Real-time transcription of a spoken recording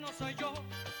soy yo,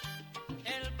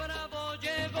 el bravo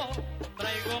llegó,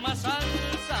 traigo más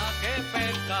salsa que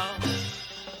pescado.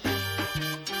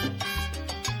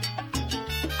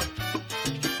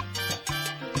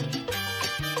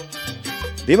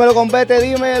 Dímelo con Vete,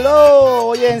 dímelo.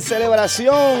 Oye, en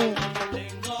celebración,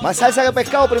 más salsa que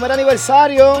pescado, primer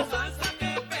aniversario.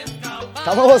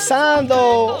 Estamos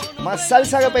gozando, más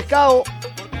salsa que pescado.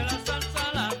 Porque la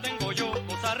salsa la tengo yo,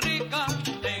 Costa Rica,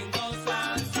 tengo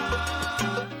salsa.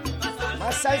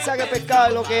 Más salsa que pescado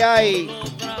es lo que hay.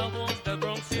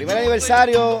 Primer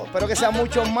aniversario, espero que sean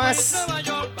muchos más.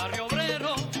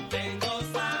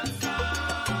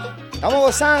 Estamos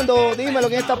gozando, dímelo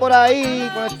quién está por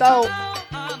ahí conectado.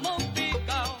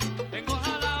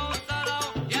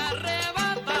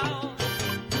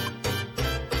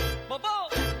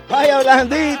 Vaya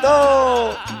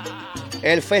Blandito,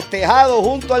 el festejado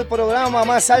junto al programa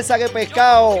Más Salsa que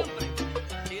Pescado.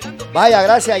 Vaya,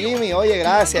 gracias Jimmy, oye,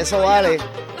 gracias, eso vale.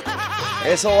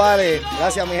 Eso vale,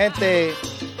 gracias mi gente.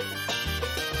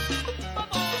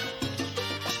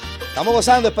 Estamos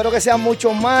gozando, espero que sean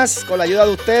muchos más, con la ayuda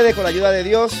de ustedes, con la ayuda de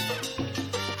Dios.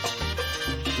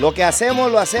 Lo que hacemos,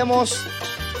 lo hacemos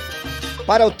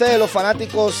para ustedes, los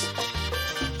fanáticos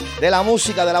de la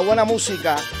música, de la buena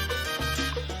música.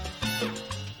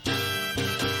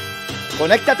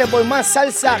 Conéctate por Más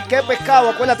Salsa que Pescado.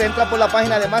 Acuérdate, entra por la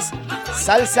página de Más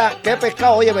Salsa que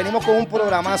Pescado. Oye, venimos con un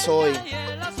programazo hoy.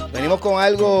 Venimos con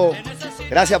algo.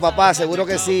 Gracias, papá, seguro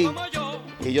que sí.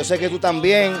 Y yo sé que tú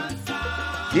también.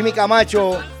 Jimmy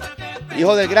Camacho,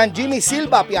 hijo del gran Jimmy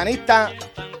Silva, pianista,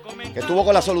 que estuvo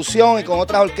con La Solución y con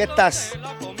otras orquestas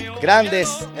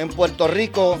grandes en Puerto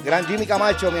Rico. Gran Jimmy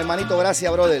Camacho, mi hermanito,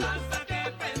 gracias, brother.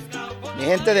 Mi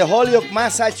gente de Holyoke,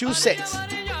 Massachusetts.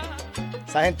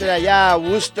 Esa gente de allá,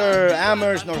 Worcester,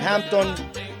 Amherst, Northampton,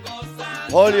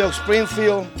 Holyoke,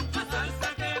 Springfield.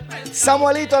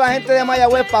 Samuelito, la gente de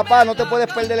Mayagüez, papá, no te puedes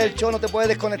perder el show, no te puedes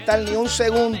desconectar ni un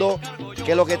segundo,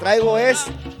 que lo que traigo es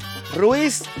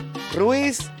Ruiz,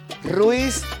 Ruiz,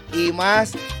 Ruiz y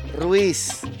más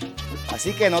Ruiz.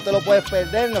 Así que no te lo puedes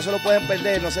perder, no se lo pueden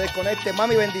perder, no se desconecte.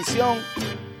 Mami, bendición.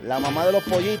 La mamá de los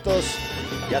pollitos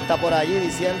ya está por allí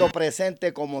diciendo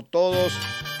presente como todos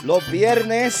los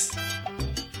viernes.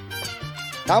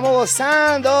 ¡Estamos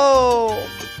gozando!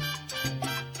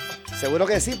 Seguro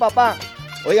que sí, papá.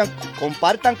 Oigan,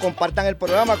 compartan el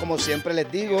programa, como siempre les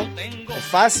digo. Es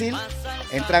fácil.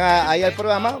 Entran ahí al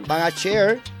programa, van a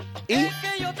share y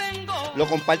lo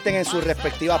comparten en sus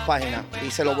respectivas páginas.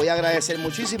 Y se lo voy a agradecer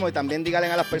muchísimo. Y también díganle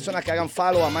a las personas que hagan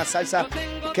follow a Más Salsa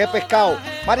que Pescado.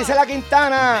 Maricela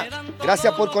Quintana,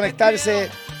 gracias por conectarse.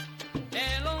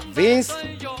 Vince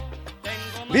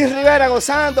Rivera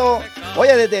gozando.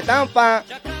 Oye, desde Tampa.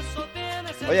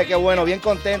 Oye, qué bueno, bien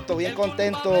contento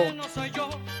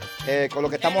con lo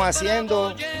que estamos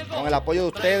haciendo, con el apoyo de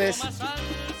ustedes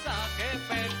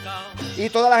y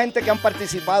toda la gente que han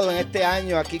participado en este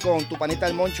año aquí con Tu Panita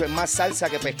el Moncho en Más Salsa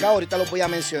que Pescado. Ahorita los voy a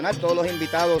mencionar, todos los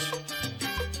invitados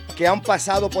que han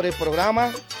pasado por el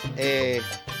programa.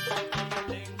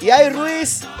 Y hay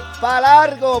Ruiz para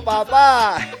largo,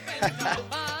 papá.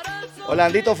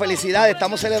 Orlandito, felicidades.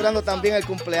 Estamos celebrando también el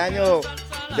cumpleaños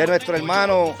de nuestro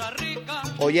hermano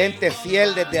oyente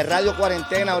fiel desde Radio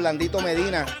Cuarentena, Orlandito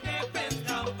Medina.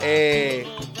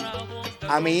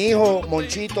 A mi hijo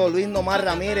Monchito Luis Nomar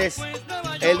Ramírez,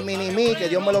 el Minimí, que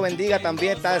Dios me lo bendiga,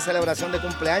 también está de celebración de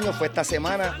cumpleaños, fue esta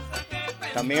semana.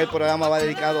 También el programa va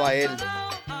dedicado a él.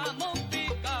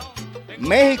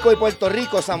 México y Puerto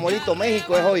Rico, Samuelito,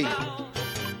 México es hoy.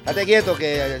 Estate quieto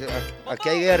que aquí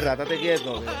hay guerra, estate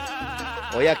quieto.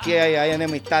 Hoy aquí hay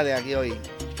enemistades aquí hoy.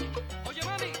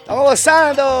 Estamos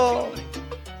gozando.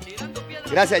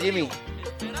 Gracias, Jimmy.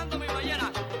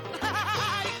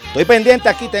 Estoy pendiente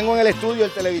aquí, tengo en el estudio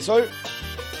el televisor.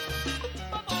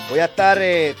 Voy a estar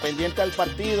pendiente al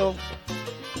partido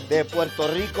de Puerto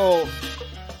Rico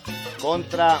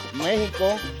contra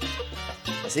México.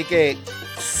 Así que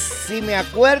si me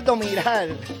acuerdo mirar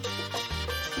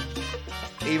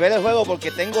y ver el juego,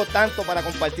 porque tengo tanto para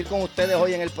compartir con ustedes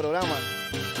hoy en el programa,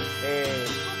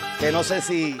 que no sé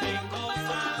si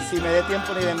me dé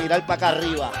tiempo ni de mirar para acá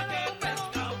arriba.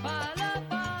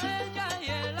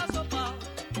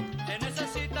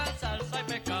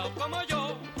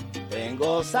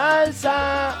 Tengo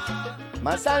salsa,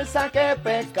 más salsa que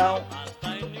pescado.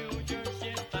 Hasta en New Jersey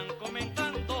están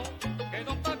comentando que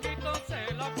Don Paquito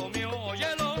se la comió.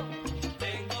 Óyelo.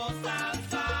 Tengo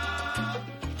salsa,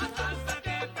 más salsa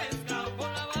que pescado.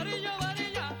 Con la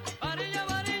varilla.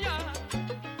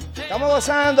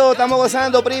 Estamos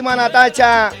gozando, prima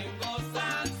Natacha.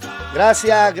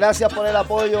 Gracias por el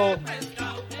apoyo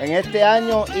en este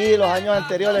año y los años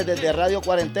anteriores desde Radio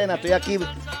Cuarentena. Estoy aquí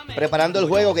preparando el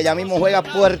juego que ya mismo juega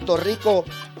Puerto Rico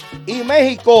y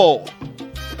México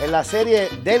en la serie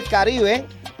del Caribe.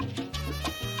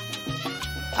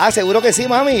 Seguro que sí,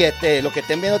 mami. Los que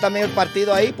estén viendo también el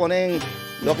partido ahí, ponen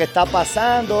lo que está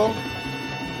pasando,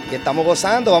 que estamos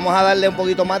gozando. Vamos a darle un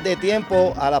poquito más de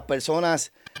tiempo a las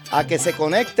personas a que se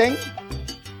conecten.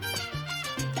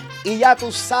 Y ya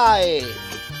tú sabes.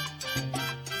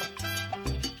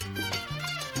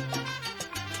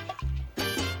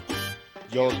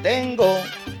 Yo tengo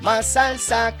más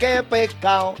salsa que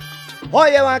pescado.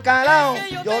 Oye, bacalao,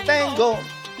 yo tengo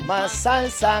más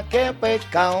salsa que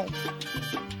pescado.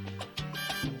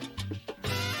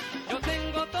 Yo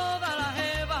tengo toda la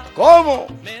jeva. ¿Cómo?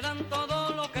 Me dan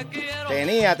todo lo que quiero.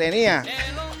 Tenía.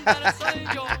 El hombre soy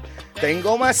yo.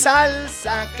 Tengo más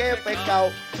salsa que pescado.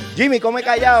 Jimmy, come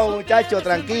callado, muchacho,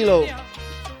 tranquilo.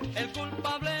 El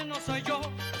culpable no soy yo.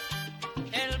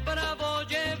 El bravo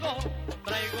llegó.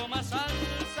 Traigo más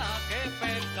salsa que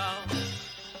pescado.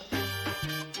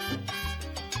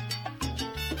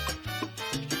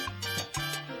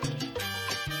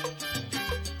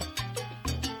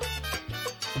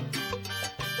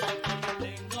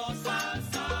 Tengo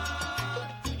salsa,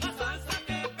 más salsa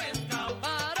que pescado.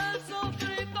 Para el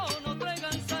sofrito no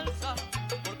traigan salsa,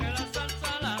 porque la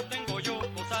salsa la tengo yo.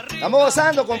 Estamos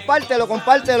gozando, compártelo.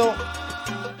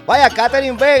 Vaya,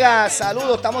 Catherine Vega,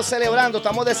 saludos, estamos celebrando,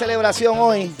 estamos de celebración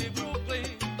hoy.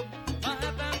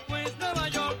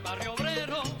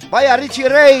 Vaya, Richie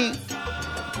Rey.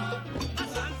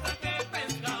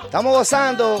 Estamos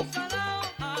gozando.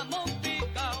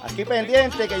 Aquí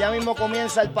pendiente, que ya mismo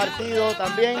comienza el partido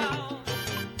también.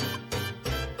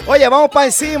 Oye, vamos para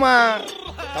encima.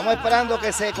 Estamos esperando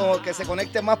que se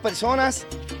conecten más personas.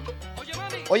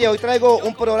 Oye, hoy traigo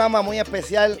un programa muy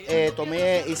especial.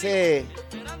 Hice,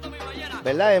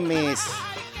 ¿verdad?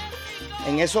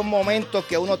 En esos momentos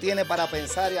que uno tiene para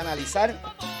pensar y analizar,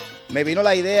 me vino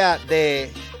la idea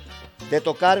de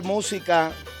tocar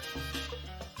música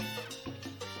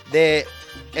de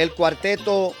el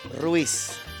cuarteto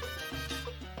Ruiz.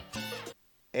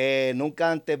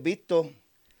 Nunca antes visto.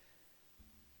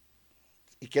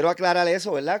 Y quiero aclarar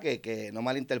eso, ¿verdad? Que no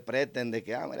malinterpreten de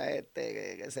que, mira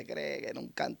que se cree que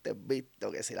nunca antes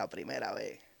visto, que si la primera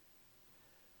vez.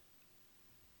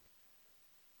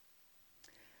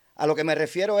 A lo que me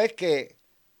refiero es que,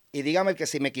 y dígame que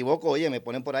si me equivoco, oye, me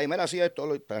ponen por ahí, mira, sí,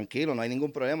 esto, tranquilo, no hay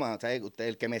ningún problema. ¿Sabe? Usted,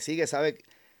 el que me sigue sabe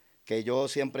que yo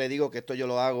siempre digo que esto yo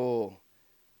lo hago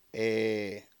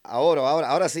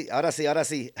ahora sí.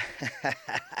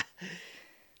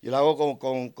 Yo lo hago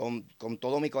con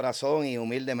todo mi corazón y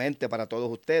humildemente para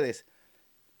todos ustedes.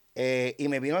 Y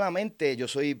me vino a la mente, yo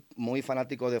soy muy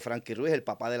fanático de Frankie Ruiz, el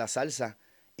papá de la salsa,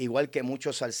 igual que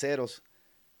muchos salseros.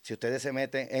 Si ustedes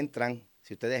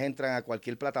si ustedes entran a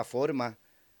cualquier plataforma,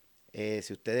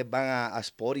 si ustedes van a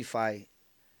Spotify,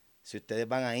 si ustedes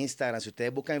van a Instagram, si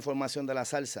ustedes buscan información de la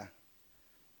salsa,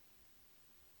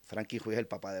 Frankie Ruiz es el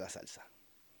papá de la salsa.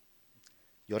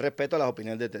 Yo respeto las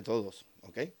opiniones de todos,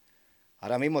 ¿ok?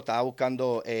 Ahora mismo estaba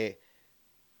buscando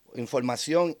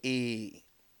información y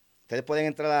ustedes pueden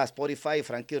entrar a Spotify.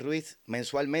 Frankie Ruiz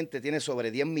mensualmente tiene sobre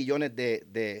 10 millones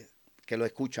de que lo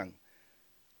escuchan.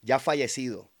 Ya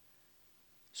fallecido.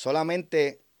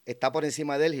 Solamente está por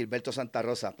encima de él Gilberto Santa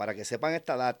Rosa, para que sepan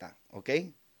esta data, ¿ok?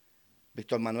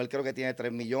 Víctor Manuel creo que tiene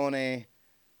 3 millones,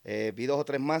 vi 2 o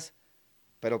 3 más,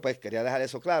 pero pues quería dejar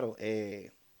eso claro.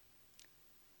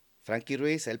 Frankie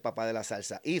Ruiz es el papá de la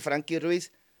salsa. Y Frankie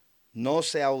Ruiz no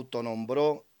se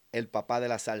autonombró el papá de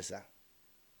la salsa.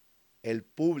 El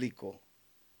público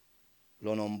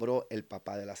lo nombró el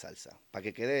papá de la salsa. Para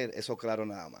que quede eso claro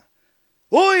nada más.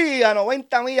 ¡Uy! A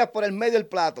 90 millas por el medio del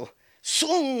plato.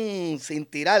 ¡Zum! Sin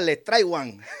tirarle, strike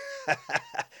one.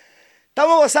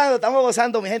 Estamos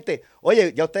gozando, mi gente.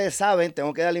 Oye, ya ustedes saben,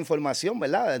 tengo que dar la información,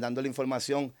 ¿verdad? Dando la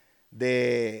información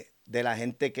de la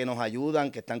gente que nos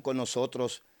ayudan, que están con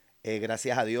nosotros,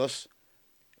 gracias a Dios,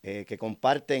 que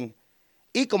comparten.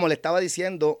 Y como le estaba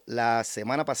diciendo la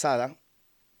semana pasada,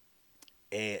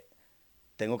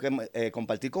 tengo que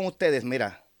compartir con ustedes,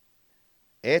 mira,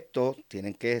 esto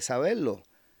tienen que saberlo,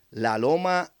 la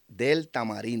Loma del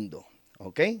Tamarindo,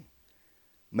 ¿ok?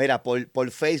 Mira,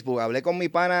 por Facebook, hablé con mi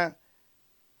pana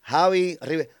Javi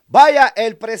Rivera. Vaya,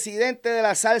 el presidente de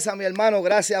la salsa, mi hermano,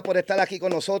 gracias por estar aquí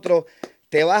con nosotros.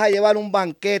 Te vas a llevar un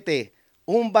banquete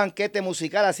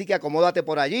musical, así que acomódate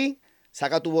por allí.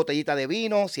 Saca tu botellita de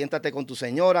vino, siéntate con tu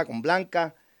señora, con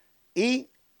Blanca, y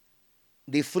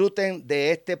disfruten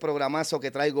de este programazo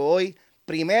que traigo hoy.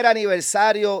 Primer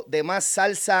aniversario de Más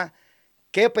Salsa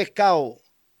que Pesca'o.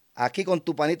 aquí con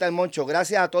tu panita el Moncho.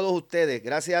 Gracias a todos ustedes,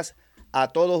 gracias a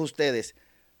todos ustedes.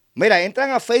 Mira,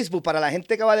 entran a Facebook para la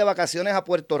gente que va de vacaciones a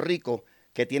Puerto Rico,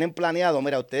 que tienen planeado.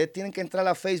 Mira, ustedes tienen que entrar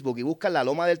a Facebook y buscar la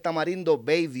Loma del Tamarindo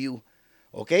Bayview,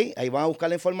 ¿ok? Ahí van a buscar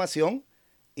la información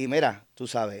y mira, tú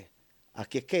sabes,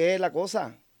 aquí es que es la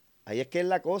cosa, ahí es que es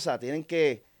la cosa. Tienen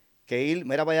que ir,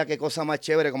 mira vaya qué cosa más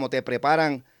chévere, como te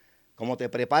preparan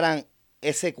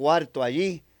ese cuarto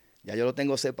allí. Ya yo lo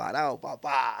tengo separado,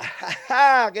 papá.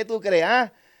 ¿Qué tú crees,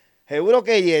 ah? Seguro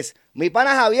que yes. Mi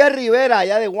pana Javier Rivera,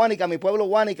 allá de Guánica, mi pueblo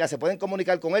Guánica, se pueden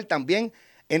comunicar con él también.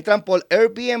 Entran por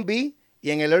Airbnb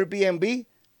y en el Airbnb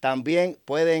también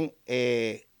pueden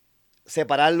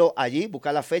separarlo allí,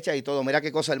 buscar la fecha y todo. Mira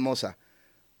qué cosa hermosa.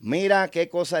 Mira qué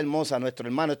cosa hermosa, nuestro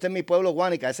hermano. Este es mi pueblo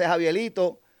Guánica, ese es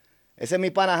Javierito, ese es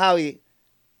mi pana Javi.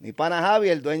 Mi pana Javi,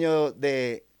 el dueño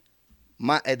de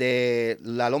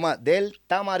la Loma del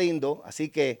Tamarindo. Así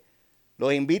que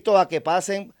los invito a que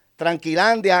pasen.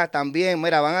 Tranquilandia también,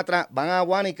 mira, van a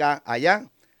Guánica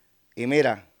allá y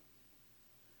mira,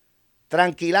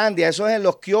 Tranquilandia, eso es en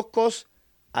los kioscos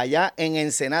allá en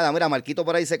Ensenada. Mira, Marquito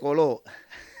por ahí se coló.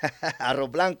 Arroz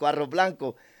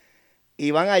blanco. Y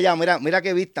van allá, mira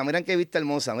qué vista, mira qué vista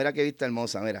hermosa,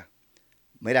 mira.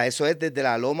 Mira, eso es desde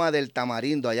la Loma del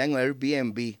Tamarindo, allá en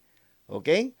Airbnb, ¿ok?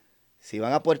 Si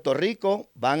van a Puerto Rico,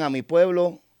 van a mi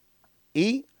pueblo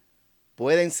y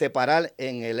pueden separar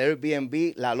en el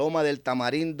Airbnb la Loma del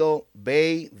Tamarindo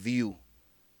Bayview.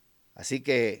 Así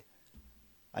que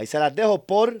ahí se las dejo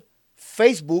por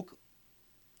Facebook.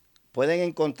 Pueden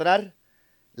encontrar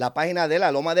la página de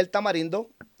la Loma del Tamarindo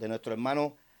de nuestro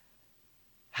hermano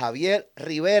Javier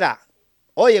Rivera.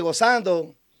 Oye,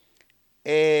 gozando.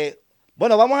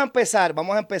 Bueno, vamos a empezar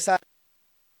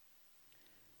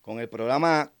con el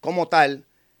programa como tal.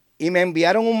 Y me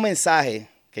enviaron un mensaje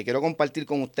que quiero compartir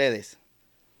con ustedes.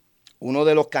 Uno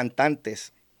de los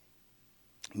cantantes,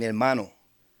 mi hermano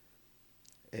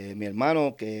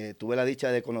que tuve la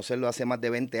dicha de conocerlo hace más de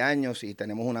 20 años y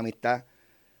tenemos una amistad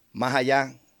más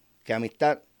allá que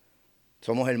amistad.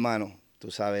 Somos hermanos, tú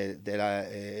sabes,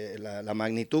 de la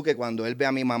magnitud que cuando él ve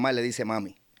a mi mamá le dice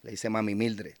mami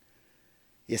Mildred.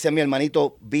 Y ese es mi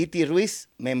hermanito Viti Ruiz,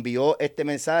 me envió este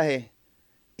mensaje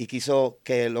y quiso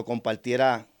que lo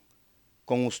compartiera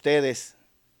con ustedes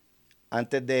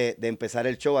antes de empezar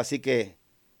el show. Así que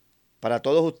para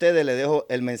todos ustedes les dejo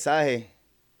el mensaje.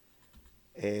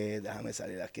 Déjame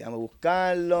salir aquí, déjame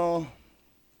buscarlo.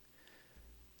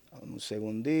 Un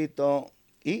segundito.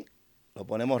 Y lo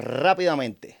ponemos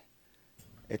rápidamente.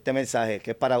 Este mensaje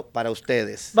que es para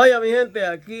ustedes. Vaya mi gente,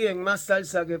 aquí en Más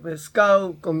Salsa que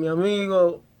Pesca'o con mi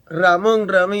amigo Ramón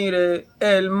Ramírez,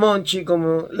 el Monchi,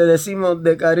 como le decimos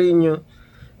de cariño.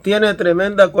 Tiene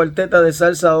tremenda cuarteta de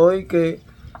salsa hoy que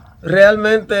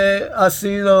realmente ha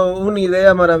sido una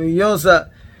idea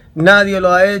maravillosa. Nadie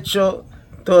lo ha hecho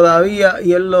todavía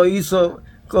y él lo hizo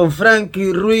con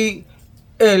Frankie Ruiz,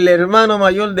 el hermano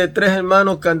mayor de 3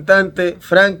 hermanos cantantes.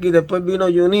 Frankie, después vino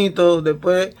Junito,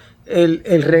 después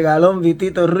el regalón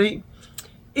Viti Ruiz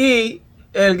y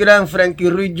el gran Franki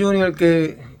Ruiz Jr.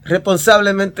 que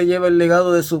responsablemente lleva el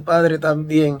legado de su padre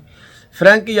también.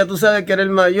 Frankie, ya tú sabes que era el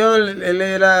mayor, él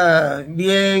era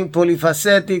bien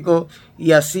polifacético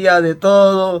y hacía de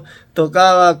todo,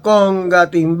 tocaba conga,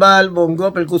 timbal,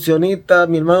 bongo, percusionista.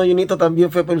 Mi hermano Junito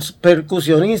también fue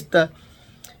percusionista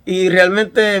y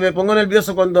realmente me pongo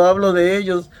nervioso cuando hablo de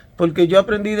ellos porque yo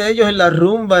aprendí de ellos en la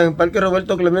rumba en Parque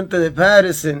Roberto Clemente de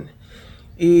Paterson.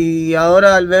 Y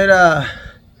ahora al ver a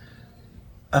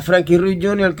Franki Ruiz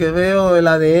Jr., que veo el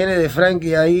ADN de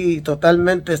Frankie ahí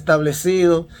totalmente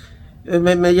establecido,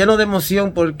 me lleno de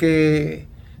emoción porque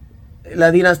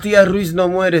la dinastía Ruiz no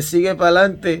muere, sigue para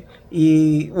adelante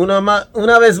y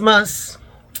una vez más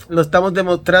lo estamos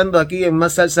demostrando aquí en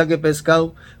Más Salsa que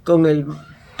Pescado con el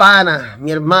pana,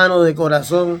 mi hermano de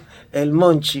corazón, el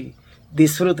Monchi.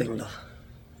 Disfrútenlo.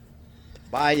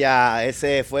 Vaya,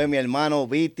 ese fue mi hermano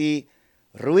Viti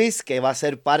Ruiz, que va a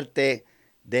ser parte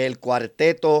del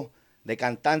cuarteto de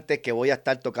cantantes que voy a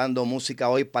estar tocando música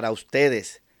hoy para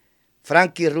ustedes.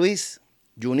 Frankie Ruiz,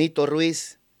 Junito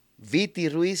Ruiz, Viti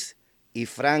Ruiz y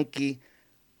Franki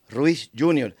Ruiz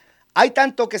Jr. Hay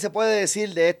tanto que se puede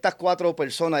decir de estas 4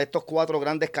 personas, de estos 4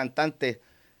 grandes cantantes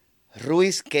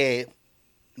Ruiz, que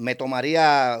me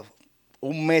tomaría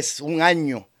un mes, un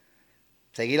año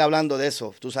seguir hablando de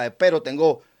eso, tú sabes, pero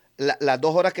tengo las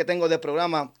 2 horas que tengo de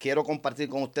programa, quiero compartir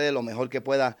con ustedes lo mejor que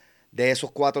pueda de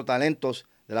esos 4 talentos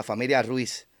de la familia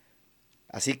Ruiz.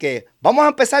 Así que vamos a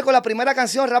empezar con la primera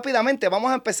canción rápidamente.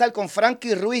 Vamos a empezar con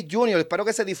Franki Ruiz Jr. Espero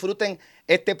que se disfruten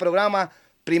este programa.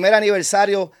 Primer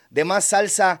aniversario de Más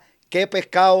Salsa que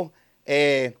Pescado.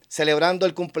 celebrando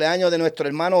el cumpleaños de nuestro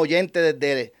hermano oyente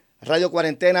desde Radio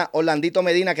Cuarentena, Orlandito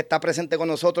Medina, que está presente con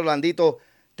nosotros. Orlandito,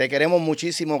 te queremos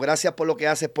muchísimo. Gracias por lo que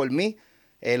haces por mí.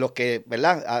 Los que,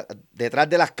 ¿verdad? Detrás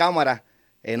de las cámaras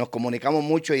nos comunicamos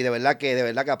mucho y de verdad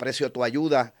que aprecio tu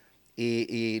ayuda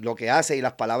y lo que haces y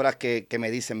las palabras que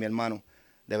me dicen, mi hermano.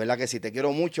 De verdad que sí, te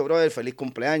quiero mucho, brother. Feliz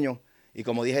cumpleaños. Y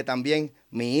como dije también,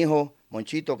 mi hijo,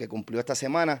 Monchito, que cumplió esta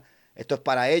semana, esto es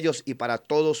para ellos y para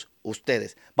todos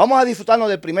ustedes. Vamos a disfrutarnos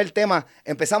del primer tema.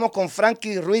 Empezamos con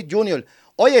Frankie Ruiz Jr.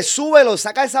 Oye, súbelo,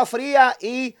 saca esa fría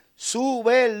y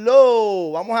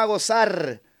súbelo. Vamos a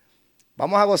gozar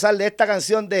de esta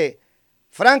canción de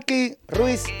Frankie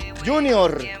Ruiz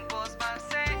Jr.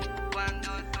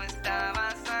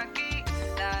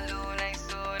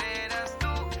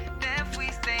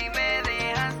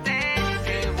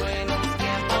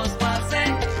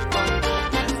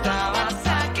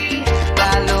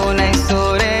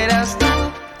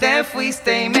 Te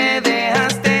fuiste y me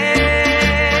dejaste.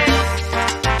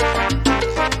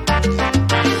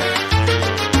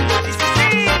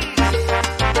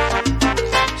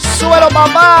 Súbelo,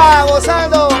 papá,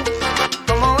 gozando.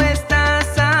 ¿Cómo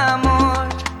estás, amor?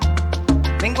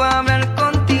 Vengo a hablar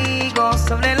contigo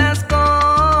sobre las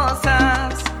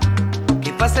cosas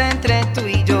que pasan entre tú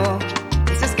y yo.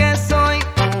 Dices que soy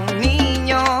un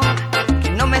niño, que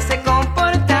no me sé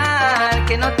comportar,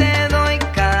 que no te doy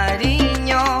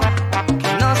cariño,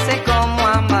 que no sé cómo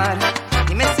amar.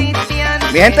 Dime si te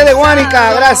han Mi gente de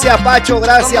Guánica, gracias, Pacho,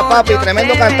 gracias, papi.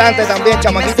 Tremendo cantante también,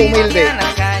 chamaquito humilde.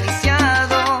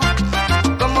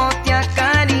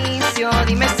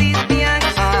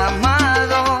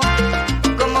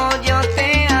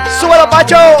 ¡Súbelo,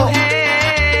 Pacho!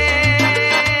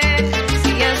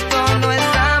 Si esto no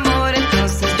es amor,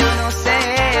 entonces yo no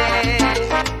sé.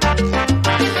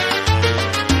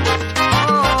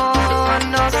 Oh,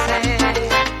 no sé.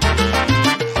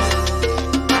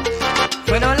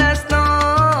 Fueron las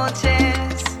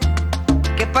noches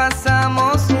que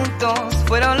pasamos juntos,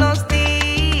 fueron los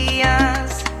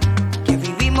días que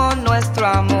vivimos nuestro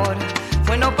amor.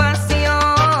 Fueron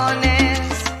pasiones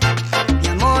y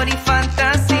amor y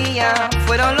fantasía,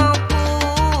 fueron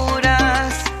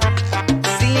locuras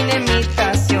sin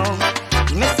imitación.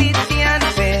 Dime si te han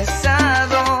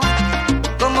besado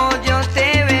como yo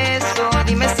te beso.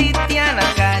 Dime si te han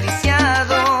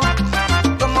acariciado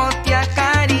como te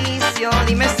acaricio.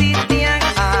 Dime si te han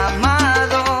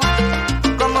amado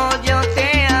como yo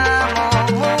te amo,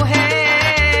 mujer.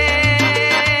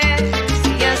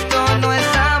 Si esto no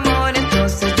es amor,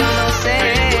 entonces yo no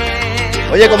sé.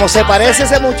 Oye, como se parece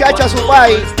ese muchacho a su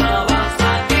país.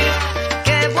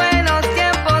 Qué buenos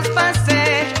tiempos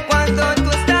pasé cuando tú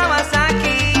estabas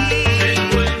aquí. Qué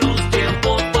buenos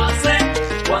tiempos pasé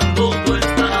cuando tú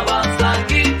estabas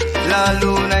aquí. La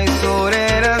luna y sol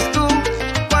eras tú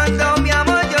cuando mi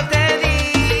amor yo te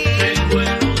di. Qué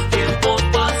buenos tiempos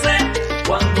pasé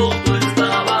cuando tú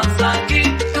estabas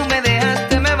aquí. Tú me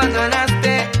dejaste, me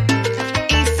abandonaste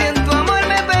y sin tu amor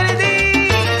me perdí.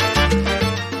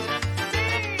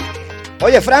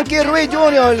 Oye, Frankie Ruiz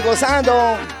Jr.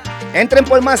 gozando. Entren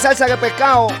por más salsa que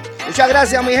pescado. Muchas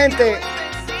gracias, mi gente.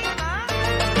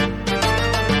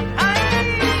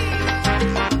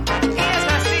 Y es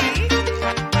así.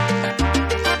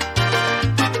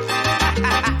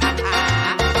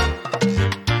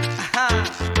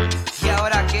 ¿Y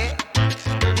ahora qué?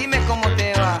 Dime cómo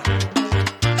te va.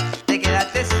 Te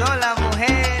quedaste sola,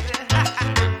 mujer.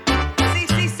 Sí,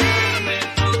 sí, sí. Dime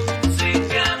tú si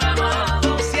te han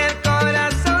amado. Si el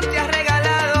corazón te ha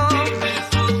regalado. Dime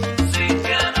tú si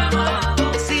te han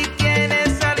amado. Si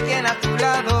tienes a alguien a tu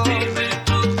lado. Dime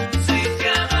tú si te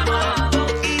han amado.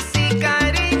 Y si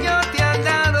cariño te han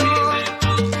dado. Dime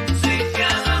tú si te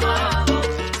han amado.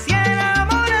 Si el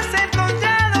amor has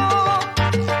encontrado.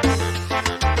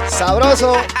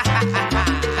 Sabroso.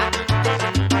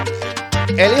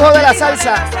 El hijo de la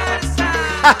salsa.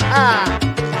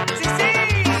 Sí, sí.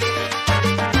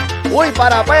 Uy,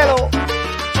 para pelo.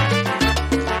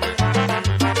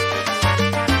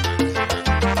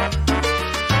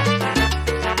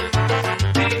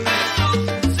 Dime tú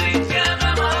si te han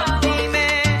amado. Dime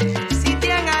si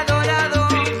te han adorado.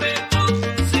 Dime tú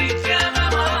si te han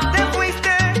amado. Te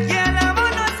fuiste y el amor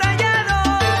no has hallado.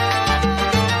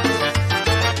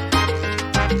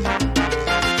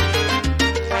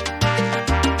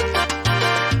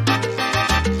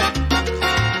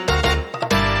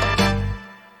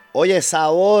 Oye,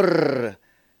 sabor.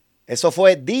 Eso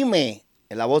fue Dime,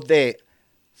 en la voz de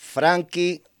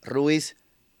Frankie Ruiz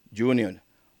Jr.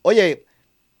 Oye,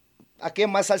 aquí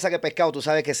en Más Salsa que Pescado, tú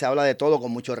sabes que se habla de todo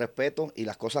con mucho respeto y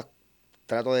las cosas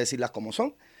trato de decirlas como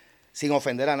son. sin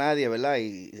ofender a nadie, ¿verdad?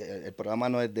 Y el programa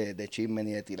no es de chisme,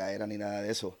 ni de tiradera, ni nada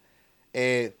de eso.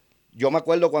 Yo me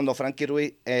acuerdo cuando Frankie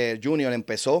Ruiz Jr.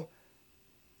 empezó,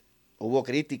 hubo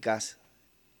críticas,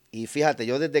 y fíjate,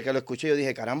 yo desde que lo escuché, yo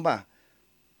dije, caramba,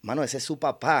 mano, ese es su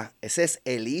papá, ese es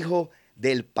el hijo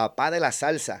del papá de la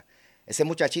salsa. Ese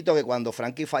muchachito que cuando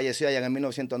Frankie falleció allá en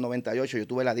 1998, yo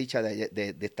tuve la dicha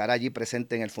de estar allí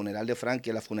presente en el funeral de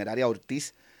Frankie, en la funeraria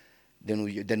Ortiz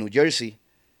de New Jersey.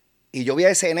 Y yo vi a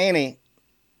ese nene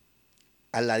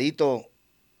al ladito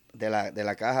de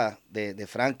la caja de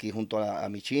Frankie junto a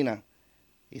mi china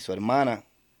y su hermana.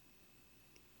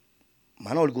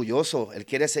 Mano, orgulloso. Él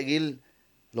quiere seguir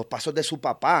los pasos de su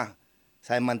papá.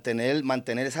 ¿Sabes?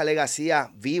 Mantener esa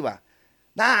legacía viva.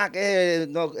 Que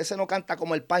no, ese no canta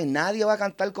como el país. Nadie va a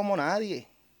cantar como nadie.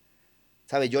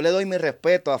 ¿Sabes? Yo le doy mi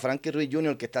respeto a Frankie Ruiz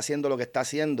Jr., que está haciendo lo que está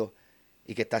haciendo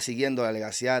y que está siguiendo la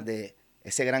legacía de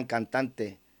ese gran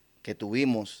cantante que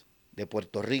tuvimos de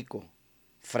Puerto Rico,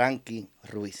 Frankie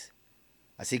Ruiz.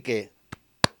 Así que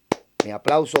mi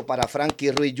aplauso para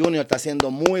Frankie Ruiz Jr. Está haciendo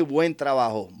muy buen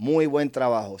trabajo,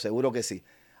 seguro que sí.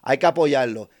 Hay que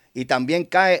apoyarlo. Y también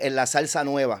cae en la salsa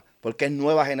nueva, porque es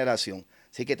nueva generación.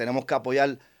 Así que tenemos que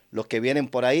apoyar los que vienen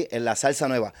por ahí en la salsa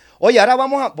nueva. Oye, ahora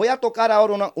voy a tocar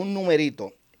ahora un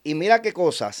numerito. Y mira qué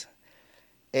cosas.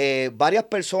 Varias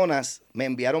personas me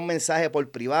enviaron mensajes por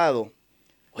privado.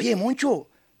 Oye, Moncho,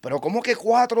 pero ¿cómo que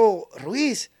 4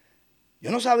 Ruiz?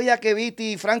 Yo no sabía que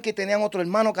Viti y Frankie tenían otro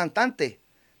hermano cantante.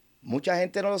 Mucha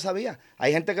gente no lo sabía.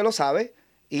 Hay gente que lo sabe.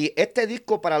 Y este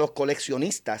disco para los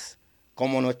coleccionistas,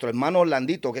 como nuestro hermano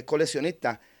Orlandito, que es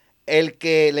coleccionista, el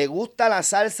que le gusta la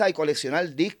salsa y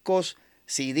coleccionar discos,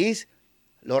 CDs,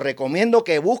 lo recomiendo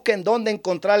que busquen dónde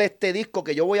encontrar este disco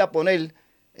que yo voy a poner,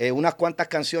 unas cuantas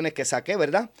canciones que saqué,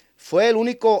 ¿verdad? Fue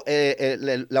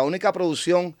la única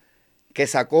producción que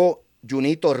sacó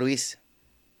Junito Ruiz,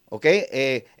 ¿ok?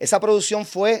 Esa producción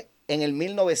fue en el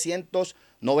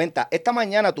 1990. Esta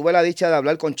mañana tuve la dicha de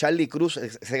hablar con Charlie Cruz,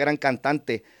 ese gran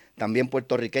cantante, también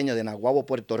puertorriqueño, de Naguabo,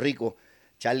 Puerto Rico.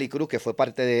 Charlie Cruz, que fue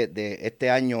parte de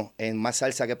este año en Más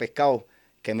Salsa que Pescado,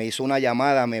 que me hizo una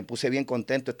llamada, me puse bien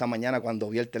contento esta mañana cuando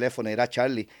vi el teléfono, era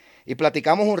Charlie. Y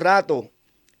platicamos un rato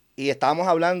y estábamos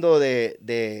hablando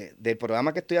del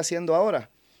programa que estoy haciendo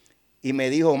ahora. Y me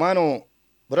dijo, mano,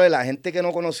 bro, la gente que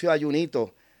no conoció a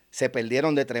Junito se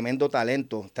perdieron de tremendo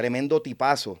talento, tremendo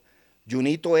tipazo.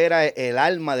 Junito era el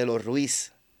alma de los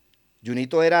Ruiz.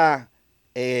 Junito era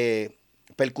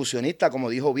percusionista, como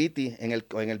dijo Viti en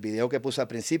el video que puse al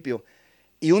principio.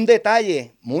 Y un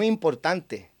detalle muy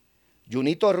importante,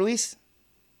 Junito Ruiz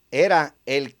era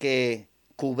el que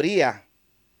cubría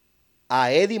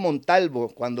a Eddie Montalvo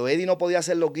cuando Eddie no podía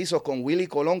hacer los guisos con Willy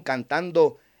Colón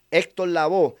cantando Héctor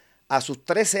Lavoe. A sus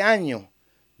 13 años,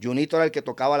 Junito era el que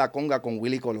tocaba la conga con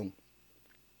Willy Colón.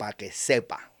 Para que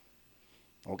sepa.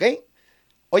 ¿Ok?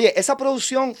 Oye, esa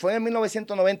producción fue en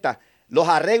 1990. Los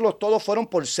arreglos todos fueron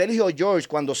por Sergio George,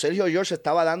 cuando Sergio George se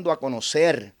estaba dando a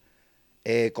conocer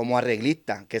como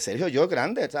arreglista. Que Sergio George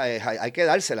grande, hay que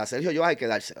dársela. Sergio George hay que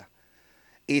dársela.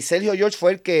 Y Sergio George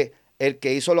fue el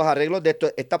que hizo los arreglos de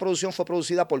esto. Esta producción fue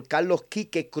producida por Carlos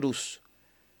Quique Cruz.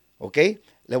 ¿Ok?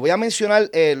 Les voy a mencionar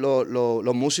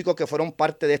los músicos que fueron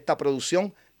parte de esta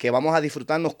producción, que vamos a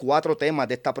disfrutarnos 4 temas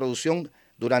de esta producción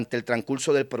durante el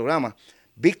transcurso del programa.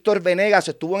 Víctor Venegas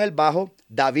estuvo en el bajo,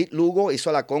 David Lugo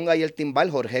hizo la conga y el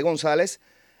timbal, Jorge González,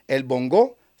 el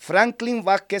bongo, Franklin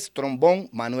Vázquez, trombón,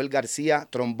 Manuel García,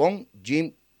 trombón,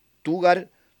 Jim Tugar,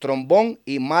 trombón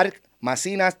y Mark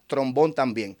Macinas, trombón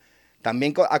también.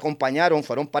 También acompañaron,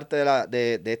 fueron parte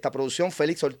de esta producción,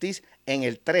 Félix Ortiz en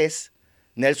el 3,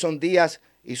 Nelson Díaz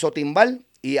hizo timbal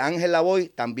y Ángel Lavoy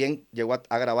también llegó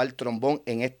a grabar trombón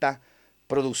en esta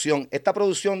producción. Esta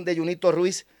producción de Junito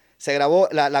Ruiz se grabó,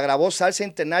 la grabó Salsa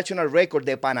International Records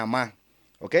de Panamá.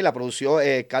 ¿Okay? La produció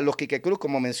Carlos Quique Cruz,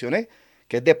 como mencioné,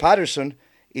 que es de Paterson,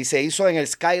 y se hizo en el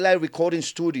Skyline Recording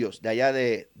Studios de allá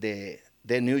de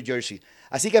New Jersey.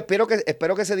 Así que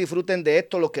espero que se disfruten de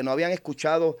esto, los que no habían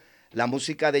escuchado la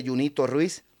música de Junito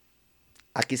Ruiz.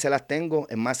 Aquí se las tengo,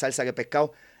 en Más Salsa que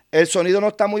Pescado. El sonido no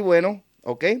está muy bueno,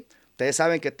 ¿ok? Ustedes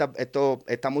saben que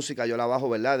esta música yo la bajo,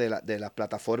 ¿verdad? De las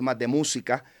plataformas de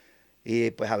música,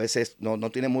 y pues a veces no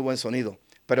tiene muy buen sonido.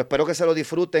 Pero espero que se lo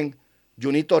disfruten.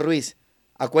 Junito Ruiz.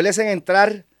 Acuérdense en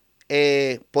entrar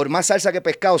por Más Salsa que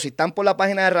Pescado. Si están por la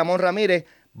página de Ramón Ramírez,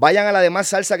 vayan a la de Más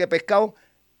Salsa que Pescado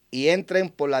y entren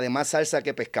por la de Más Salsa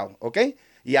que Pescado, ¿ok?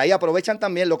 Y ahí aprovechan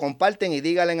también, lo comparten y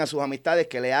díganle a sus amistades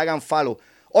que le hagan follow.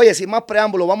 Oye, sin más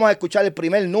preámbulo, vamos a escuchar el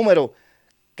primer número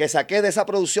que saqué de esa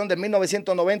producción de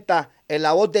 1990 en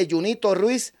la voz de Junito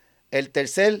Ruiz, el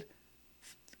tercer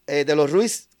de los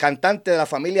Ruiz, cantante de la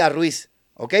familia Ruiz.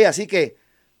 Ok, así que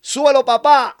súbelo,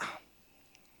 papá.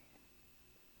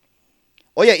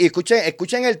 Oye, y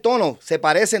escuchen el tono, se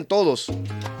parecen todos.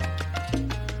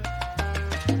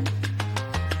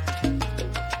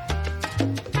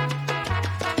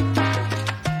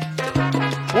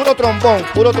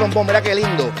 Puro trombón, mira qué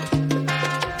lindo.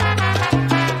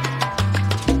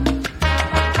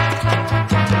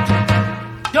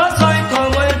 Yo soy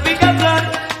como el picaflor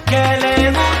que le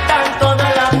gustan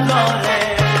todas las flores.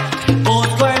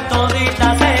 Busco en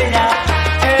toditas ellas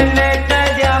el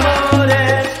néctar de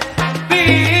amores.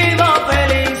 Vivo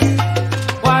feliz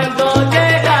cuando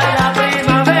llega la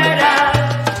primavera.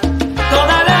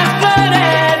 Todas las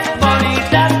flores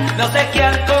bonitas no se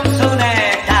quedan con su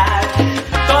néctar.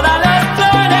 Todas las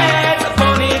flores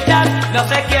bonitas no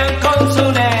se quedan con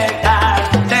su néctar.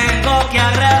 Tengo que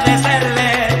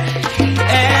agradecerle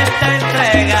esta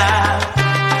entrega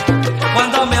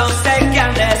cuando me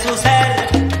obsequian de su ser,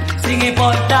 sin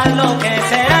importar lo que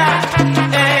sea.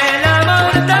 El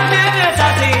amor también es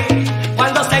así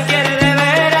cuando se quiere de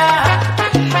veras.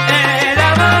 El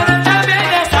amor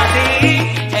también es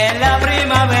así en la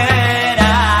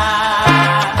primavera.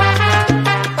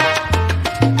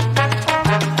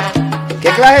 ¿Qué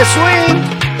clase de swing?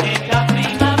 En la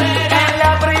primavera, en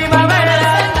la primavera,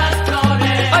 en las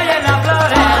flores, oye las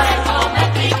flores.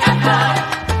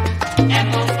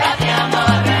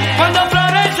 Cuando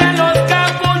florecen los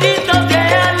capullitos de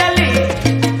alelí,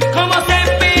 como se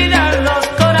empinan los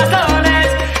corazones,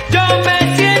 yo me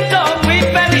siento muy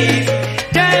feliz,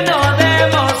 lleno de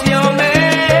emociones.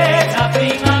 En la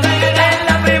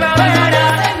primavera,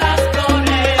 en las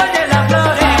flores, oye las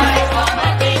flores.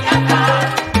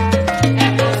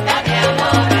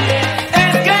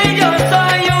 Es que yo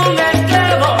soy un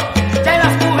esclavo de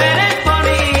las mujeres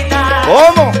bonitas.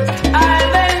 ¿Cómo? Al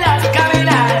verlas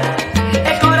caminar,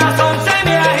 el corazón se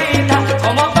me agita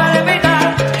como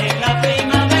palpitar. En la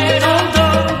primavera,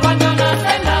 cuando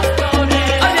nacen las flores,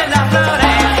 oye las flores.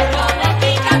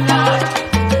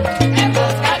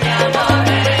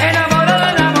 Enamorado,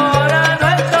 enamorado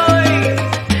estoy,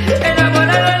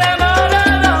 enamorado,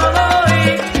 enamorado voy,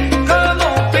 como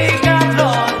un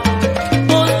picaflor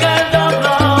buscando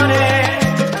flores.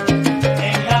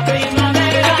 En la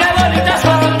primavera, qué bonitas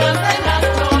son las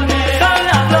flores, son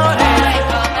las flores.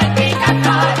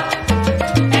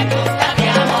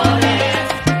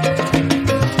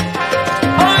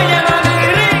 Oye, mami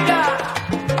rica,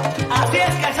 así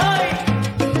es que soy,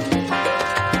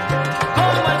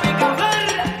 como el picaflor.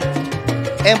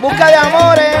 En busca de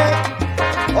amores.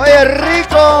 Oye,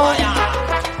 rico.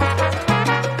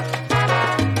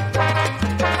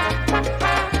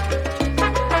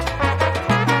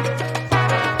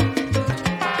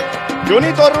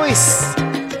 Junito Ruiz.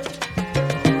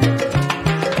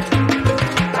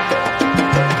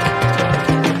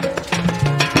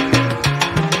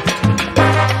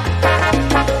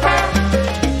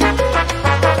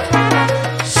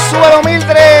 Súbelo,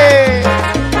 Mildred.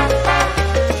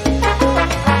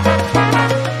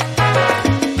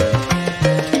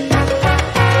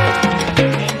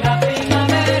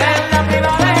 En la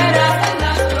primavera, en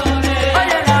las flores,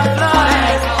 oye las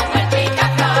flores.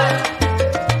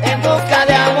 En busca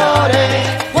de amores.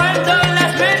 Cuando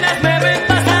las venas me ven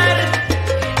pasar,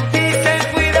 dicen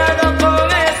cuidado con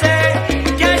ese,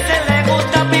 que a ese le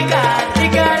gusta picar,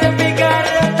 picar, picar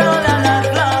de todas las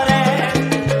flores.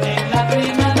 En la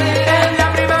primavera,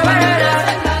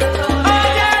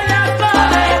 oye las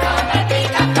flores.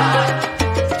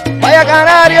 Vaya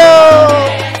Canario.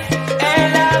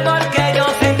 El amor que yo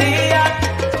sentía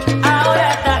ahora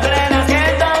está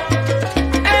renaciendo.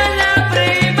 En la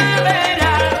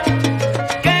primavera,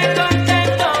 qué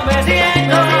contento me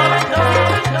siento.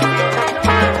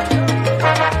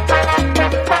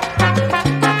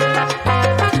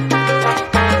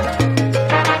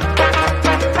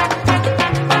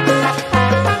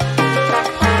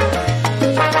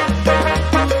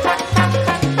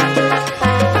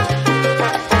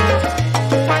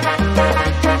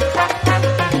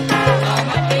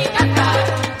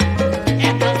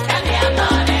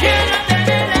 Quiero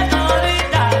tenerlas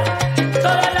toditas,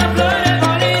 todas las flores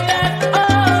bonitas,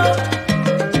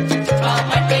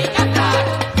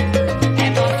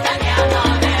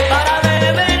 para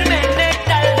beberme el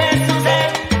néctar de su ser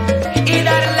y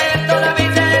darle todas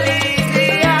mis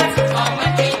delicias.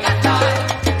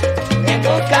 En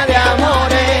busca de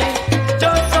amores.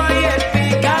 Yo soy el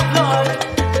picaflor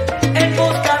en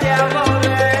busca de amores.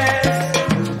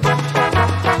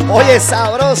 Oye,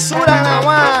 sabrosura nada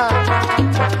más.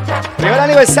 Primer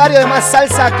aniversario de Más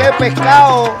Salsa que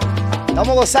Pesca'o.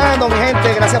 Estamos gozando, mi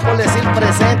gente. Gracias por decir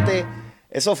presente.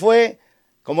 Eso fue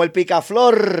como el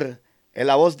picaflor en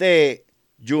la voz de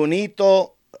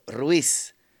Junito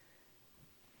Ruiz.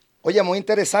 Oye, muy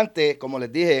interesante, como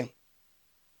les dije,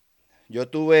 yo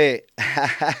tuve...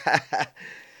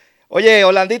 Oye,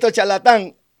 Orlandito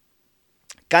Charlatán,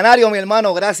 Canario, mi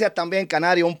hermano, gracias también,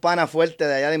 Canario, un pana fuerte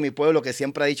de allá de mi pueblo que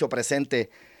siempre ha dicho presente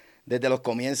desde los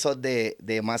comienzos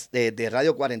de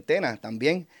Radio Cuarentena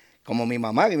también, como mi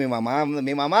mamá, y mi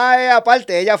mamá es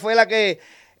aparte, ella fue la que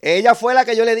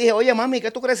yo le dije, oye mami,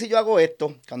 ¿qué tú crees si yo hago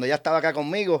esto? Cuando ella estaba acá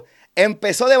conmigo,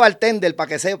 empezó de bartender, para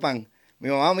que sepan, mi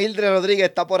mamá Mildred Rodríguez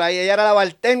está por ahí, ella era la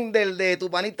bartender de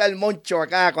tu panita el Moncho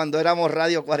acá, cuando éramos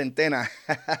Radio Cuarentena.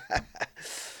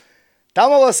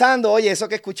 Estamos gozando, oye, eso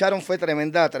que escucharon fue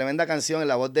tremenda canción en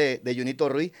la voz de Junito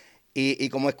Ruiz. Y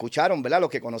como escucharon, ¿verdad? Los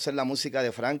que conocen la música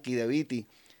de Frankie, de Viti,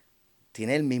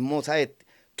 tiene el mismo, ¿sabes?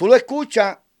 Tú lo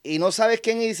escuchas y no sabes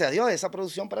quién y dices, Dios, esa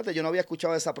producción, espérate, yo no había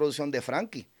escuchado esa producción de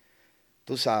Frankie.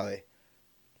 Tú sabes.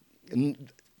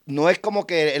 No es como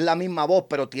que es la misma voz,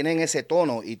 pero tienen ese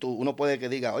tono y uno puede que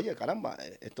diga, oye, caramba,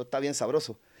 esto está bien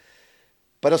sabroso.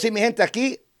 Pero sí, mi gente,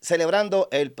 aquí celebrando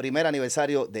el primer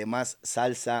aniversario de Más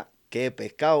Salsa que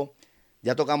Pesca'o.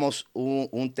 Ya tocamos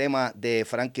un tema de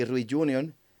Frankie Ruiz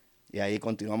Jr., y ahí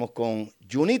continuamos con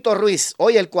Junito Ruiz.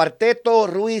 Oye, el cuarteto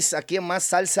Ruiz, aquí en Más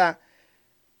Salsa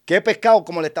que Pesca'o,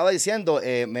 como le estaba diciendo,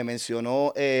 me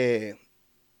mencionó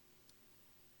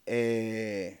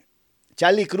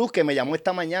Charlie Cruz, que me llamó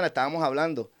esta mañana, estábamos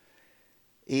hablando.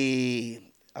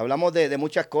 Y hablamos de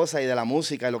muchas cosas y de la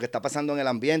música y lo que está pasando en el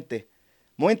ambiente.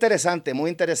 Muy interesante,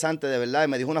 de verdad. Y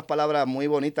me dijo unas palabras muy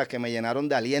bonitas que me llenaron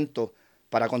de aliento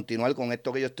para continuar con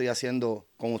esto que yo estoy haciendo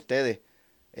con ustedes.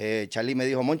 Charlie me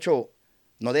dijo, Moncho,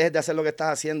 no dejes de hacer lo que estás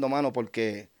haciendo, mano,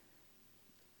 porque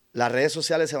las redes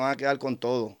sociales se van a quedar con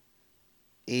todo.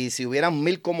 Y si hubieran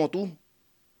 1000 como tú,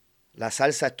 la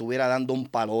salsa estuviera dando un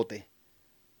palote.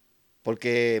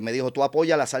 Porque me dijo, tú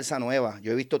apoyas la salsa nueva.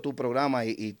 Yo he visto tu programa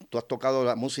y tú has tocado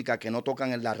la música que no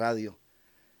tocan en la radio.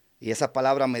 Y esas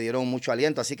palabras me dieron mucho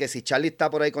aliento. Así que si Charlie está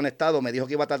por ahí conectado, me dijo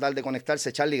que iba a tratar de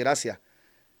conectarse. Charlie, gracias.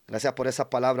 Gracias por esas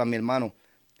palabras, mi hermano.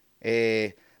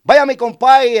 Vaya mi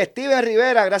compadre, Steven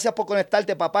Rivera, gracias por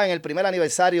conectarte, papá, en el primer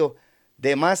aniversario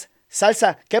de Más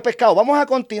Salsa que Pesca'o. Vamos a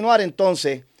continuar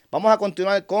entonces,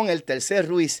 con el tercer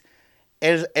Ruiz.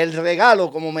 El regalo,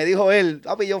 como me dijo él,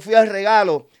 papi, yo fui al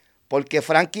regalo porque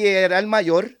Frankie era el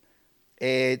mayor,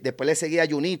 después le seguía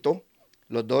Junito,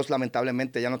 los dos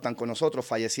lamentablemente ya no están con nosotros,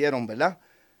 fallecieron, ¿verdad?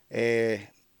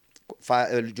 El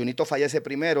Junito fallece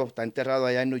primero, está enterrado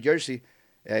allá en New Jersey.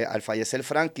 Al fallecer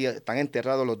Frankie, están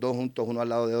enterrados los dos juntos, uno al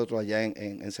lado de otro, allá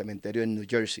en cementerio en New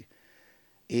Jersey.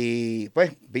 Y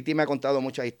pues, Viti me ha contado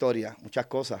muchas historias, muchas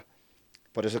cosas.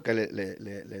 Por eso es que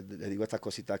le digo estas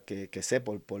cositas que sé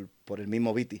por el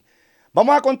mismo Viti.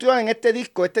 Vamos a continuar en este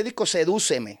disco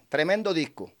Sedúceme, tremendo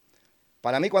disco.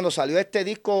 Para mí, cuando salió este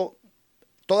disco,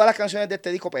 todas las canciones de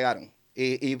este disco pegaron.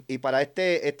 Y para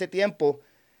este tiempo,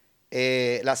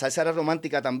 la salsa era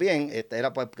romántica también,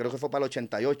 creo que fue para el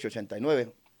 88,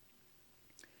 89.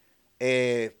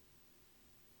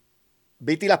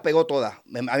 Viti las pegó todas,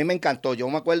 a mí me encantó, yo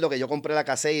me acuerdo que yo compré la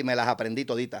cassette y me las aprendí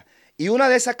toditas. Y una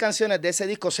de esas canciones de ese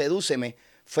disco, Sedúceme,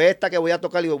 fue esta que voy a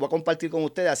tocar y voy a compartir con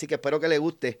ustedes, así que espero que les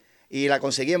guste, y la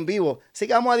conseguí en vivo. Así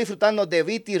que vamos a disfrutarnos de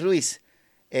Viti Ruiz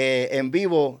en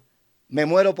vivo, Me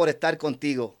muero por estar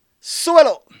contigo.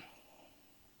 ¡Súbelo!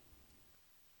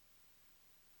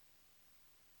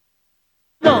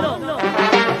 No.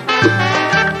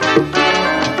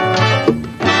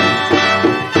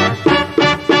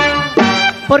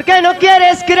 ¿Por qué no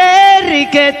quieres creer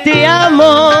que te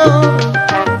amo?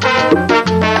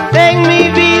 En mi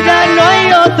vida no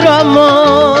hay otro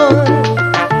amor,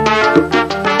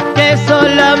 que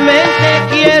solamente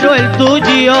quiero el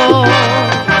tuyo,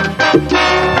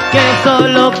 que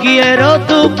solo quiero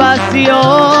tu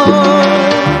pasión.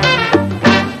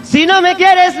 Si no me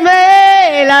quieres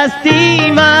me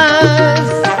lastimas,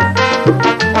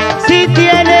 si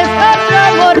tienes otro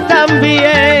amor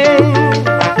también,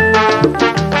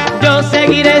 yo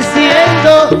seguiré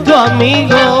siendo tu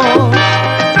amigo,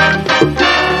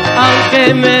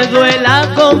 aunque me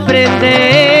duela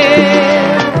comprender.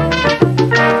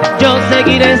 Yo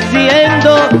seguiré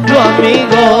siendo tu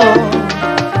amigo,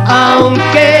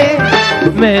 aunque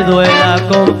me duela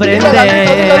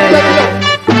comprender.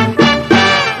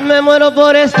 Me muero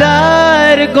por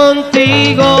estar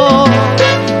contigo,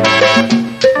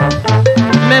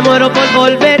 me muero por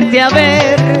volverte a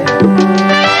ver,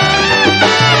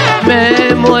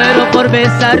 me muero por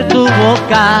besar tu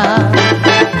boca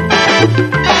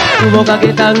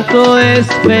que tanto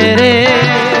esperé.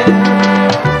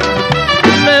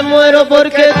 Me muero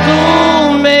porque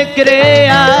tú me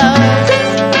creas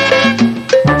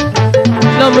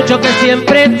lo mucho que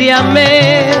siempre te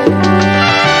amé,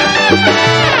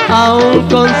 aún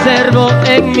conservo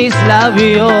en mis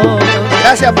labios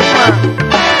Gracias, prima.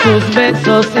 tus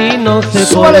besos y no sé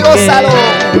Súbale, por qué. gózalo.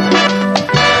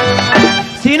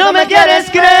 Si no me quieres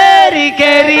creer y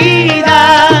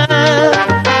querida,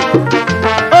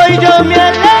 hoy yo me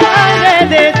alejaré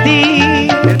de ti,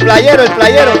 El playero, el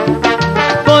playero.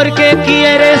 porque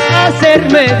quieres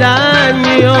hacerme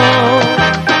daño,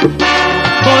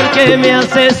 porque me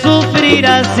haces sufrir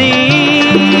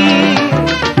así,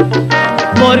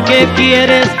 porque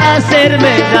quieres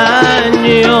hacerme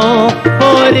daño,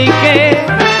 porque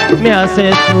me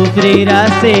haces sufrir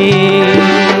así.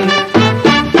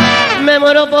 Me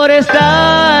muero por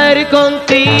estar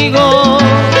contigo,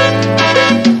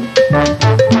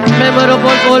 me muero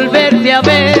por volverte a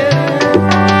ver,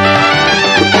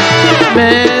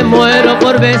 me muero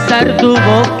por besar tu ¿Te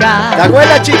boca,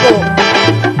 acuerdas, chico?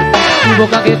 tu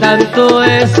boca que tanto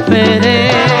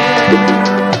esperé.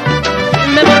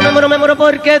 Me muero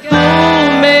porque tú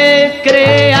me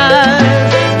creas,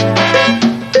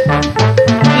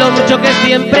 lo mucho que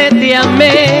siempre te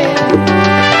amé,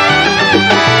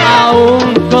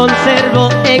 aún conservo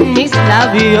en mis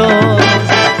labios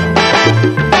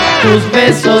tus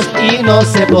besos y no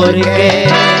sé por qué.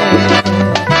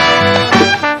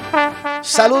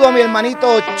 Saludo a mi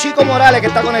hermanito Chico Morales que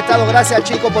está conectado. Gracias,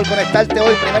 Chico, por conectarte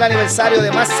hoy. Primer aniversario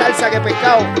de Más Salsa que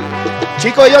Pescado.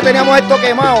 Chico y yo teníamos esto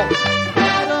quemado.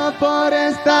 Muero por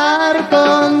estar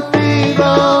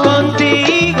contigo,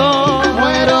 Contigo,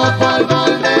 muero por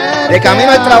volver. De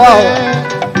camino al trabajo.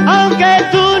 aunque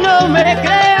tú no me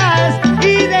creas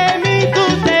y de mí tú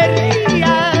te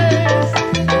rías,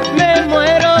 me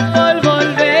muero por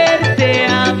volverte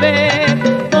a ver,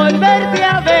 volverte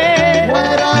a ver.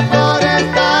 Muero por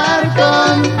estar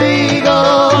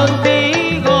contigo,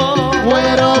 Contigo,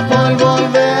 muero por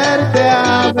volverte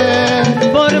a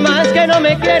ver. por más que no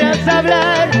me quieras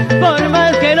hablar, por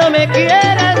más que no me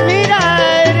quieras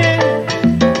mirar,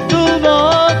 tu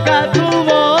boca,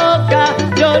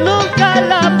 yo nunca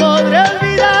la podré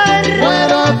olvidar.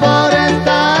 Muero por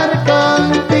estar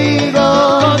contigo,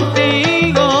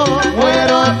 Contigo,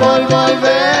 muero por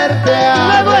volverte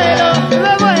a me muero, ver.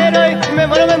 me muero, y me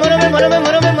muero, me muero, me muero, me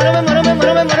muero, me muero, me muero, me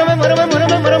muero, me muero, me muero, me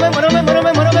muero, me muero,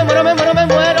 me muero, me muero, me muero, me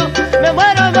muero, me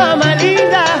muero, mamá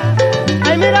linda.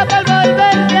 Ay, mira por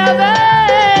volverte a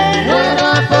ver.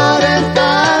 Muero por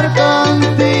estar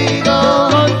contigo,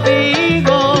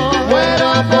 Contigo, muero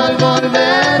por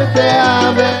volverte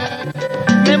a ver.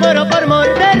 me muero por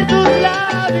morder tus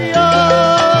labios.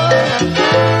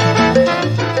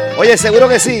 Oye, seguro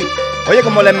que sí. Oye,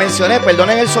 como les mencioné,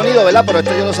 perdonen el sonido, ¿verdad? Pero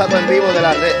esto yo lo saco en vivo de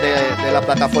las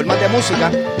plataformas de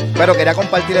música. Pero quería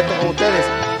compartir esto con ustedes.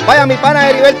 Vaya, mi pana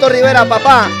Heriberto Rivera,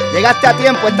 papá. Llegaste a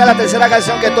tiempo. Esta es la tercera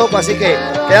canción que toco, así que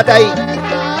quédate ahí.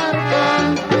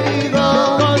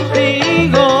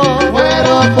 Contigo,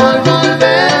 Muero por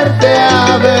volverte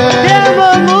a te ver.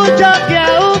 amo mucho que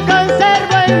aún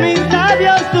conservo en mis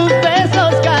labios tus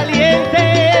besos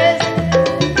calientes.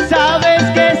 Sabes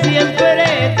que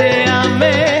siempre te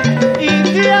amé y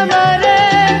te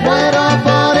amaré. Muero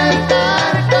por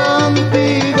estar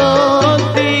contigo,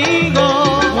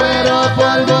 Contigo, muero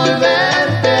por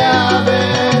volverte a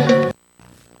ver.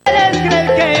 ¿quieres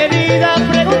creer, querida?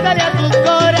 Pregúntale a tu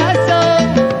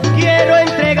corazón. Quiero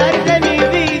entregarte mi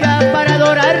vida para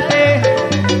adorarte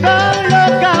con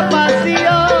loca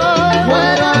pasión.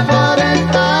 Muero por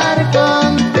estar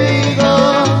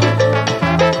contigo,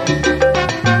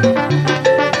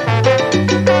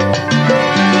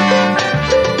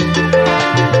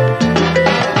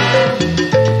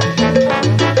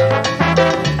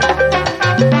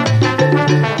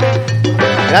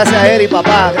 Gracias, Eri,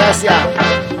 papá. Gracias.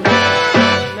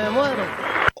 Me muero.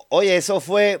 Oye, eso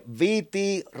fue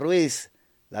Viti Ruiz,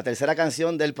 la tercera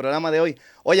canción del programa de hoy.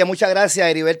 Oye, muchas gracias,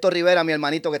 Heriberto Rivera, mi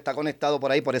hermanito que está conectado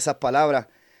por ahí, por esas palabras.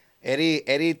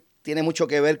 Eri tiene mucho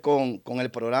que ver con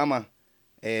el programa,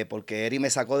 porque Eri me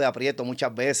sacó de aprieto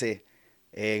muchas veces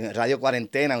en Radio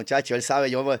Cuarentena, muchachos. Él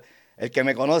sabe, el que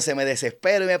me conoce, me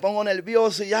desespero y me pongo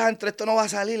nervioso y ya, esto no va a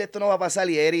salir, esto no va a pasar.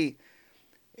 Y Eri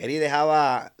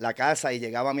dejaba la casa y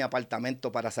llegaba a mi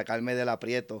apartamento para sacarme del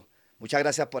aprieto. Muchas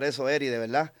gracias por eso, Eri, de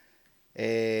verdad.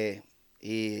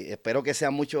 Y espero que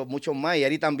sean muchos más. Y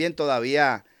Eri también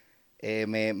todavía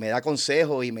me da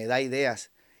consejos y me da ideas.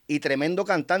 Y tremendo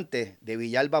cantante de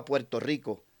Villalba, Puerto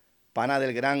Rico, pana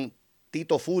del gran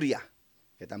Tito Furia,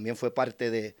 que también fue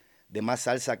parte de Más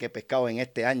Salsa que Pescado en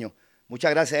este año.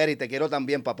 Muchas gracias, Eri. Te quiero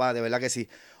también, papá, de verdad que sí.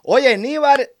 Oye,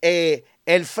 Níbar,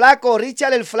 el flaco,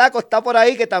 Richard el flaco está por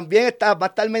ahí, que también va a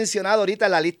estar mencionado ahorita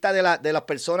en la lista de las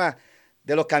personas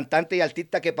de los cantantes y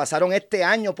artistas que pasaron este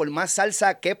año por Más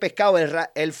Salsa que Pescado,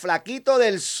 el flaquito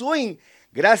del swing.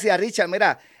 Gracias, Richard.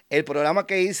 Mira, el programa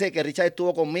que hice, que Richard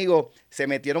estuvo conmigo, se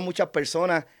metieron muchas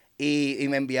personas y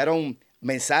me enviaron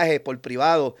mensajes por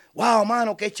privado. Wow,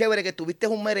 mano, qué chévere que tuviste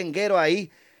un merenguero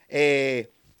ahí.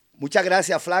 Muchas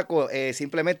gracias, flaco.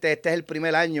 Simplemente este es el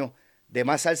primer año de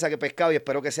Más Salsa que Pescado y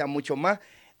espero que sean muchos más.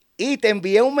 Y te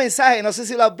envié un mensaje, no sé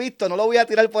si lo has visto, no lo voy a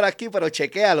tirar por aquí, pero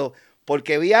chequéalo,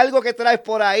 porque vi algo que traes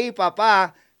por ahí,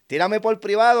 papá. Tírame por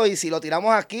privado y si lo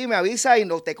tiramos aquí me avisa y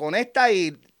te conecta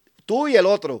y tú y el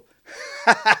otro.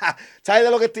 ¿Sabes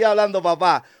de lo que estoy hablando,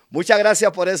 papá? Muchas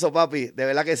gracias por eso, papi, de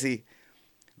verdad que sí.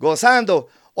 Gozando.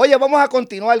 Oye, vamos a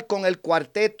continuar con el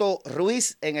cuarteto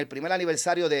Ruiz en el primer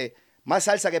aniversario de Más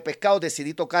Salsa que Pescado.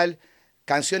 Decidí tocar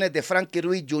canciones de Frankie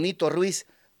Ruiz, Junito Ruiz,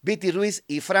 Viti Ruiz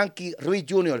y Franki Ruiz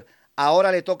Jr.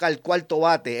 Ahora le toca el cuarto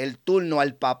bate, el turno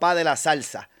al papá de la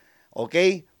salsa. ¿Ok?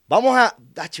 Vamos a...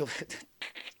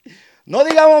 No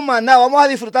digamos más nada, vamos a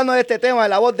disfrutarnos de este tema, de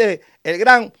la voz de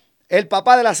el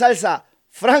papá de la salsa,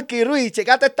 Frankie Ruiz.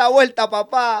 Checate esta vuelta,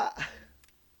 papá.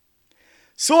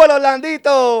 ¡Súbelo,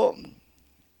 Orlandito!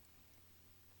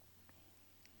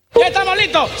 Ya estamos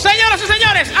listos, señoras y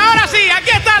señores. Ahora sí, aquí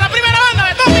está la primera banda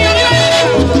de Tommy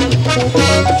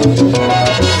Oliver.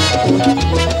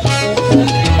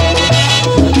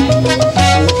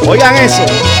 Oigan eso.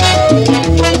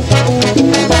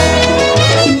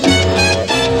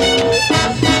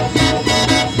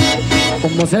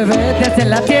 Como se ve desde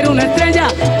la tierra una estrella,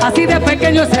 así de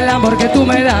pequeño es el amor que tú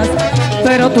me das.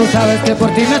 Pero tú sabes que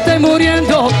por ti me estoy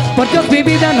muriendo, por Dios mi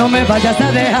vida no me vayas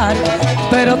a dejar.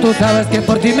 Pero tú sabes que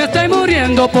por ti me estoy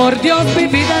muriendo, por Dios mi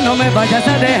vida no me vayas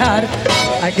a dejar.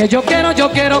 Ay, que yo quiero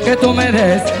que tú me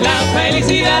des La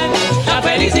felicidad, la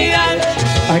felicidad,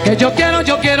 ay, que yo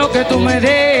quiero que tú me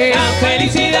des la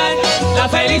felicidad, la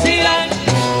felicidad.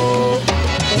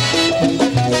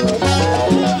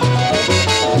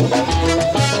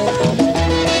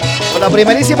 Con la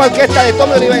primerísima orquesta de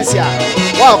Tommy Olivencia.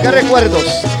 ¡Wow! ¡Qué recuerdos!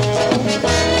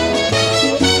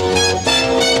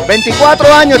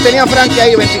 24 años tenía Frankie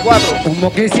ahí, 24.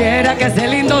 Como quisiera que ese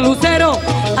lindo lucero,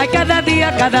 ay, cada día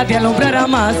alumbrara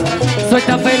más. Soy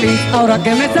tan feliz ahora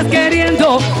que me estás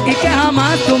queriendo y que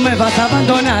jamás tú me vas a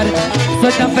abandonar.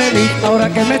 Soy tan feliz ahora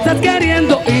que me estás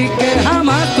queriendo y que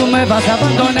jamás tú me vas a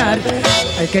abandonar.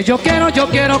 Ay, que yo quiero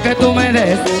que tú me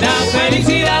des La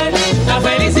felicidad, la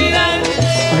felicidad,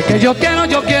 ay, que yo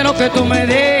quiero que tú me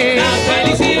des la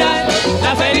felicidad,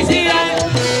 la felicidad.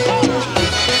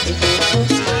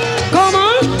 ¿Cómo?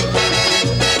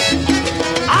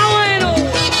 Ah, bueno.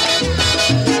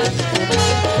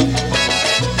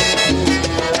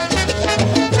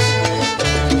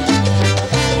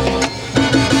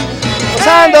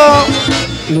 ¡Gozando!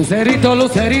 Lucerito,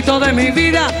 lucerito de mi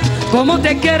vida, como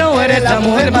te quiero, eres la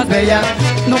mujer más bella.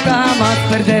 Nunca jamás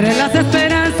perderé las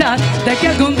esperanzas de que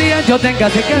algún día yo tenga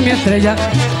cerca mi estrella.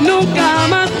 Nunca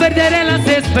jamás perderé las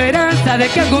esperanzas de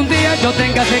que algún día yo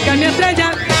tenga cerca mi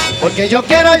estrella. Porque yo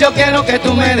quiero que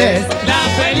tú me des La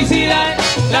felicidad,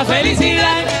 la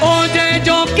felicidad. Oye,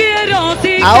 yo quiero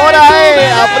sí que Ahora tú me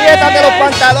des apriétate los La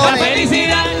pantalones.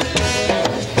 felicidad,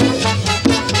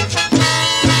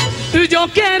 Yo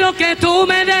quiero que tú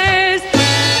me des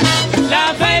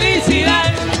la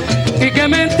felicidad, y que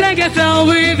me entregues a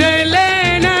vida,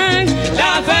 Elena.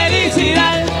 la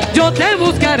felicidad, Yo te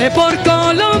buscaré por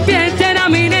Colombia entera,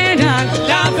 mi nena.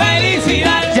 la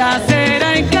felicidad, Ya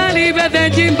será en Cali,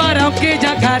 Medellín,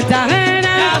 Barranquilla,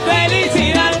 Cartagena. la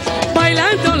felicidad,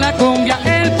 Bailando la cumbia,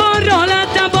 el porro, la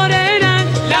tamborera.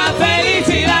 la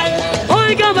felicidad,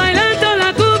 Oiga, bailando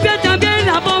la cumbia, también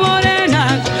la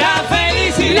pomorena. la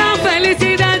felicidad, La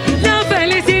felicidad, la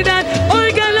felicidad.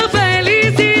 Oiga, la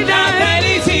felicidad. La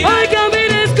felicidad. Oiga,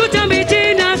 mira, escucha mi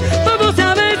china. Vamos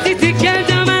a ver si quieres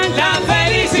llamar. la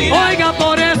felicidad, Oiga,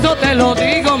 por eso te lo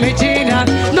digo, mi china.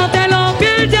 No te lo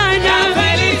pierdas ya. la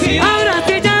felicidad, Ahora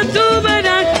sí ya tú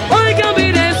verás. Oiga,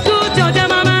 mira, escucho ya,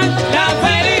 mamá. la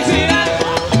felicidad.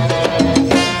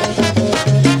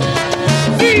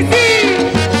 Sí, sí.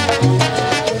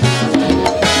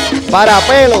 Para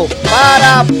pelo,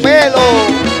 para pelo.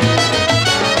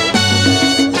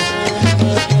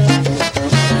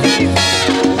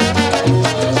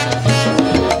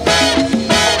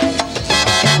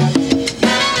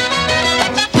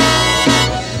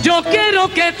 Yo quiero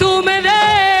que tú me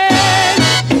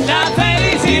des La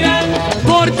felicidad,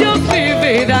 por Dios mi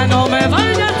vida, no me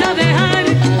vayas a dejar.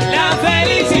 la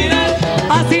felicidad,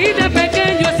 Así de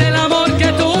pequeño es el amor que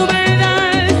tú me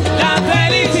das. la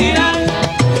felicidad,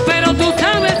 Pero tú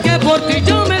sabes que por ti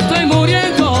yo me estoy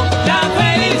muriendo.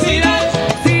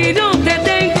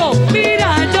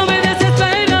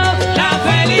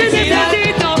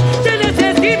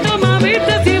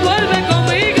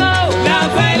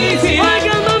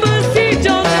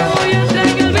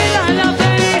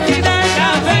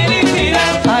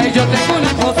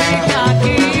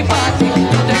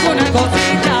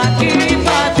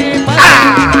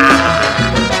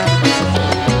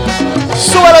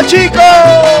 Chico.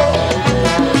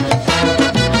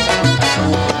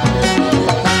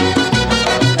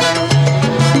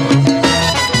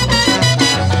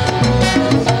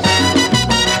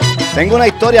 Tengo una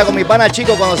historia con mi pana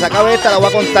Chico, cuando se acabe esta la voy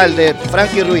a contar, de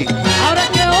Frankie Ruiz. Ahora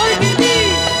que hoy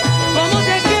viví, como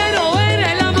te quiero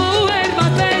ver, la mujer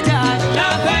más bella,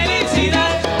 la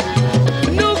felicidad.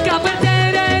 Nunca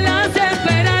perderé las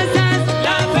esperanzas,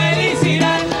 la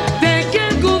felicidad. De que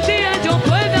algún día yo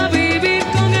pueda vivir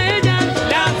con ella,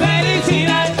 la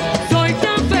felicidad. Soy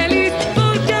tan feliz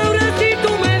porque ahora sí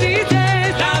tú me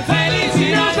dices, la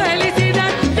felicidad, la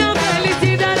felicidad, la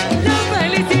felicidad, la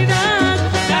felicidad,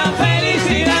 la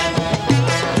felicidad.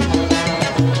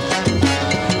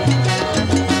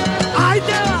 ¡Ay,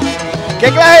 te va!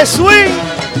 ¿Qué clase de swing?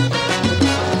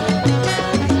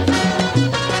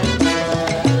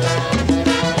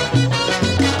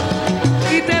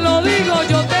 Y te lo digo,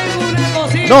 yo tengo una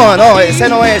cosita. No, ese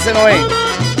no es.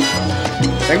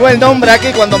 Tengo el nombre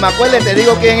aquí, cuando me acuerde te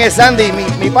digo quién es Sandy.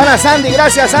 Mi pana Sandy,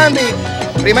 gracias Sandy.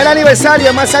 Primer aniversario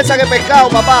de Más Salsa que Pescado,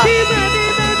 papá.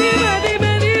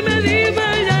 Dime,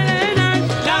 Elena,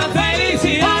 la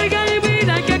felicidad. Oiga y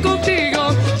mira que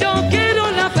contigo yo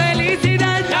quiero la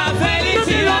felicidad. La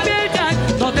felicidad.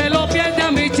 No te lo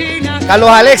pierdas, mi china. Carlos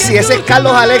Alexi, ese es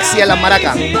Carlos Alexi en las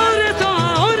maracas. Por eso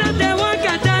ahora te voy a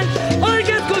cantar.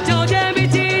 Oiga, escucha, oye, mi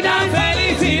china.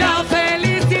 La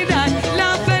felicidad,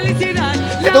 la felicidad.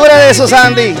 ¿Qué tú eres de eso,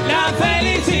 Sandy? La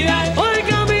felicidad.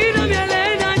 Oiga, mira, mi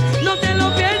Elena, no te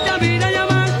lo pierdas, mira,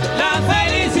 llamar. La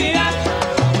felicidad.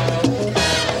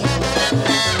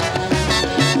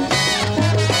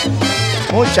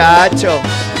 Muchacho.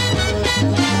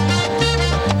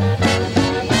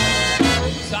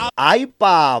 Ay,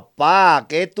 papá,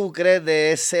 ¿qué tú crees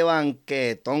de ese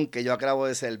banquetón que yo acabo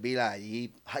de servir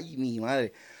allí? Ay, mi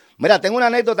madre. Mira, tengo una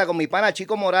anécdota con mi pana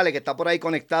Chico Morales, que está por ahí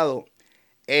conectado.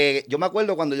 Yo me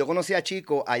acuerdo cuando yo conocí a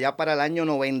Chico, allá para el año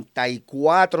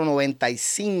 94,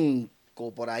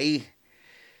 95, por ahí.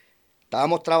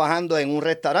 Estábamos trabajando en un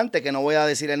restaurante, que no voy a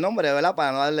decir el nombre, ¿verdad?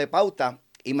 Para no darle pauta.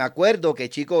 Y me acuerdo que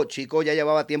Chico ya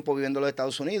llevaba tiempo viviendo en los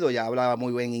Estados Unidos, ya hablaba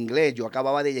muy buen inglés. Yo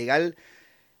acababa de llegar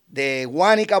de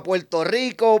Guánica, Puerto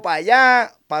Rico, para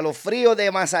allá, para los fríos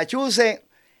de Massachusetts.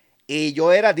 Y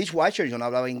yo era dishwasher, yo no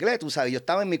hablaba inglés, tú sabes. Yo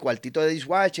estaba en mi cuartito de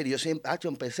dishwasher y yo siempre,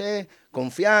 empecé,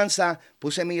 confianza,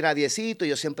 puse mi radiecito y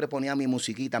yo siempre ponía mi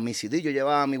musiquita, mi CD. Yo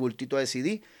llevaba mi bultito de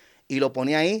CD y lo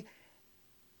ponía ahí.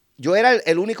 Yo era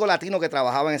el único latino que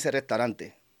trabajaba en ese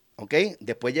restaurante, ¿ok?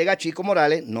 Después llega Chico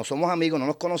Morales, no somos amigos, no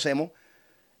nos conocemos.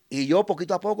 Y yo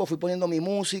poquito a poco fui poniendo mi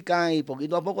música y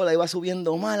poquito a poco la iba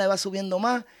subiendo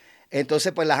más.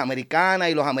 Entonces, pues las americanas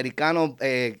y los americanos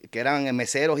que eran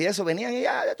meseros y eso, venían y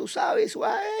ya tú sabes,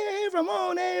 hey,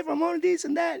 Ramón, this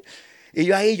and that. Y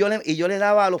yo ahí, yo le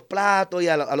daba a los platos y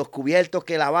a los cubiertos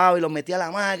que lavaba y los metía a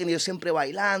la máquina y yo siempre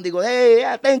bailando. Digo, hey,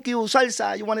 yeah, thank you,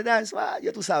 salsa, you wanna dance,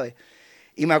 ya tú sabes.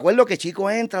 Y me acuerdo que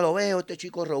Chico entra, lo veo, este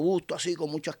chico robusto, así,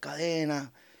 con muchas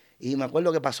cadenas. Y me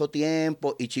acuerdo que pasó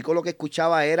tiempo y Chico lo que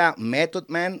escuchaba era Method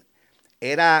Man,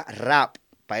 era rap.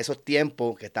 Para esos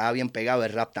tiempos que estaba bien pegado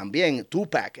el rap también.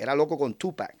 Tupac, era loco con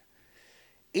Tupac.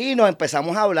 Y nos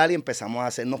empezamos a hablar y empezamos a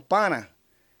hacernos panas.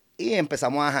 Y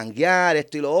empezamos a janguear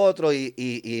esto y lo otro. Y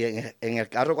en el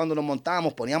carro cuando nos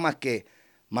montábamos ponía más que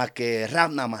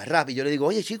rap, nada más rap. Y yo le digo,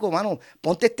 oye chico, mano,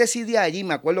 ponte este CD allí.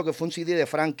 Me acuerdo que fue un CD de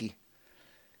Frankie.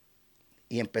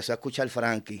 Y empezó a escuchar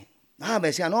Frankie. Me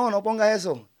decía, no ponga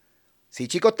eso. Si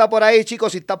Chico está por ahí, Chico,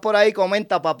 si estás por ahí,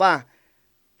 comenta, papá.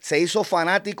 Se hizo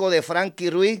fanático de Frankie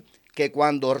Ruiz, que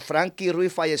cuando Frankie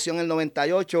Ruiz falleció en el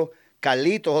 98,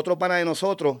 Carlitos, otro pana de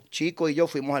nosotros, Chico y yo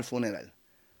fuimos al funeral.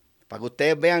 Para que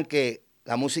ustedes vean que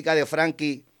la música de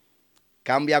Frankie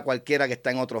cambia a cualquiera que está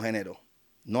en otro género.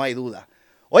 No hay duda.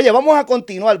 Oye, vamos a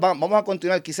continuar.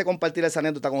 Quise compartir esa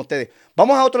anécdota con ustedes.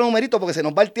 Vamos a otro numerito porque se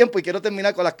nos va el tiempo y quiero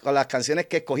terminar con las canciones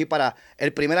que escogí para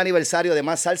el primer aniversario de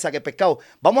Más Salsa que Pescado.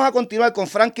 Vamos a continuar con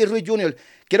Frankie Ruiz Jr.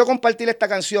 Quiero compartir esta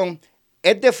canción.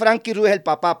 Es de Frankie Ruiz, el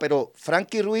papá, pero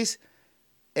Frankie Ruiz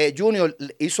Jr.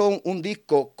 hizo un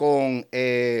disco con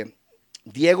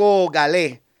Diego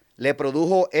Galé. Le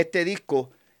produjo este disco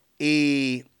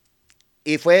y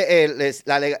fue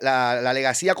la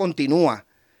legacía continúa.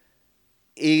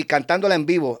 Y cantándola en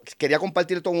vivo. Quería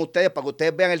compartir esto con ustedes para que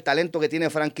ustedes vean el talento que tiene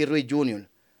Frankie Ruiz Jr.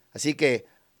 Así que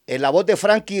en la voz de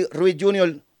Frankie Ruiz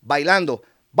Jr. bailando.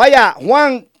 Vaya,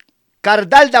 Juan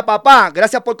Cardalda, papá,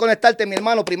 gracias por conectarte, mi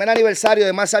hermano. Primer aniversario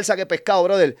de Más Salsa que Pescado,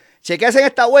 brother. Chequeas en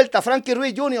esta vuelta, Frankie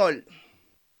Ruiz Jr.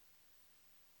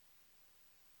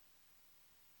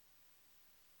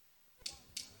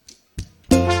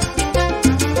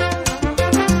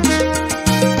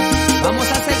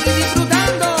 Vamos a seguir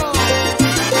disfrutando.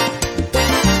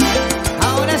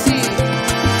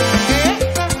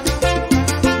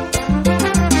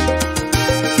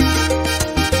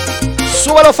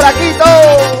 Súbelo, flaquito.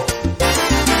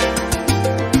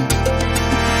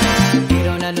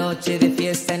 Era una noche de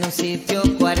fiesta en un sitio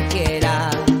cualquiera.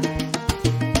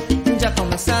 Ya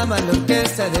comenzaba la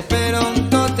orquesta, de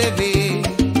pronto te vi.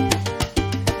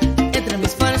 Entre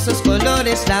mis falsos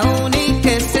colores, la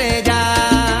única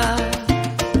estrella.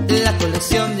 La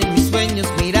colección de mis sueños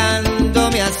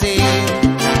mirándome así.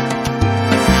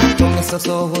 Con esos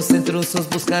ojos intrusos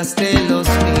buscaste los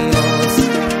míos.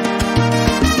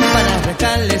 Para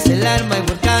arrancarles el alma y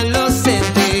volcarlos en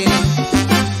ti.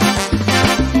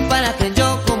 Para que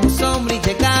yo como sombra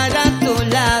llegara a tu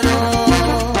lado.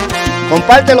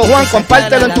 Compártelo, Juan,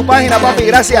 compártelo en tu página, papi,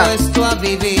 gracias.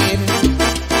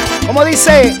 ¿Cómo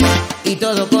dice? Y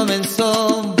todo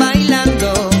comenzó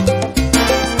bailando.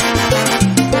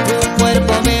 Tu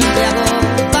cuerpo me embriagó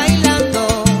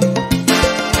bailando.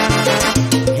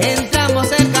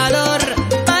 Entramos en calor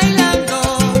bailando.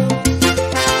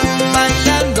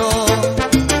 Bailando.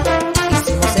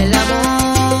 Hicimos el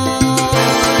amor.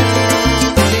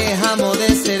 Dejamos de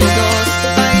ser dos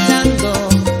bailando.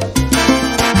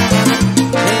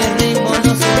 El ritmo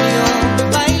nos unió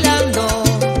bailando.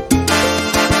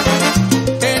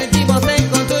 Perdimos el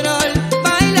control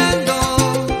bailando.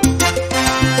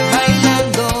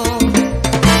 Bailando.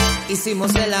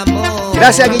 Hicimos el amor.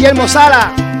 Gracias, Guillermo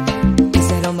Sala.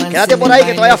 Ese romance Quédate por ahí que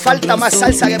del todavía baile falta más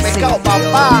salsa que pescado,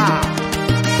 papá.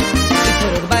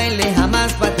 Pero el baile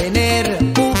jamás va a tener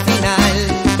un final.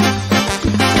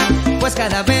 Pues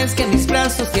cada vez que mis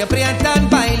brazos te aprietan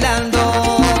bailando,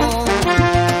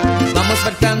 vamos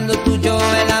faltando tú y yo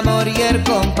el amor y el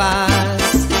compás.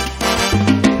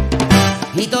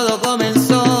 Y todo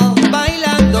comenzó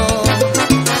bailando.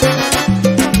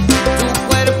 Tu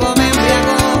cuerpo me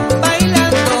embriagó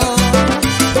bailando.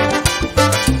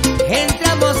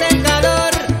 Entramos en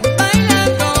calor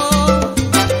bailando.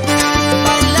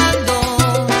 Bailando.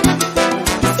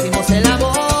 Hicimos el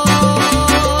amor.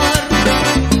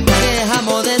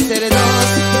 Dejamos de ser dos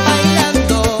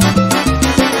bailando.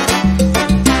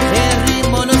 El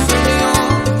ritmo nos unió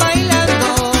bailando.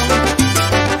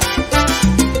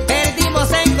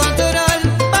 Perdimos el control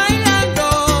bailando.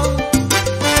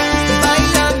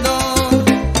 Bailando.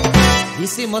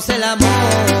 Hicimos el amor.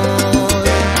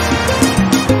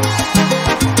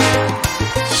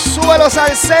 Súbelo,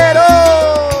 salsero.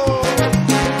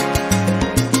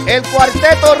 El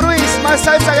cuarteto Ruiz, más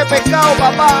salsa que pescado,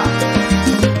 papá.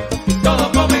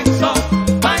 Todo comenzó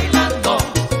bailando,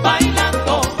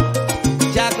 bailando.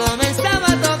 Ya comenzaba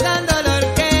tocando la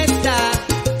orquesta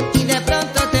y de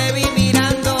pronto te vi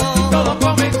mirando. Todo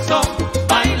comenzó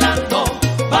bailando,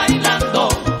 bailando.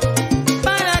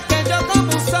 Para que yo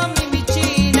como un zombie mi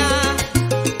china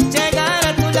llegara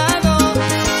a tu lado.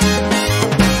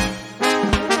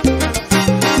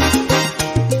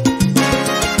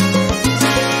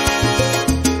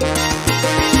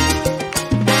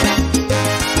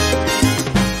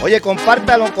 Oye,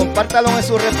 compártalo en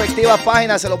sus respectivas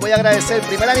páginas, se los voy a agradecer.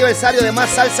 Primer aniversario de Más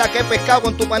Salsa que Pescado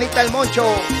con tu panita El Moncho.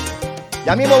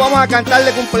 Ya mismo vamos a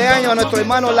cantarle cumpleaños a nuestro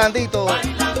hermano Orlandito.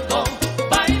 Bailando,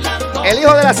 bailando. El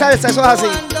hijo de la salsa, eso es así.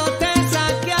 Cuando te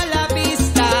saqué a la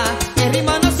pista, el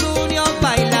ritmo nos unió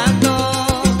bailando.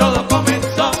 Todo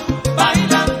comenzó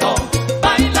bailando,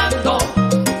 bailando.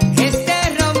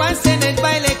 Este romance en el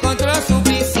baile encontró su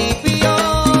principio.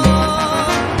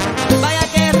 Vaya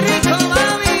que rico,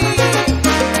 mami.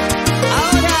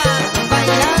 Ahora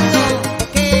bailando,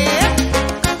 ¿qué?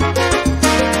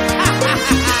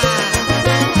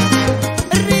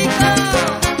 Rico.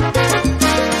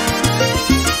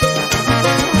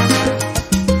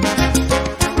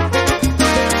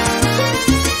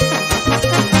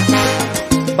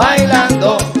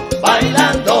 Bailando,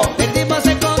 Bailando, Perdimos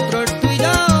el control tú y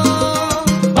yo.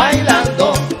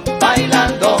 bailando,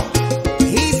 bailando.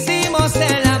 Hicimos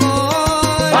el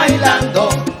amor. Bailando,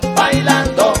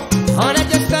 bailando. Ahora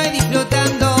yo estoy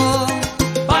disfrutando.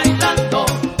 Bailando,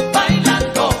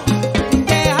 bailando.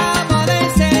 Dejamos de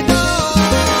ser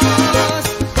dos.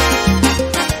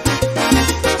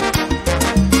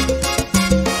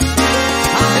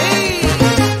 Ahí.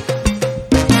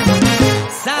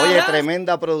 Oye,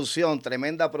 Sabroso.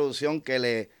 tremenda producción que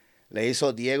le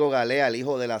hizo Diego Galea, el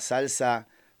hijo de la salsa,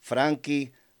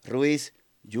 Frankie Ruiz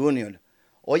Jr.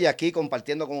 Hoy aquí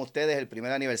compartiendo con ustedes el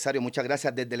primer aniversario. Muchas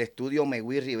gracias desde el estudio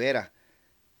Megui Rivera.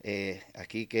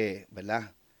 Aquí que,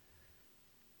 ¿verdad?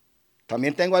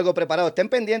 También tengo algo preparado. Estén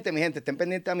pendientes, mi gente, estén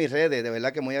pendientes a mis redes. De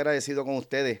verdad que muy agradecido con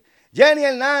ustedes. Jenny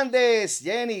Hernández.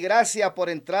 Jenny, gracias por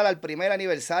entrar al primer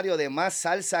aniversario de Más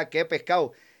Salsa que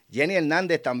Pescado. Jenny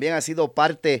Hernández también ha sido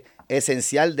parte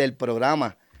esencial del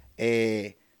programa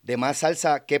de Más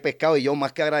Salsa que Pescado. Y yo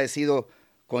más que agradecido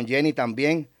con Jenny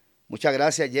también. Muchas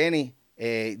gracias, Jenny.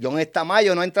 John es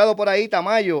Tamayo, no ha entrado por ahí,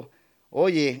 Tamayo.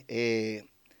 Oye,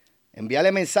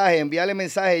 envíale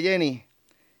mensaje, Jenny.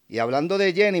 Y hablando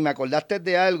de Jenny, me acordaste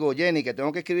de algo, Jenny, que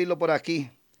tengo que escribirlo por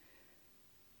aquí.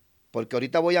 Porque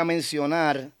ahorita voy a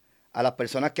mencionar a las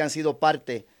personas que han sido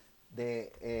parte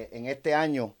de en este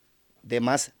año de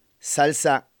Más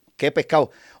Salsa que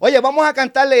Pescado. Oye, vamos a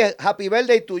cantarle Happy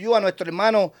Birthday to You a nuestro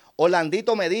hermano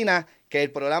Orlandito Medina, que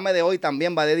el programa de hoy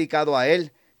también va dedicado a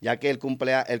él, ya que el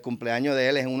cumpleaños de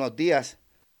él es en unos días.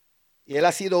 Y él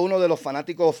ha sido uno de los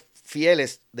fanáticos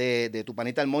fieles de Tu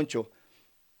Panita el Moncho.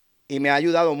 Y me ha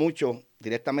ayudado mucho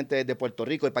directamente desde Puerto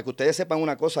Rico. Y para que ustedes sepan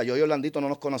una cosa, yo y Orlandito no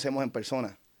nos conocemos en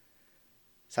persona.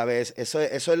 ¿Sabes? Eso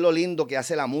es lo lindo que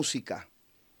hace la música.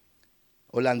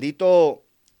 Orlandito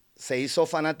se hizo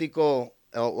fanático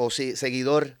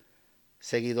seguidor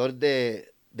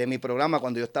de mi programa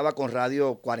cuando yo estaba con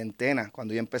Radio Cuarentena,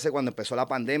 cuando empezó la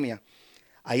pandemia.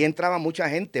 Ahí entraba mucha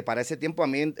gente. Para ese tiempo a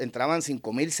mí entraban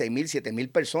 5,000, 6,000, 7,000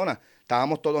 personas.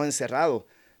 Estábamos todos encerrados.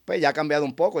 Pues ya ha cambiado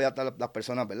un poco, ya las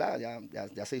personas, ¿verdad?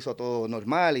 Ya se hizo todo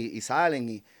normal y salen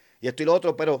y esto y lo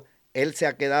otro, pero él se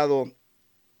ha quedado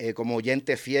como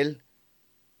oyente fiel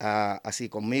así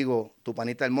conmigo, Tu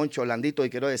Panita el Moncho, Orlandito, y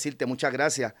quiero decirte muchas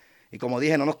gracias. Y como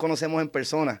dije, no nos conocemos en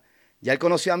persona. Ya él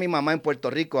conoció a mi mamá en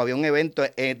Puerto Rico, había un evento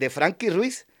de Frankie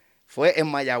Ruiz, fue en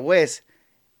Mayagüez,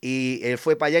 y él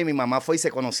fue para allá y mi mamá fue y se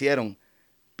conocieron.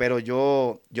 Pero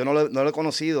yo no lo he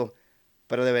conocido,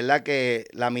 pero de verdad que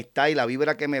la amistad y la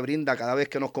vibra que me brinda cada vez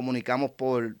que nos comunicamos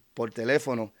por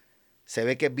teléfono, se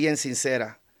ve que es bien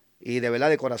sincera. Y de verdad,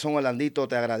 de corazón, Orlandito,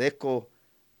 te agradezco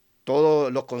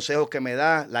todos los consejos que me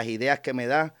da, las ideas que me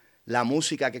da, la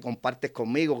música que compartes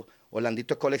conmigo.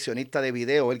 Orlandito es coleccionista de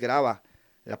videos, él graba.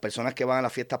 Las personas que van a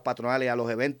las fiestas patronales, a los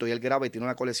eventos, y él graba y tiene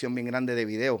una colección bien grande de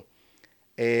videos.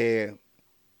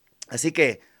 Así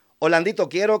que, Orlandito,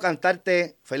 quiero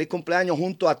cantarte feliz cumpleaños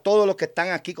junto a todos los que están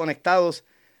aquí conectados.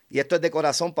 Y esto es de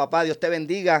corazón, papá. Dios te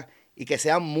bendiga y que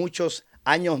sean muchos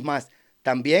años más.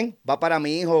 También va para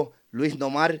mi hijo Luis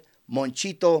Nomar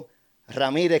Monchito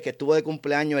Ramírez, que estuvo de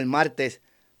cumpleaños el martes.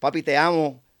 Papi, te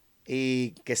amo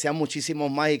y que sean muchísimos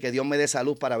más y que Dios me dé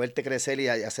salud para verte crecer y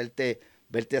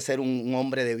verte hacer un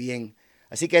hombre de bien.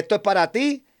 Así que esto es para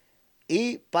ti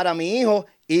y para mi hijo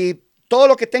y todos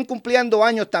los que estén cumpliendo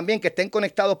años también, que estén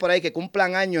conectados por ahí, que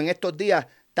cumplan años en estos días,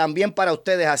 también para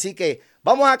ustedes. Así que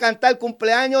vamos a cantar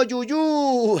cumpleaños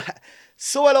Yuyú.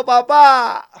 Súbelo,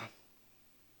 papá.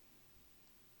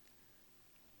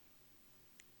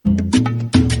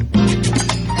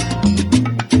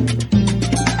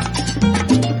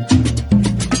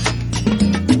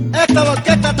 Esta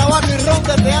orquesta tabaco y ron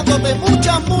deseándote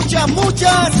muchas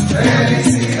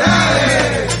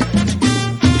felicidades.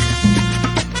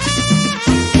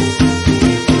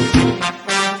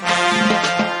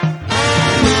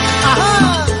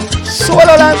 Ajá.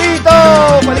 ¡Súbelo, Orlandito!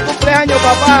 ¡Feliz cumpleaños,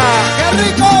 papá! ¡Qué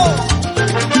rico!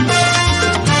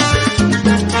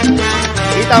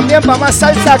 Y también para Más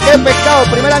Salsa que Pescado,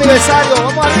 primer aniversario.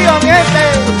 ¡Vamos arriba, mi gente!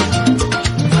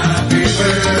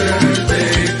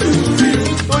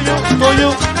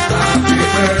 Tuyo. Happy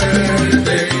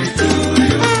birthday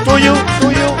to you.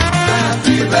 Tuyo.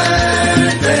 Happy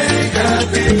birthday,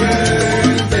 happy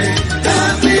birthday,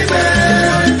 happy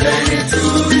birthday to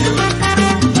you.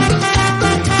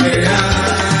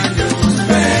 Cumpleaños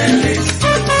feliz,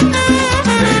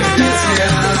 te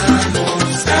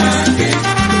deseamos aquí.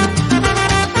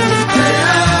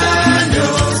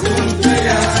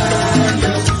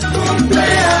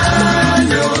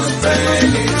 Cumpleaños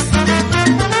feliz.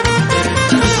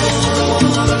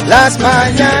 Las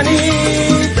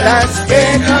mañanitas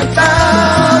que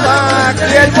cantaba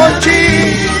aquí el Monchi.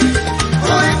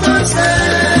 Hoy por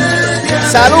ser día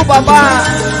 ¡Salud, papá!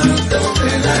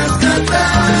 te las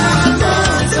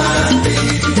cantamos a ti.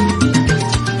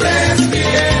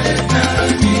 Despierta,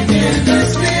 mi bien,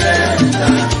 despierta.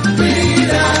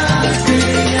 Mira que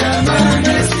ya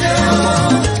amaneció.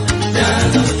 Ya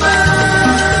los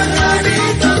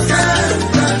pajaritos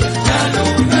cantan. La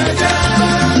luna ya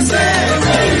se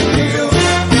metió.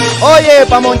 Oye,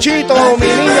 pa' Monchito, mi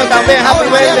niño también, happy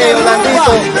birthday,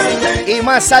 Orlandito. Y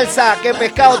Más Salsa que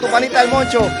Pescado, Tu Panita el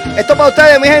Moncho. Esto para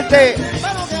ustedes, mi gente.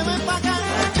 Pero que ven pa' acá,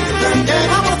 que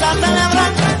vamos a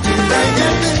celebrar en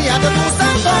el día de tu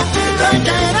santo, te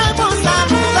queremos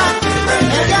saludar el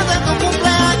día de tu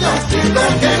cumpleaños,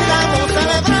 porque estamos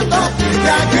celebrando y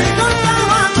aquí con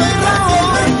tabaco y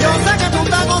ron, yo sé que tú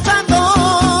estás gozando.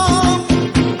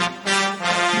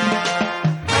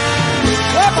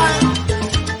 ¡Epa!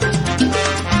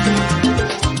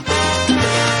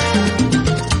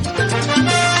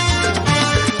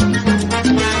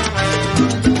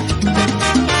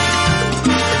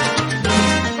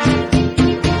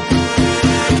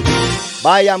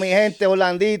 Vaya, mi gente,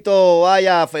 Orlandito,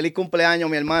 vaya, feliz cumpleaños,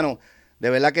 mi hermano. De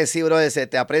verdad que sí, brother, se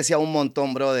te aprecia un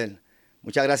montón, brother.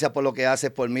 Muchas gracias por lo que haces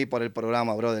por mí, por el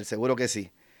programa, brother, seguro que sí.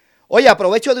 Oye,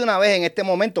 aprovecho de una vez en este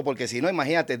momento, porque si no,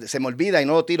 imagínate, se me olvida y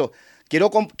no lo tiro.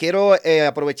 Quiero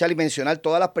aprovechar y mencionar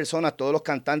todas las personas, todos los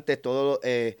cantantes,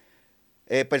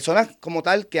 personas como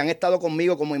tal que han estado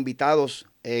conmigo como invitados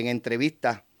en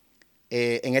entrevistas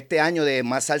en este año de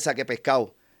Más Salsa que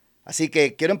Pesca'o. Así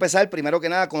que quiero empezar primero que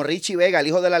nada con Richie Vega, el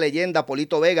hijo de la leyenda,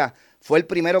 Polito Vega. Fue el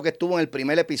primero que estuvo en el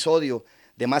primer episodio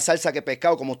de Más Salsa que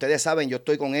Pesca'o. Como ustedes saben, yo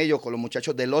estoy con ellos, con los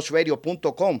muchachos de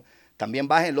losradio.com. También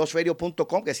bajen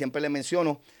losradio.com, que siempre les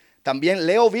menciono. También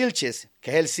Leo Vilches,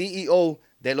 que es el CEO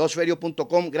de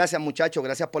losradio.com. Gracias, muchachos,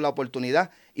 gracias por la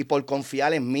oportunidad y por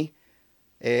confiar en mí.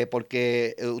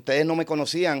 Porque ustedes no me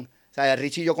conocían. O sea,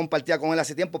 Richie yo compartía con él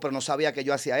hace tiempo, pero no sabía que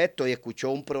yo hacía esto, y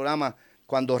escuchó un programa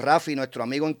cuando Rafi, nuestro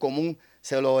amigo en común,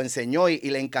 se lo enseñó y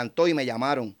le encantó y me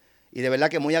llamaron. Y de verdad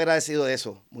que muy agradecido de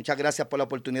eso. Muchas gracias por la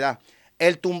oportunidad.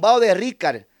 El tumbao de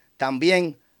Ricard,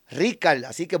 también Ricard,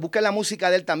 así que busquen la música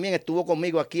de él también, estuvo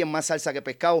conmigo aquí en Más Salsa que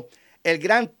Pesca'o. El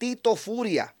gran Tito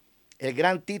Furia,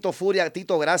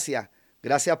 Tito, gracias.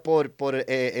 Gracias por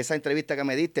esa entrevista que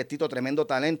me diste, Tito, tremendo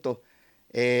talento.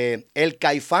 El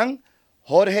Caifán,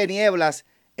 Jorge Nieblas,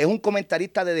 es un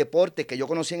comentarista de deportes que yo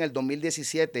conocí en el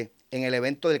 2017 en el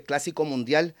evento del Clásico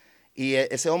Mundial, y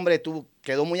ese hombre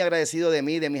quedó muy agradecido de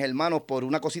mí, de mis hermanos, por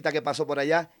una cosita que pasó por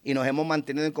allá, y nos hemos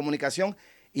mantenido en comunicación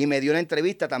y me dio una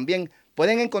entrevista también.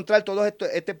 Pueden encontrar todos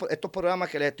estos programas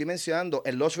que les estoy mencionando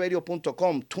en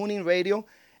losradio.com, Tuning Radio,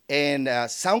 en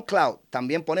SoundCloud.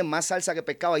 También ponen Más Salsa que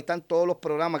Pesca'o, ahí están todos los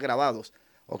programas grabados.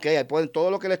 ¿Ok? Ahí todo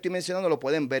lo que les estoy mencionando lo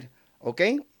pueden ver. ¿Ok?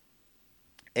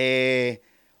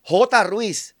 J.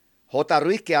 Ruiz,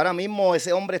 que ahora mismo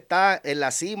ese hombre está en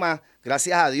la cima,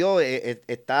 gracias a Dios,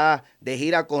 está de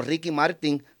gira con Ricky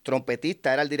Martin,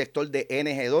 trompetista, era el director de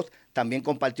NG2, también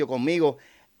compartió conmigo.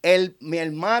 Mi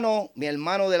hermano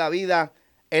de la vida,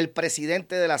 el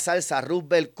presidente de la salsa,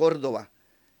 Roosevelt Córdoba,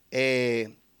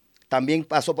 también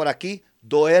pasó por aquí.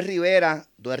 Doé Rivera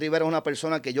es una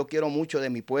persona que yo quiero mucho de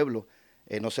mi pueblo.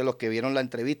 No sé, los que vieron la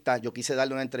entrevista, yo quise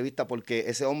darle una entrevista porque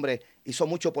ese hombre hizo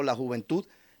mucho por la juventud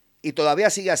y todavía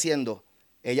sigue haciendo.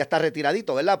 Ella está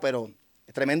retiradito, ¿verdad? Pero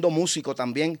es tremendo músico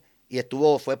también y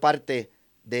fue parte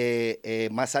de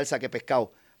Más Salsa que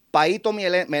Pesca'o. Paito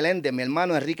Meléndez, mi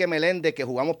hermano Enrique Meléndez, que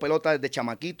jugamos pelota desde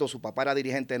chamaquito, su papá era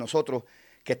dirigente de nosotros,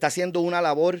 que está haciendo una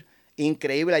labor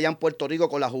increíble allá en Puerto Rico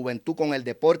con la juventud, con el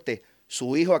deporte.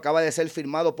 Su hijo acaba de ser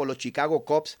firmado por los Chicago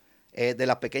Cubs de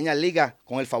las pequeñas ligas.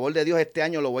 Con el favor de Dios, este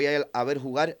año lo voy a ver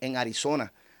jugar en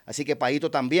Arizona. Así que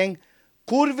Paito también.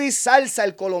 Curvis Salsa,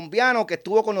 el colombiano que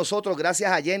estuvo con nosotros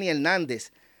gracias a Jenny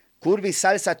Hernández. Curvis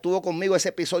Salsa estuvo conmigo, ese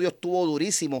episodio estuvo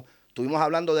durísimo. Estuvimos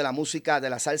hablando de la música de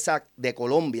la salsa de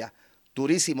Colombia.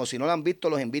 Durísimo. Si no lo han visto,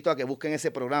 los invito a que busquen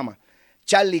ese programa.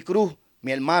 Charlie Cruz,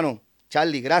 mi hermano.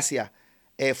 Charlie, gracias.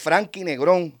 Frankie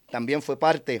Negrón también fue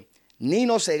parte.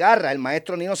 Nino Segarra, el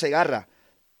maestro Nino Segarra.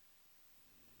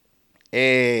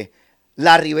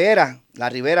 La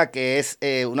Rivera, que es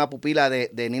una pupila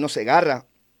de Nino Segarra.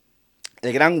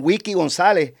 El gran Wiki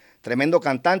González, tremendo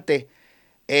cantante.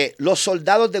 Los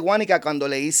Soldados de Guánica, cuando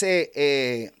le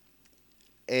hice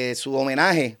su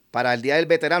homenaje para el Día del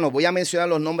Veterano, voy a mencionar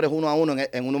los nombres uno a uno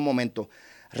en un momento.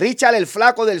 Richard el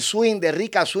Flaco del Swing, de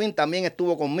Rica Swing, también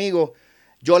estuvo conmigo.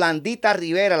 Yolandita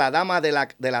Rivera, la dama de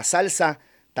la salsa,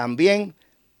 también.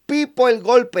 Pipo el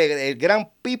Golpe, el gran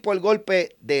Pipo el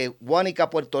Golpe de Guánica,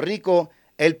 Puerto Rico.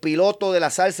 El piloto de la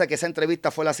salsa, que esa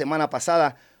entrevista fue la semana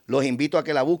pasada. Los invito a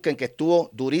que la busquen, que estuvo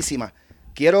durísima.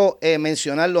 Quiero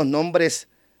mencionar los nombres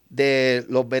de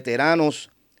los veteranos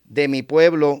de mi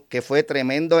pueblo, que fue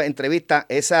tremenda entrevista.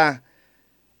 Esa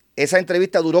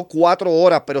entrevista duró 4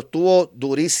 horas, pero estuvo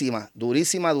durísima.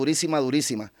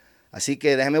 Así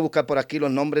que déjenme buscar por aquí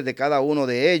los nombres de cada uno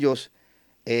de ellos.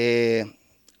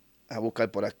 A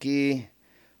buscar por aquí.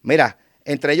 Mira,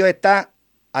 entre ellos está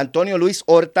Antonio Luis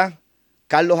Horta,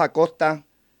 Carlos Acosta,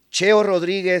 Cheo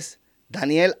Rodríguez,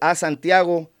 Daniel A.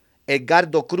 Santiago,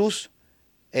 Edgardo Cruz.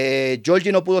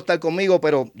 Georgie no pudo estar conmigo,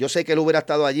 pero yo sé que él hubiera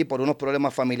estado allí por unos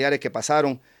problemas familiares que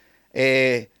pasaron.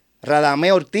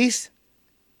 Radamé Ortiz,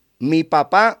 mi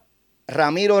papá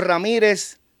Ramiro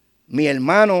Ramírez, mi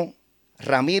hermano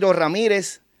Ramiro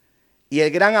Ramírez y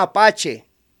el gran Apache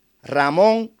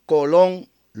Ramón Colón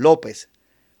López.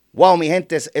 Wow, mi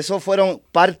gente, esos fueron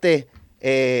parte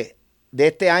de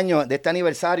este año, de este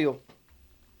aniversario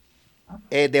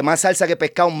de Más Salsa que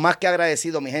Pesca'o. Más que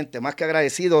agradecido, mi gente, más que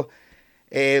agradecido.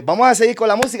 Vamos a seguir con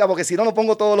la música porque si no, no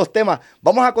pongo todos los temas.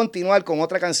 Vamos a continuar con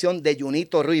otra canción de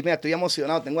Junito Ruiz. Mira, estoy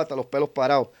emocionado, tengo hasta los pelos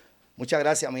parados. Muchas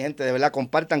gracias, mi gente. De verdad,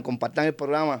 compartan el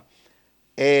programa.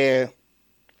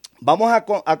 Vamos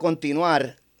a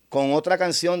continuar con otra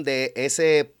canción de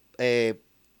ese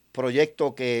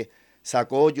proyecto que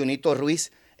sacó Junito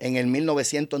Ruiz en el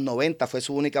 1990. Fue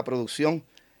su única producción.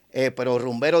 Pero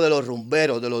rumbero de los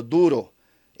rumberos, de los duros.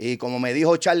 Y como me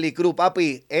dijo Charlie Cruz,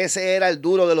 papi, ese era el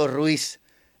duro de los Ruiz.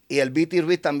 Y el Viti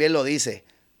Ruiz también lo dice.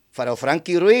 Pero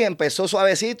Frankie Ruiz empezó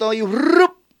suavecito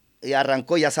y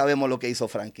arrancó, ya sabemos lo que hizo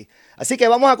Frankie. Así que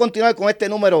vamos a continuar con este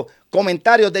número,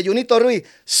 comentarios de Junito Ruiz.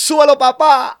 ¡Súbelo,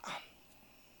 papá!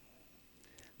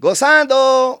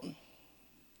 Gozando.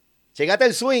 Llegate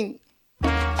el swing.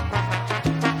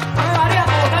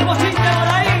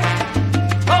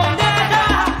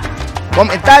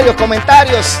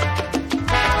 Comentarios.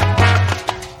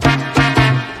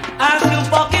 Hace un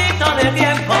poquito de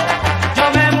tiempo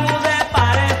yo me mudé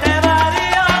para este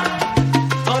barrio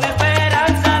con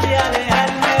esperanza de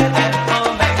alejarme del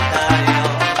comentario.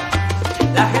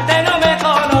 La gente no me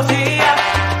conocía,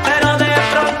 pero de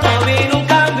pronto vino un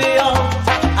cambio.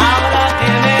 Ahora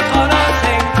que me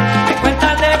conocen, me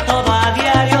cuentan de todo a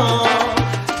diario.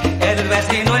 El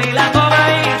vecino y la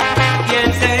comaí y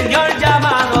el señor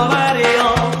llamado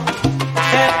Mario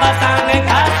se pasan en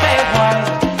Castejuan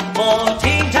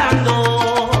bochinchando.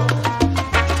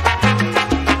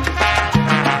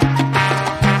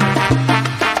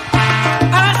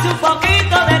 Hace un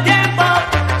poquito de tiempo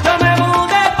yo me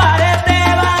mudé para este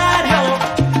barrio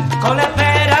con la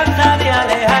esperanza de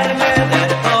alejarme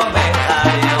del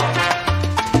comentario.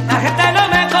 La gente no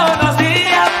me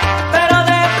conocía, pero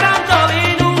de pronto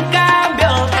vino un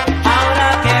cambio. Ahora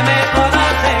que me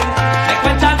conocen, me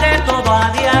cuentan de todo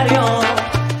a diario.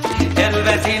 El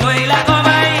vecino y la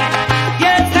comaí y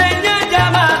el señor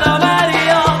llamado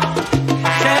Mario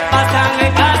se pasan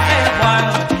en Castejuan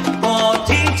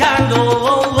bochinchando.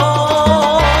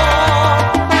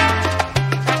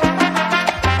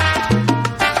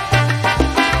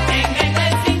 En el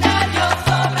vecindario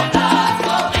sobre los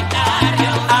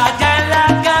comentarios, allá en la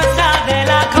casa de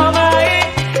la comaí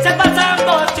se pasan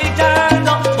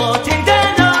bochinchando.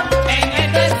 En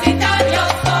el vecindario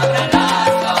sobre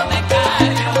los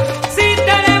comentarios, si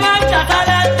te levantas a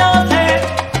las 12,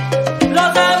 lo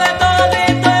sabe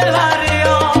todito el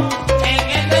barrio. En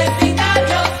el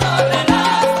vecindario sobre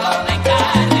los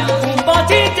comentarios, un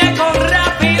bochinche con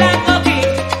rap y coquí,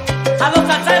 a los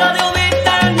salseros de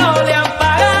Ubita no le han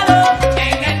pagado.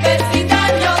 En el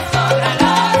vecindario sobre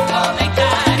los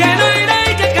comentarios, que no iré,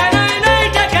 que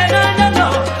no,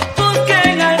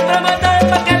 busquen al promotor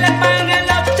para que le paguen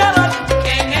los chavos.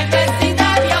 En el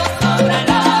vecindario sobre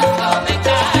los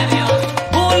comentarios,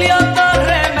 Julio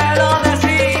Torres me lo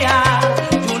decía,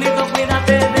 Junito,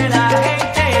 cuídate de la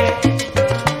gente.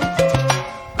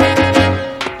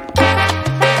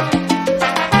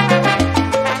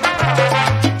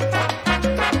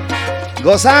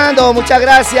 Gozando, muchas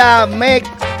gracias, Mac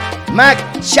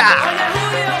Cha.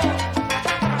 Oye, Julio,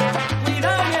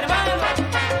 cuidado mi hermano.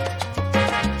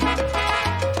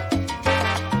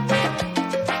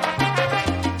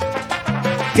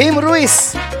 Tim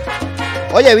Ruiz.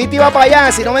 Oye, Viti va para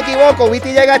allá, si no me equivoco.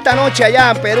 Viti llega esta noche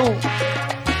allá en Perú.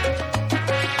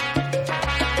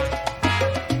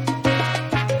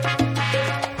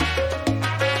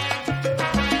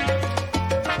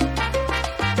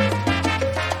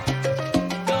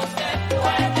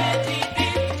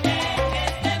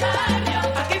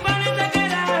 Aquí parece que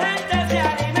la gente se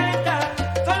alimenta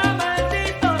con los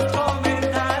malditos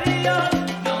comentarios.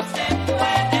 No se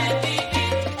puede vivir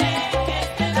en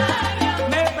este barrio.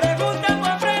 Me preguntan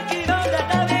por Frankie dónde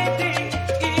está Viti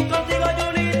y contigo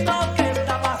Junito qué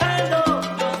está pasando.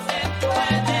 No se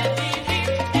puede vivir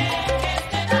en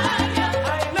este barrio.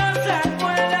 Ay, no se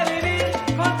puede vivir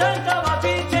con tanto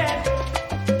bochinche.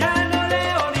 Ya no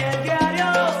leo ni el diario.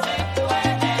 No se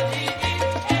puede vivir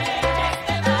en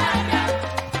este barrio.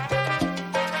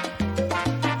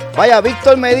 Vaya,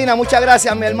 Víctor Medina, muchas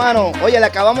gracias, mi hermano. Oye, le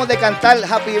acabamos de cantar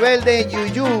Happy Birthday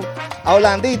Yuyu a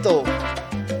Orlandito.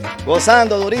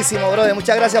 Gozando durísimo, brother.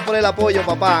 Muchas gracias por el apoyo,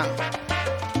 papá.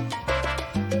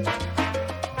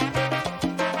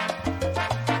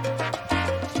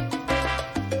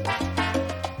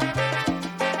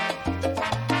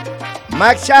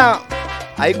 Max Cha,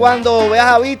 ahí cuando veas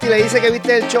a Viti le dice que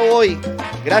viste el show hoy.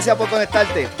 Gracias por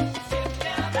conectarte.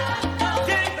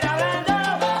 Siempre hablando,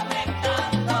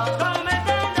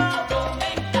 comentando,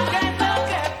 qué es lo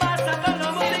que pasa con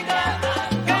los músicos,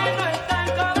 que no están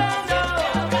cobrando,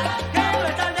 que no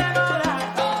están de moda,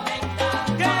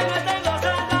 que no están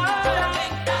gozando ahora,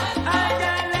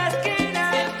 allá en la esquina,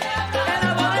 que lo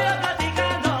voy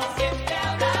platicando,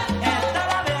 está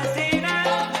la vecina,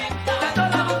 está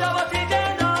todo el mundo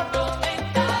botellando,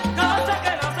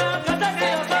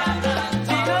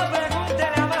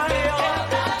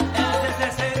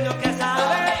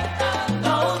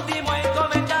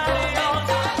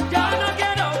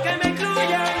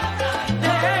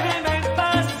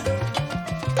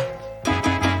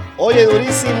 Oye,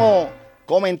 durísimo.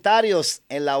 Comentarios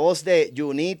en la voz de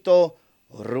Junito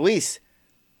Ruiz.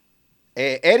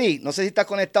 Eri, no sé si estás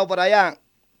conectado por allá.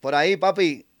 Por ahí,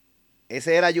 papi.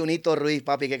 Ese era Junito Ruiz,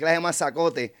 papi. Qué clase de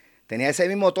mazacote. Tenía ese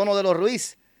mismo tono de los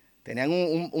Ruiz. Tenían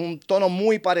un tono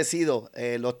muy parecido,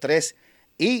 los tres.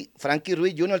 Y Frankie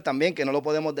Ruiz Jr. también, que no lo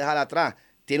podemos dejar atrás.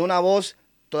 Tiene una voz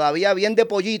todavía bien de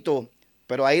pollito,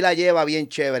 pero ahí la lleva bien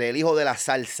chévere, el hijo de la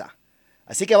salsa.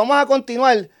 Así que vamos a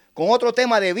continuar con otro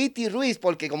tema de Viti Ruiz,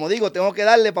 porque como digo, tengo que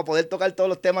darle para poder tocar todos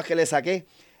los temas que le saqué.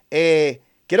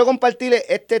 Quiero compartirle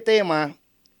este tema.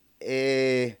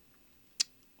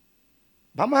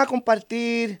 Vamos a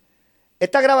compartir.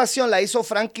 Esta grabación la hizo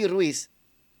Frankie Ruiz,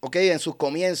 ok, en sus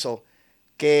comienzos,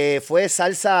 que fue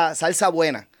salsa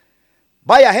buena.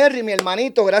 Vaya, Henry, mi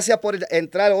hermanito, gracias por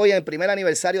entrar hoy en el primer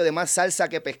aniversario de Más Salsa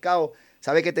que Pescado.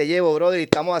 Sabe que te llevo, brother, y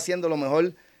estamos haciendo lo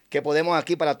mejor que podemos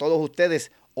aquí para todos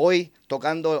ustedes. Hoy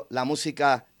tocando la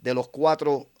música de los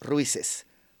 4 Ruizes.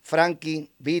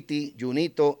 Frankie, Viti,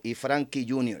 Junito y Frankie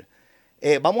Jr.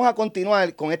 Vamos a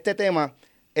continuar con este tema.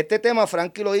 Este tema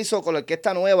Frankie lo hizo con la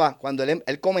orquesta nueva cuando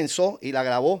él comenzó y la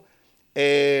grabó.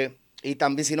 Y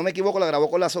también, si no me equivoco, la grabó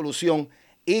con La Solución.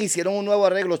 Y hicieron un nuevo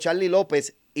arreglo, Charlie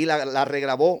López, y la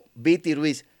regrabó Viti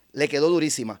Ruiz. Le quedó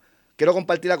durísima. Quiero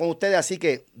compartirla con ustedes, así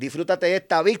que disfrútate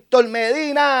esta. Víctor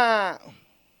Medina.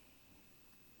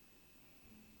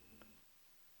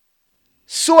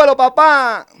 ¡Súbelo,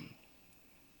 papá!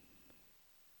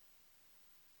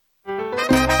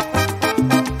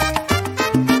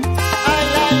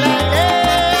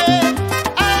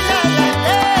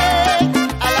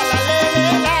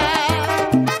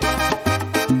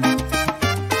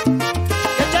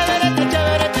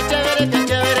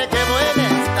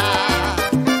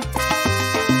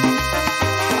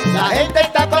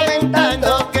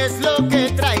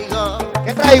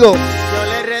 Traigo. Yo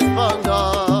le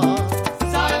respondo,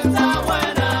 salsa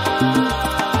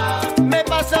buena. Me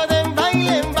paso de en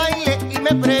baile y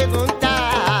me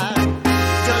pregunta.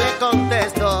 Yo le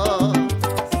contesto,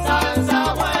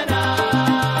 salsa buena.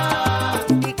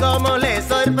 Y como le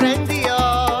sorprendió.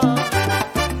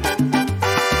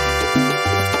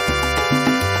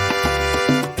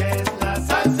 Es la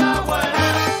salsa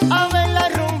buena. A ver la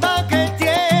rumba que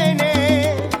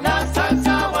tiene. La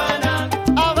salsa buena.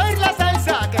 A ver la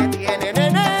salsa que tiene,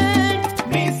 nene.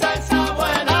 Mi salsa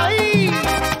buena. Ay.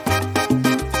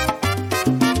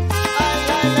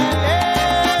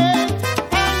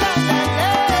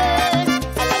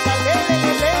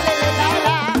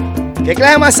 ¡Qué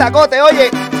clase de mazacote, oye!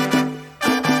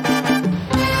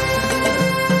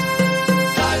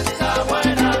 Salsa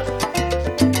buena,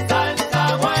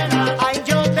 salsa buena. Ay,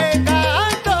 yo te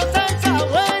canto salsa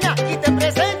buena y te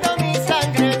presento mi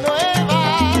sangre nueva.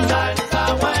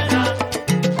 Salsa buena,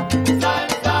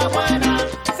 salsa buena.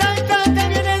 Salsa que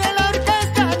viene de la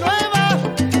orquesta nueva,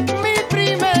 mi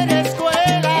primera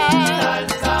escuela.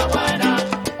 Salsa buena,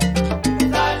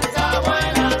 salsa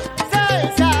buena.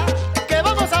 Salsa que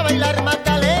vamos a bailar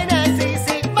Magdalena, sí,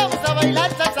 sí, vamos a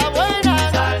bailar salsa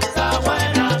buena. Salsa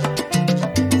buena,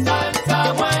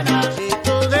 salsa buena. Y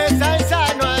tú de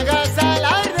salsa no hagas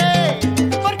alarde,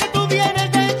 porque tú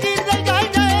vienes del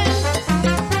kindergarten.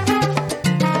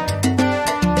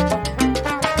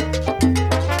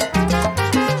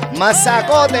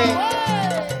 Mazacote.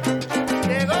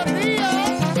 Llegó Dios,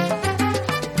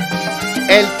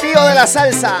 El tío de la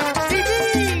salsa. sí,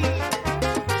 sí.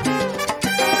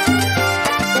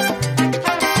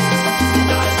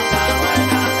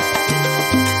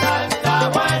 Salsa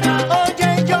buena. Oye,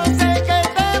 yo sé que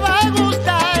te va a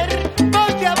gustar,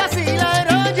 ponte a vacilar,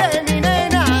 oye, mi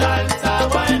nena. Salsa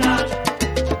buena,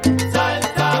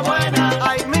 salsa buena.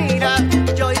 Ay, mira,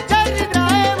 yo y Charlie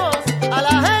traemos a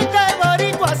la gente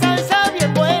boricua salsa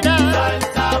bien buena.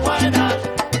 Salsa buena,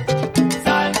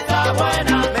 salsa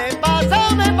buena.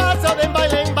 Me paso de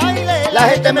baile en baile. La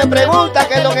gente me pregunta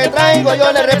qué es lo que traigo,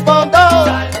 yo le respondo.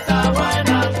 Salsa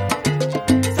buena,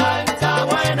 salsa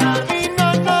buena. Y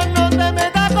no te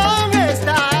metas con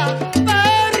esta,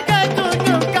 porque tú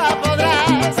nunca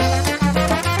podrás.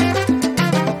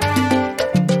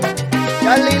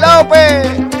 Charlie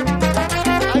López.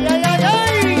 Ay, ay, ay,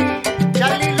 ay.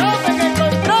 Charlie López en el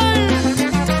control.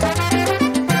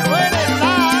 Qué buena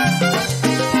está.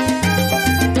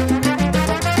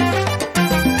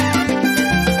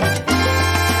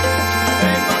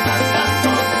 Vengo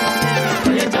cantando,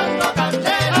 oye,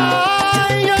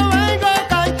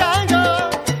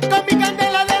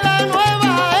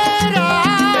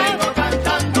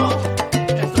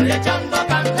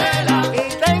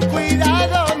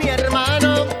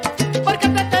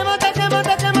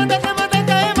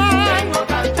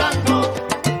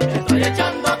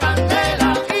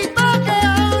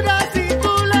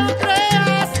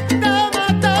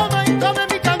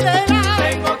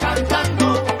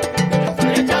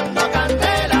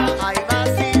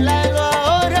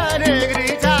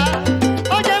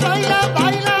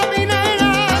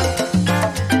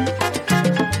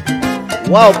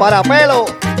 Wow, para pelo.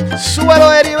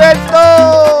 Súbelo,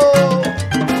 Heriberto.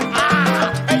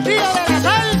 El tío de la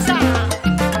salsa.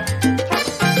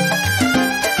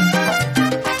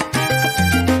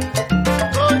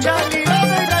 Con Charlie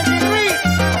López y Frankie Ruiz,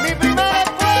 mi primera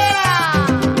escuela.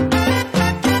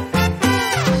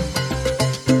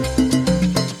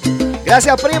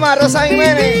 Gracias, prima Rosa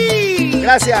Jiménez.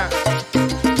 Gracias.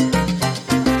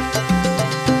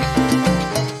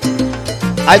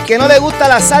 Al que no le gusta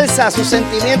la salsa, sus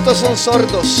sentimientos son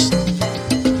sordos.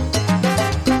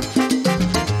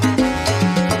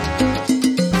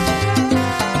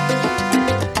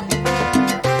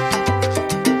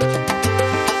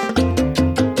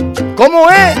 ¿Cómo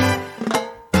es?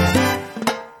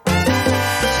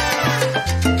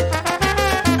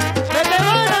 Desde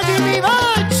bueno, Jimmy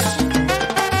Boch.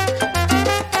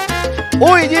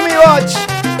 Uy, Jimmy Boch.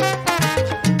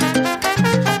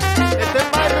 Este es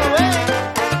para Rubén.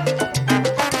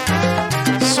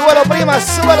 Súbelo, prima,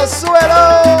 súbelo, súbelo.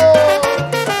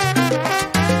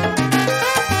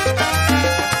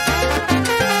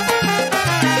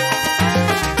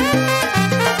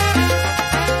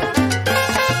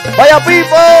 ¡Vaya,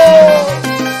 Pipo!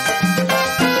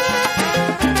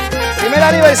 Primer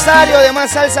aniversario de Más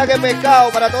Salsa que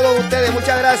Pescado para todos ustedes.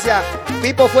 Muchas gracias.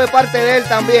 Pipo fue parte de él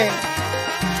también.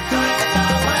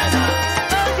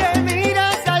 Que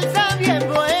mira salsa bien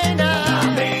buena. La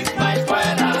misma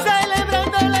escuela.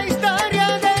 Celebrando la historia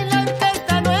de la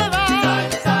orquesta nueva.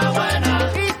 Salsa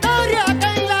buena. Historia que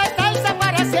en la salsa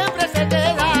para siempre se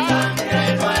queda.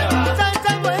 Sangre nueva.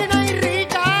 Salsa buena y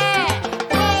rica.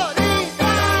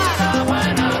 Bonita. Salsa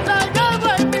buena. La llevo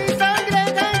en mi sangre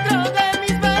dentro de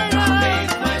mis venas. La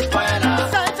misma escuela.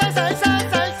 Salsa, salsa,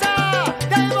 salsa.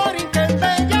 De Borinquen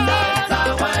bella.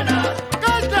 Salsa buena.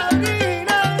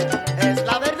 Catalina es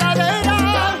la verdadera.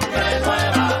 Sangre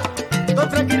nueva. Con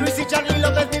Frankie Ruiz y Charlie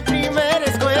López, mi primera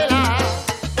escuela.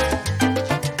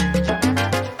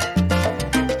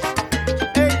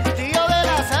 El tío de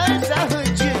la salsa,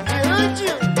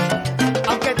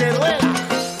 aunque te duela.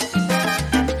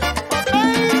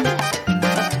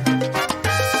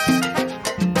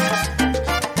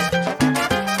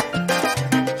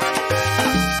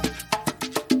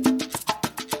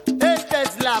 Esta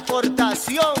es la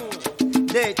aportación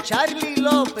de Charlie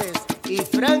López y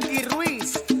Frankie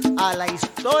Ruiz a la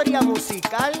historia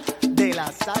musical de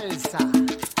la salsa.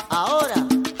 Ahora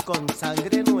con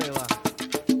sangre nueva.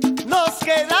 ¡Nos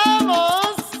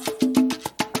quedamos!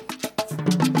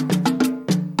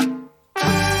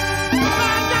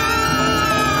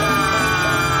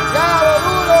 ¡Bravo,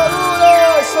 duro, duro!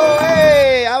 ¡Eso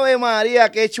es! ¡Ave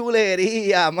María, qué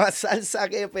chulería! Más salsa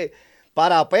que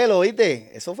para pelo,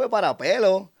 ¿viste? Eso fue para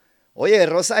pelo. Oye,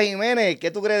 Rosa Jiménez, ¿qué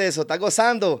tú crees de eso? ¿Estás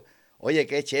gozando? Oye,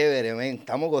 qué chévere, men.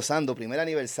 Estamos gozando. Primer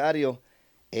aniversario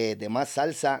de Más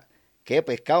Salsa que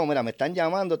Pescado. Mira, me están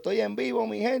llamando. Estoy en vivo,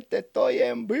 mi gente. Estoy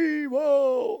en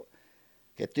vivo.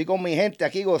 Que estoy con mi gente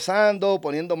aquí gozando,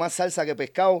 poniendo Más Salsa que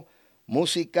Pescado.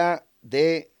 Música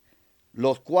de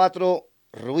los 4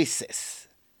 Ruizes.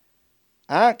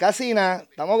 Ah, casi nada.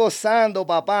 Estamos gozando,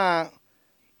 papá.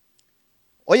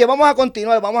 Oye, vamos a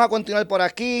continuar por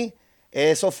aquí.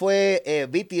 Eso fue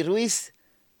Viti Ruiz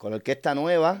con la orquesta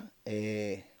nueva.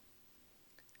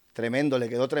 Tremendo, le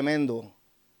quedó tremendo.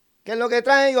 ¿Qué es lo que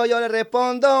traigo? Yo le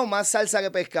respondo, más salsa que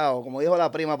pescado, como dijo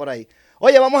la prima por ahí.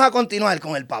 Oye, vamos a continuar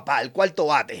con el papá, el cuarto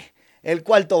bate. El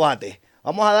cuarto bate.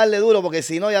 Vamos a darle duro porque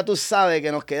si no ya tú sabes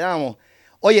que nos quedamos.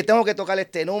 Oye, tengo que tocar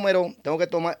este número,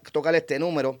 tocar este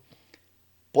número.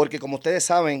 Porque como ustedes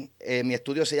saben, mi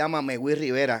estudio se llama Megüí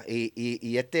Rivera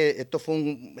y esto fue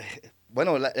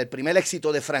el primer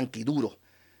éxito de Frankie Duro.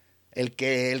 El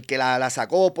que la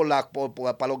sacó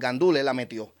para los gandules, la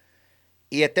metió.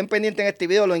 Y estén pendientes en este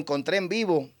video, lo encontré en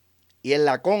vivo. Y en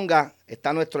la conga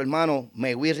está nuestro hermano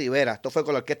Megüí Rivera. Esto fue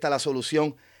con la orquesta La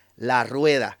Solución, La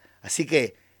Rueda. Así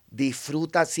que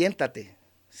disfruta, siéntate,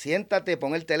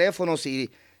 pon el teléfono, si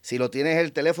lo tienes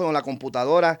el teléfono o la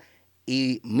computadora,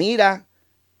 y mira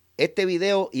este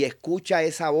video y escucha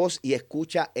esa voz y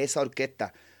escucha esa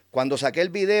orquesta. Cuando saqué el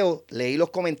video, leí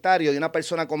los comentarios y una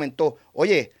persona comentó,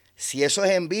 oye, si eso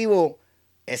es en vivo,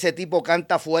 ese tipo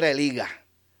canta fuera de liga.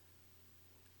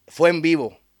 Fue en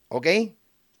vivo, ¿ok?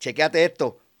 Chequéate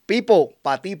esto. Pipo,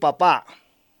 pa' ti, papá.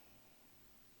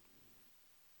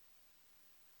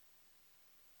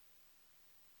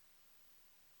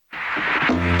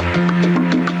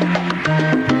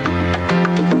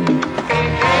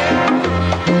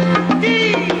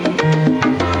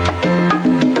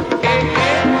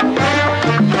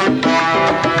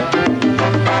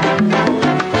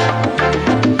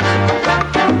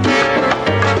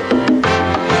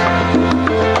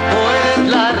 Pues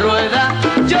la rueda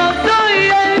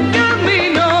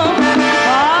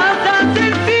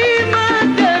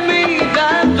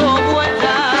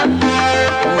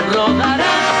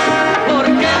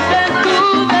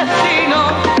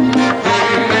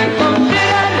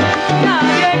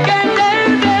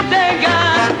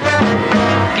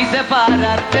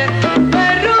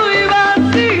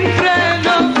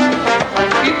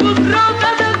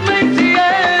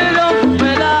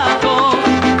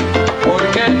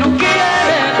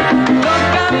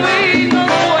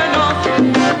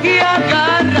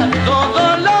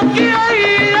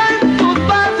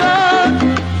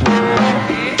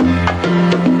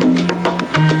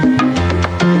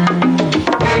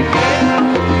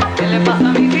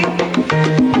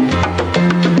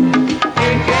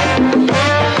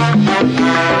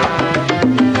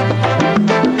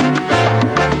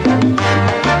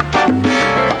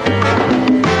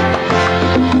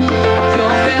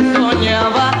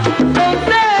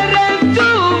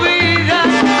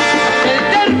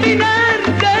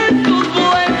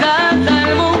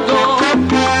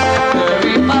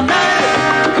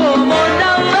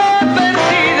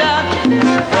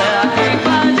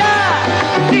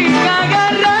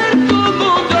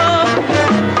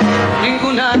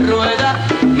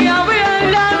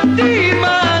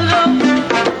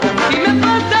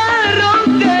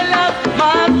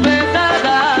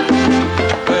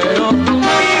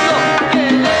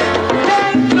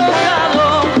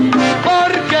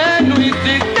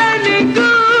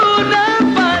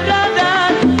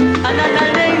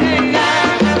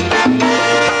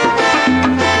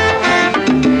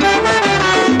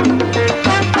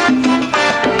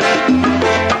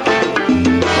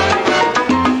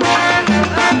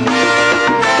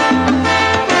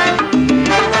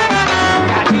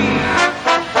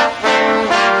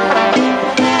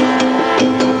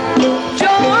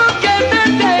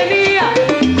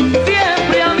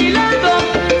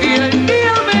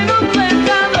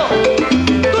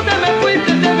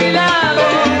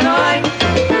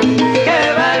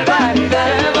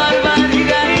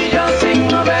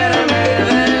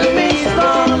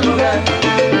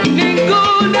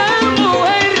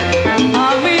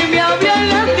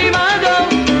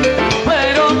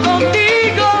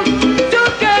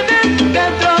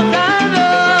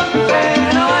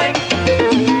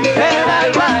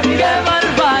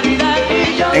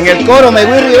En el coro,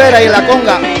 Megui Rivera y en la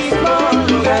conga.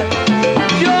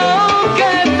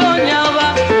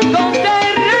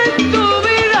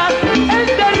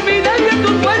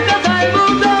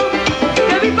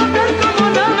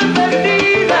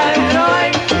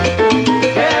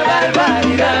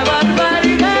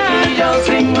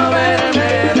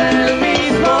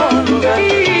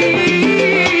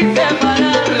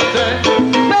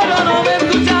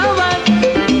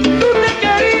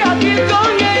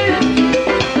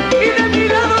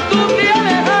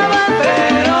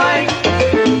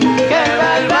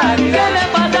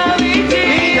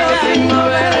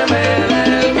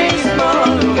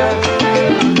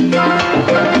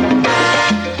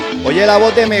 Oye la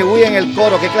voz de Megui en el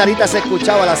coro, qué clarita se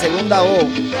escuchaba la segunda voz.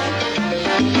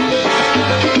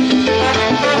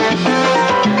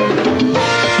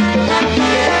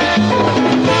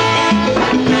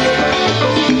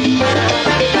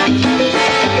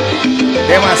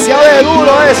 Demasiado de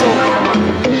duro eso.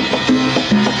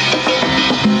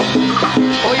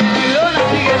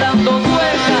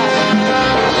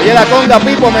 Oye la conga,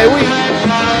 Pipo, Megui.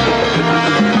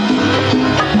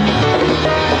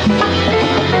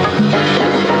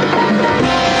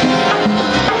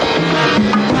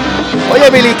 Oye,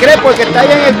 Billy Crespo, el que está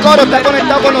ahí en el coro, está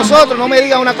conectado con nosotros. No me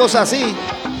diga una cosa así.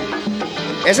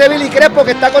 Ese Billy Crespo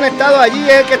que está conectado allí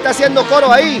es el que está haciendo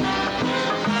coro ahí.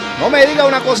 No me diga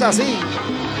una cosa así.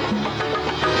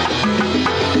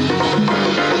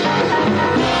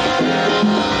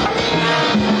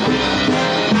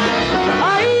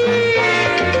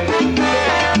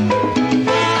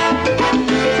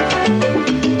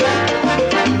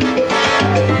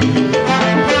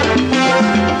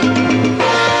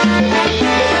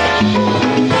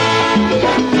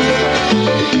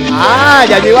 Ah,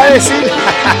 ya yo iba a decir.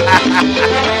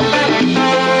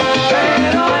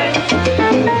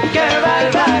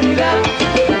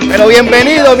 Pero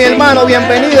bienvenido, mi hermano,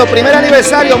 bienvenido. Primer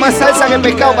aniversario, más salsa que el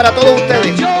pescado para todos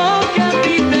ustedes.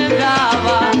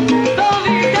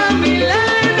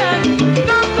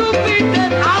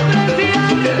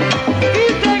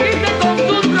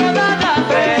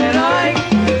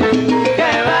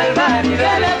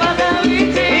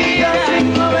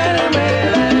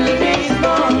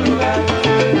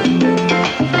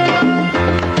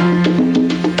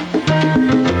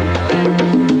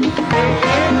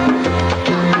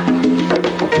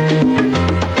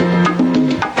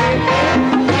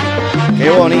 Qué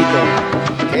bonito,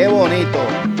 qué bonito.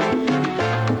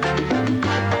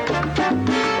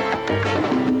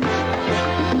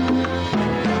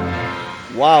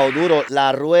 Wow, duro.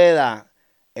 La Rueda,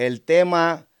 el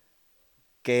tema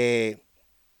que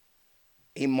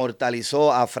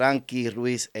inmortalizó a Frankie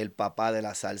Ruiz, el papá de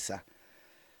la salsa.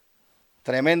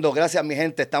 Tremendo, gracias mi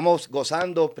gente. Estamos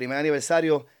gozando, primer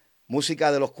aniversario,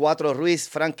 música de los 4 Ruiz,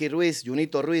 Frankie Ruiz,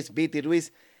 Junito Ruiz, Viti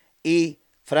Ruiz y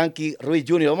Franki Ruiz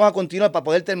Jr. Vamos a continuar para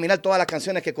poder terminar todas las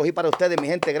canciones que cogí para ustedes, mi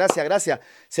gente. Gracias, gracias.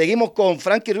 Seguimos con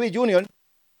Franki Ruiz Jr.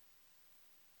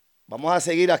 Vamos a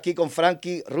seguir aquí con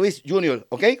Franki Ruiz Jr.,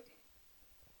 ¿ok?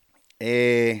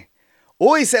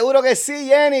 Uy, seguro que sí,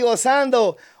 Jenny,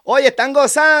 gozando. Oye, ¿están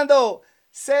gozando?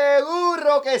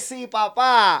 Seguro que sí,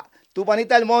 papá. Tu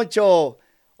panita el Moncho.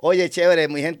 Oye, chévere,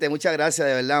 mi gente. Muchas gracias,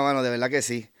 de verdad, mano, de verdad que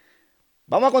sí.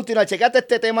 Vamos a continuar. Checate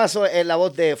este temazo en la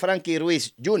voz de Franki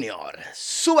Ruiz Jr.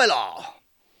 ¡Súbelo!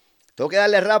 Tengo que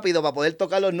darle rápido para poder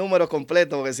tocar los números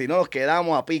completos, porque si no nos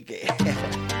quedamos a pique.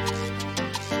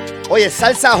 Oye,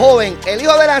 salsa joven, el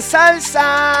hijo de la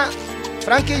salsa.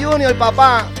 Franki Jr.,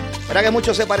 papá. Espera que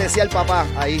mucho se parecía al papá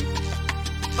ahí.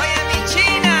 Oye, mi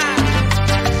china.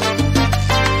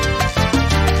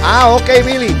 Ah, ok,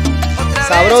 Billy.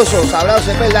 Sabroso,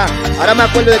 sabroso, es verdad. Ahora me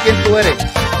acuerdo de quién tú eres.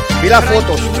 Vi las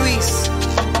fotos. Ruiz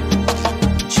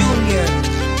Jr.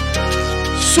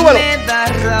 Súbelo. Me da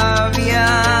rabia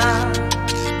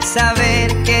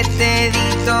saber que te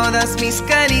di todas mis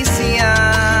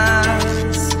caricias.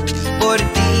 Por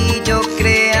ti yo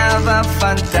creaba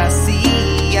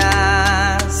fantasías,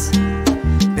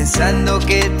 pensando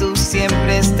que tú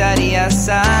siempre estarías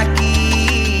aquí.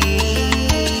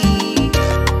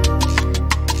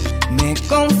 Me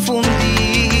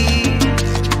confundí.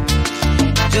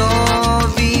 Yo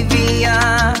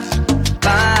vivía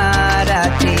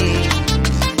para ti.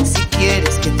 Si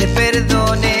quieres que te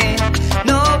perdone,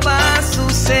 no va a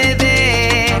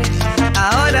suceder.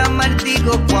 Ahora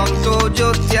maldigo cuánto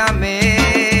yo te amé.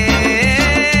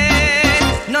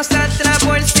 Nos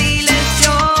atrapó el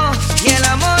silencio y el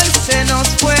amor se nos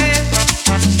fue.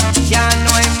 Ya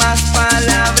no hay más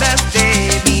palabras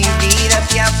de mi vida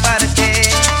que aparte.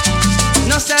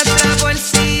 Nos atrapó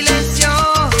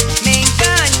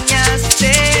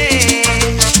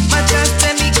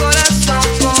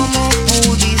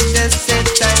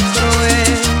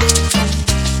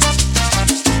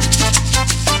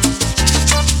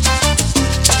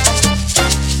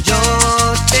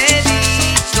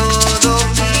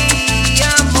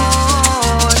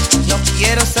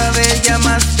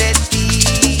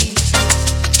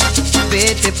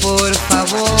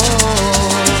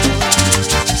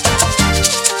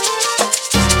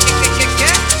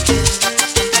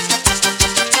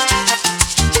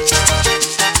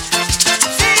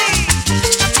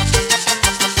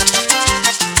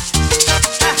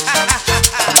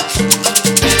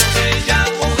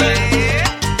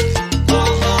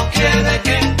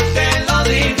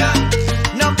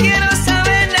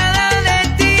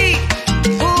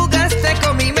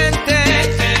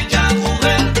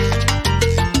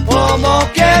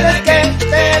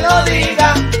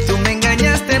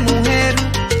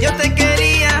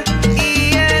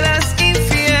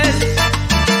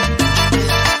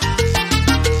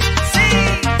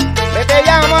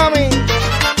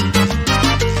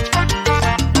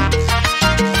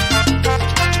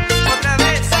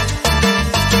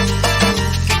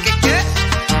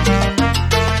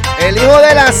El hijo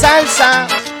de la salsa.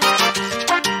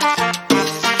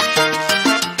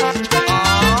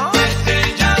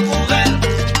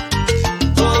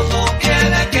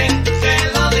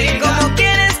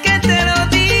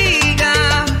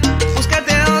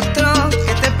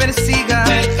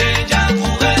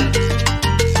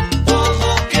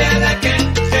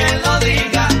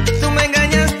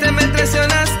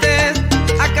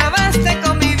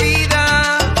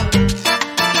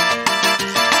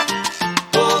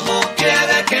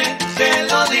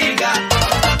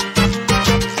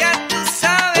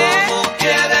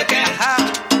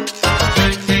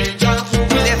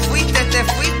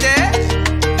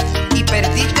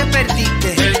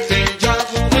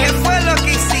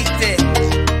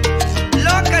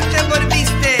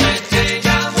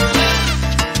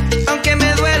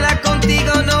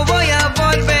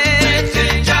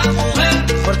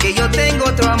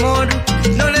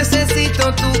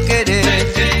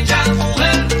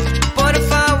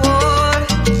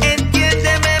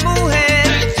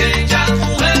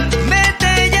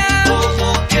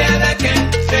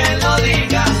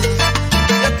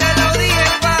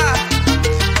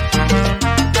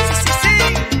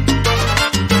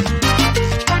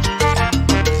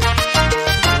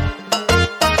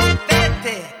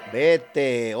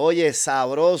 Oye,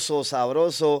 sabroso,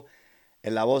 sabroso,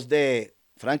 en la voz de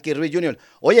Frankie Ruiz Jr.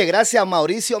 Oye, gracias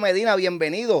Mauricio Medina,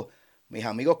 bienvenido. Mis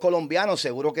amigos colombianos,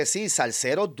 seguro que sí,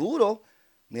 salseros duros.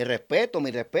 Mi respeto,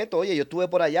 mi respeto. Oye, yo estuve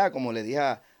por allá, como le dije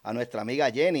a nuestra amiga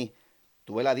Jenny,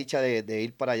 tuve la dicha de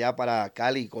ir para allá, para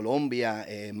Cali, Colombia,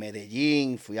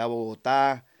 Medellín, fui a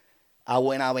Bogotá, a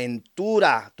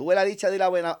Buenaventura. Tuve la dicha de ir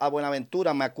a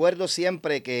Buenaventura. Me acuerdo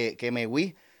siempre que me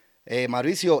fui.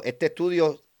 Mauricio, este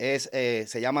estudio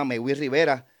se llama Mewi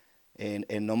Rivera,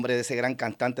 en nombre de ese gran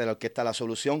cantante de la orquesta La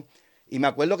Solución. Y me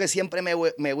acuerdo que siempre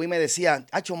me decía,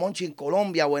 Hacho Monchi, en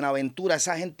Colombia, Buenaventura,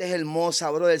 esa gente es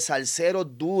hermosa, bro, el salsero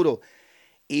duro.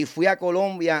 Y fui a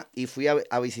Colombia y fui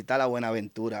a visitar a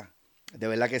Buenaventura. De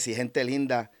verdad que sí, gente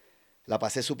linda, la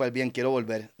pasé súper bien, quiero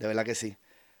volver, de verdad que sí.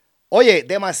 Oye,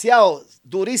 demasiado,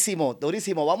 durísimo,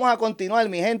 durísimo. Vamos a continuar,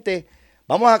 mi gente,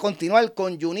 vamos a continuar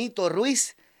con Junito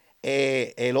Ruiz.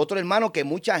 El otro hermano que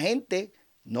mucha gente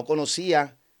no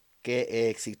conocía que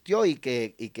existió y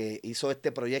que hizo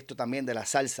este proyecto también de la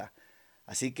salsa.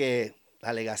 Así que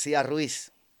la legacía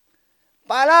Ruiz,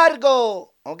 ¡pa'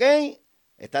 largo! ¿Ok?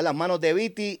 Está en las manos de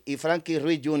Viti y Frankie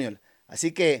Ruiz Jr.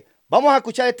 Así que vamos a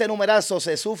escuchar este numerazo,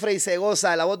 Se Sufre y Se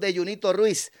Goza, la voz de Junito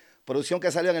Ruiz, producción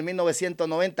que salió en el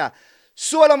 1990.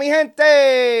 ¡Súbelo, mi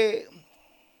gente!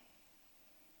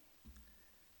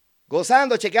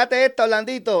 Gozando, chequeate esto,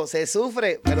 Orlandito. Se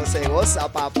sufre, pero se goza,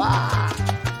 papá.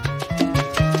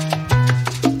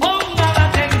 Ponga la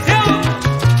atención.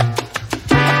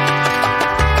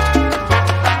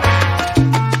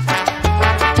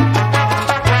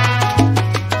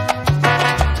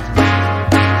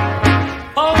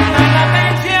 Ponga la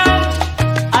atención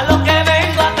a lo que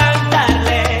vengo a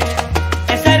cantarle.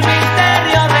 Es el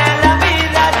misterio de la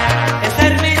vida, es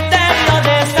el misterio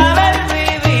de saber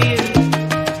vivir.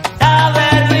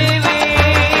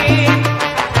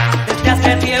 Desde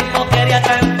hace tiempo quería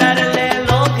cantarle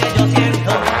lo que yo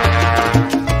siento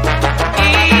y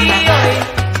hoy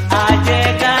ha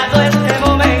llegado este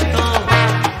momento,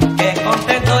 que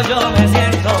contento yo me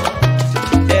siento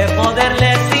de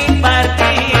poderles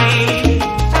impartir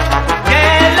que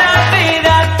la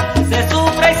vida se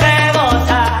sufre y se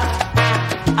goza,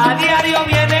 a diario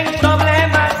vienen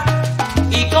problemas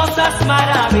y cosas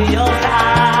maravillosas.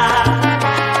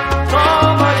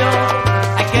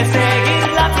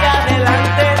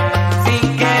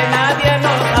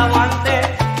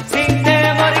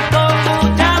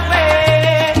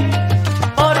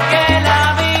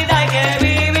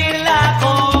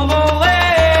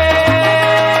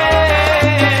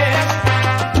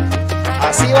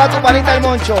 Tu panita el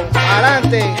Moncho,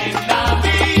 adelante. En la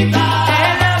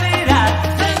vida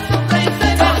se sufre y se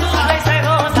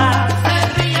goza, se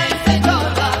ríe y se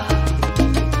llora.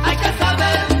 Hay que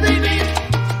saber vivir.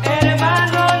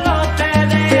 Hermano, no te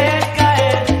dejes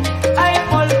caer. Hay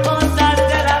por cosas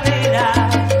de la vida.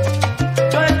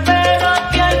 Yo espero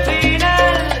que al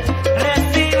final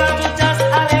reciba muchas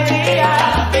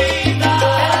alegrías. En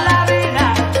la vida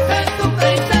se sufre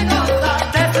y se goza,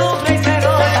 se sufre y se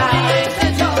goza.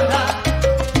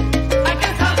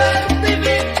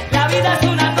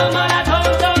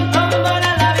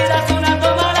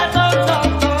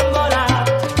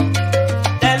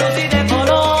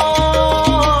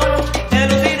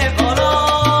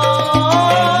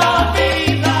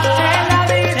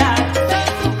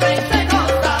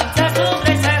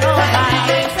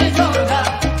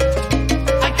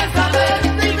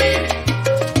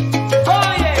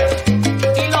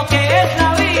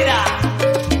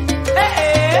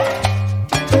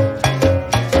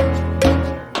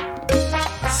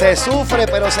 Se sufre,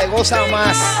 pero se goza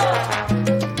más.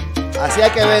 Así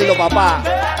hay que verlo, papá.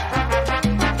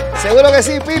 Seguro que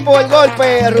sí, Pipo, el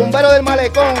golpe, el rumbero del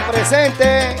malecón,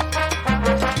 presente.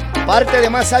 Parte de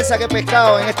más salsa que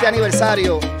pescado en este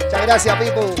aniversario. Muchas gracias,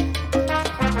 Pipo.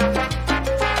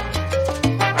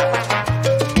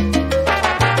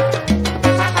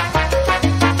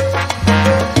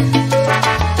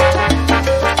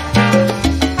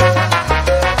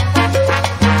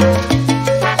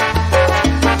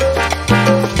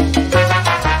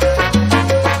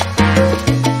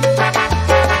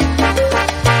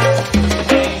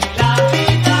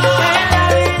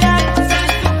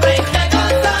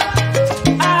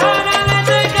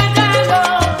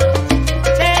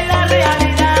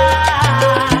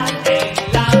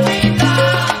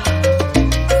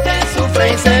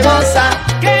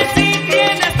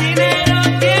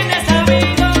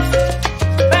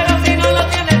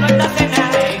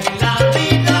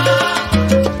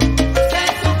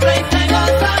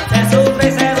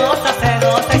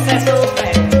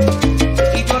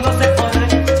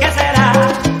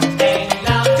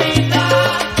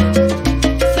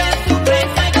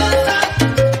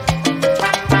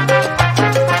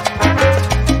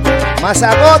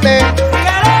 Mazacote.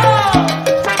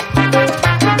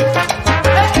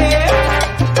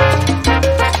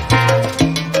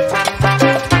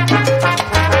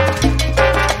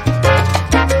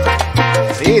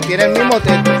 Sí, tiene el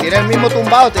mismo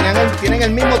tumbado, tienen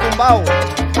el mismo tumbado.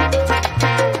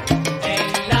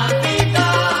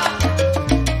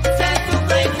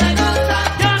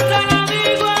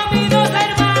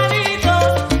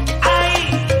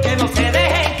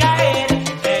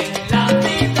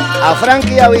 A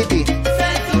Frankie y a Viti.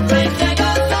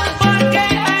 Porque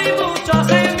hay muchos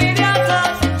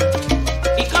envidiosos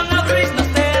y con los Ruiz no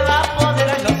se va a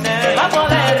poder, no se va a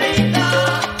poder.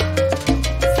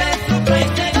 Se sufre y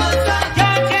se goza, ya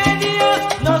que Dios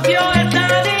nos dio esta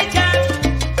dicha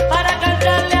para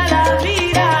cantarle a la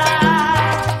vida.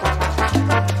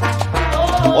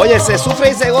 Oye, se sufre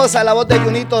y se goza la voz de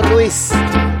Junito Ruiz.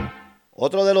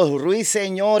 Otro de los Ruiz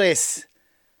señores.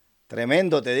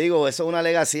 Tremendo, te digo, eso es una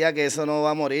legacía que eso no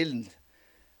va a morir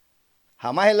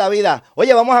jamás en la vida.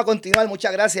 Oye, vamos a continuar,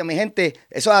 muchas gracias, mi gente.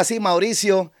 Eso es así,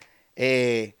 Mauricio,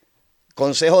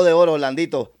 consejo de oro,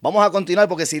 Orlandito. Vamos a continuar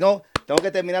porque si no, tengo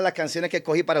que terminar las canciones que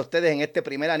escogí para ustedes en este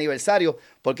primer aniversario,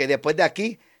 porque después de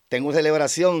aquí tengo una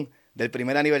celebración del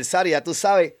primer aniversario, ya tú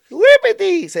sabes,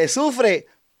 ¡wipiti! Se sufre,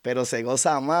 pero se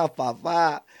goza más,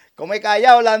 papá. Come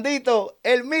callado, Orlandito,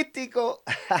 el místico.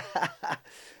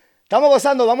 Estamos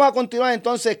gozando, vamos a continuar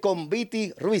entonces con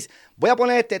Viti Ruiz. Voy a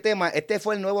poner este tema, este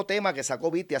fue el nuevo tema que sacó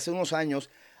Viti hace unos años,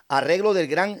 arreglo del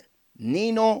gran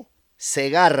Nino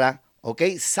Segarra, ¿ok?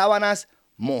 Sábanas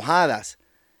mojadas.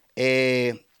 Eso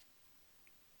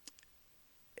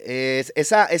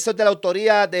es de la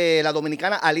autoría de la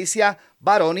dominicana Alicia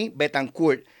Baroni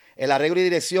Betancourt, el arreglo y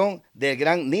dirección del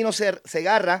gran Nino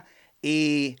Segarra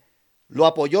y lo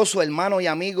apoyó su hermano y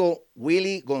amigo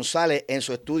Willy González en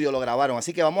su estudio, lo grabaron.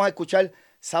 Así que vamos a escuchar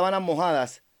Sábanas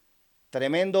Mojadas,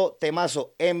 tremendo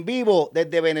temazo, en vivo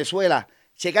desde Venezuela.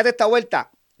 Checate esta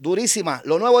vuelta, durísima,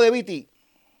 lo nuevo de Viti.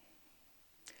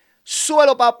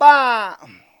 ¡Suelo, papá!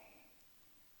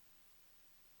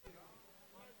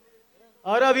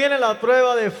 Ahora viene la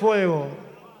prueba de fuego.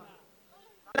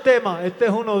 Este es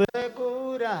uno de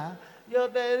cura. Yo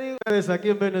te digo, es aquí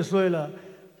en Venezuela.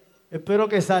 Espero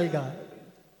que salga.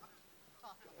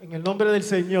 En el nombre del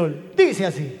Señor. Dice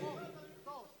así.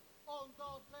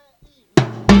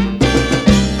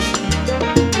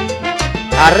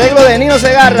 Arreglo de Nino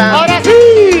Segarra. Ahora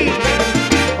sí.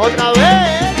 Otra vez.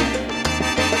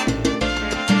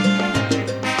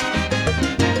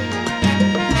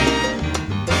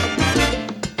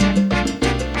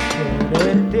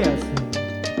 Quererte así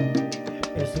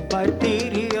es un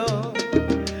martirio.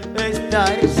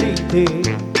 Estar sin ti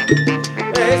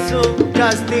es un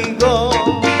castigo.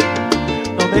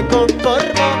 No me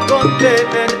conformo con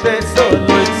tenerte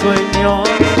solo en sueños.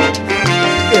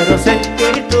 Quiero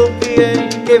sentir tu piel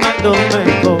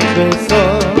quemándome con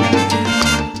besos.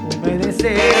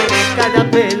 Humedecer cada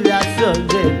pedazo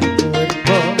de tu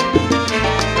cuerpo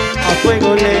a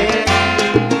fuego lento.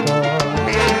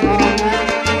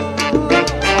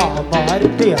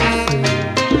 Amarte así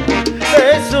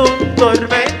es un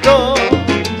tormento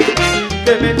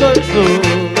que me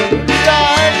tortura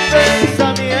el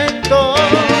pensamiento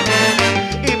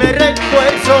y me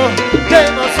refuerzo de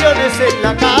emociones en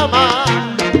la cama,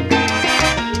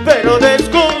 pero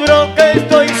descubro que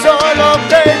estoy solo,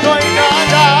 que no hay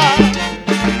nada.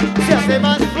 Se hace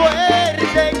más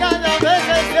fuerte cada vez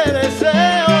este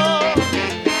deseo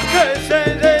que se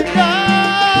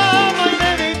derrama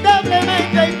inevitable.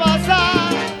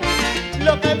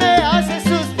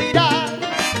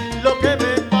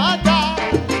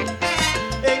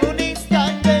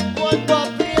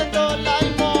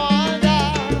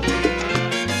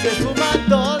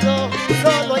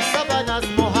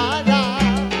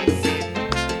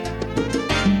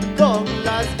 con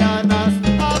las ganas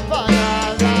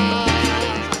apagadas.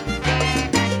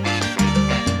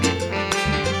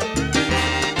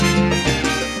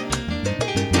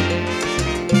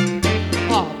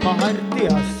 Amarte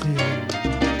así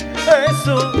es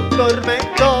un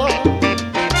tormento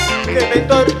que me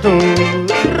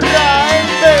tortura el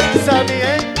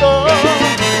pensamiento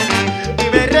y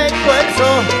me refuerzo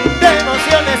de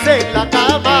emociones en la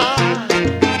cama,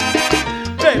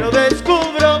 pero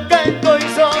descubro que estoy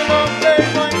solo, que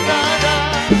no hay nada.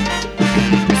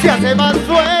 Se hace más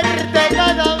fuerte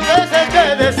cada vez que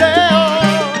deseo,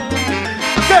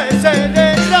 que se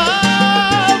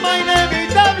derrama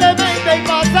inevitablemente y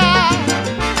pasa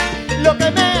lo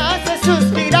que me hace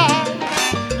suspirar,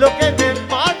 lo que me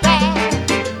mata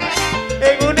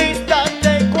en un instante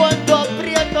cuando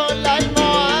aprieto la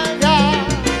almohada.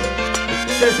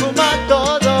 Se esfuma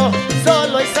todo,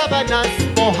 solo hay sábanas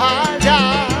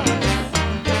mojadas,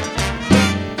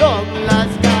 con las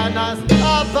ganas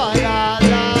apagadas.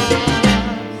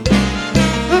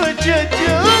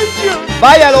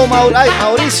 Váyalo,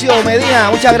 Mauricio Medina,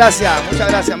 muchas gracias,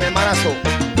 mi hermanazo.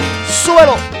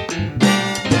 Súbelo.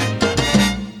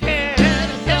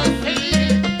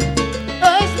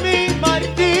 Es mi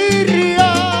martirio,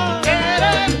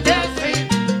 quererte así,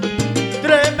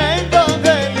 tremendo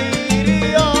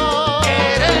delirio,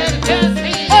 quererte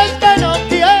así. Es que no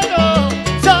quiero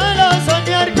solo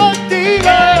soñar contigo,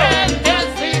 quererte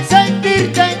así,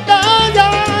 sentirte en toda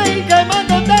y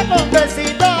quemándote con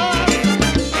besitos.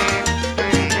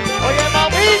 Oye,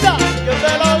 mamita, yo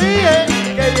te lo dije,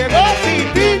 que llegó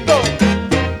Titito.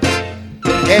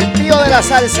 El tío de la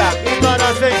salsa. Y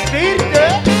para sentirte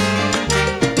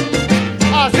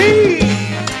así,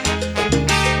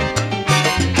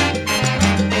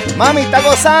 Mami está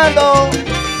gozando.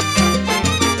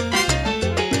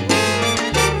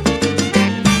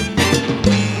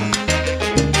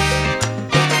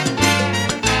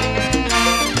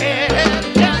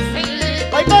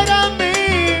 ay, para mí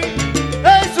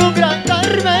es un gran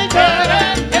tormento.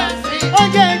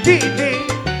 Oye, Titi,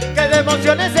 que de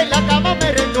emociones en la cama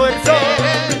me retuerzo.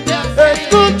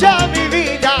 Escucha mi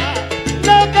vida,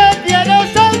 lo que quiero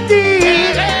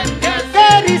sentir,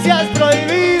 caricias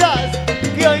prohibidas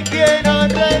que hoy quiero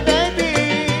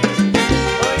repetir.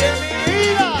 Oye, mi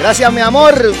vida, Gracias, mi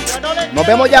amor. ya no le Nos quiero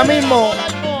vemos ya poner mismo. la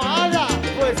almohada,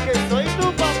 pues que soy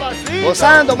tu papacito.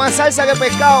 Gozando, más salsa que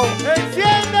pescado.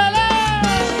 ¡Enciéndela!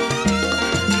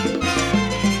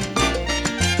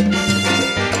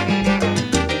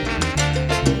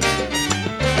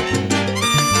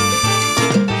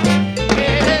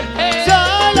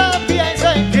 Solo pienso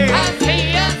en ti,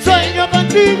 sueño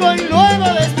contigo y luego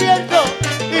despierto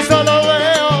y solo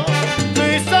veo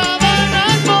mis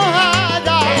sábanas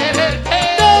mojadas.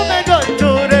 No me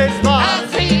tortures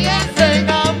más, ven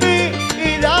a mí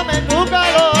y dame tu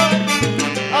calor.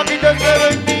 Aquí te espero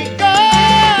en mi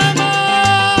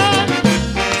cama.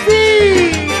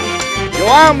 Sí.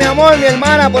 Joan, mi amor, mi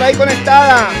hermana, por ahí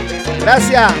conectada.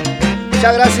 Gracias,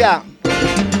 muchas gracias.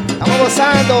 Estamos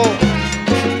gozando.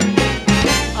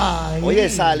 Ay. Oye,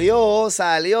 salió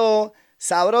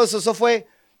sabroso. Eso fue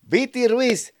Viti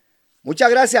Ruiz. Muchas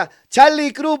gracias.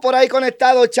 Charlie Cruz por ahí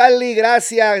conectado. Charlie,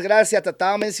 gracias. Te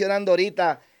estaba mencionando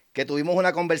ahorita que tuvimos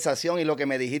una conversación y lo que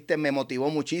me dijiste me motivó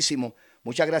muchísimo.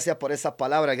 Muchas gracias por esas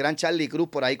palabras. El gran Charlie Cruz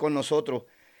por ahí con nosotros.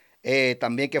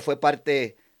 También que fue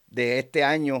parte de este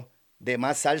año de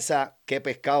Más Salsa que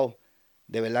Pesca'o.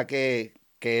 De verdad que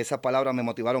esas palabras me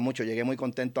motivaron mucho. Llegué muy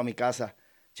contento a mi casa.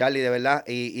 Charlie, de verdad,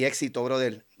 y éxito,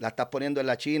 brother. La estás poniendo en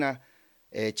la China.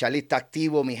 Charlie está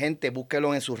activo, mi gente.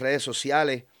 Búsquelo en sus redes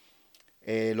sociales.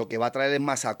 Lo que va a traer es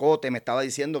masacote. Me estaba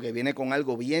diciendo que viene con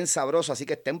algo bien sabroso. Así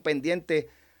que estén pendientes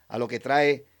a lo que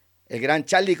trae el gran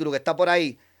Charlie Cruz, que está por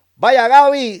ahí. Vaya,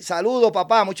 Gaby. Saludos,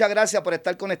 papá. Muchas gracias por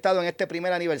estar conectado en este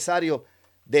primer aniversario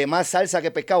de Más Salsa que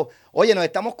Pesca'o. Oye, nos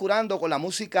estamos curando con la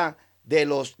música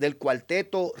del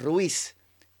cuarteto Ruiz.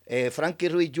 Frankie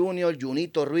Ruiz Jr,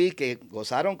 Junito Ruiz, que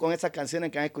gozaron con esas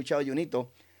canciones que han escuchado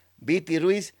Junito, Viti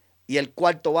Ruiz y el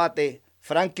cuarto bate,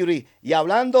 Frankie Ruiz. Y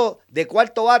hablando de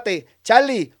cuarto bate,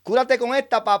 Charlie, cúrate con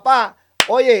esta, papá.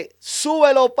 Oye,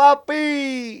 súbelo,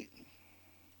 papi.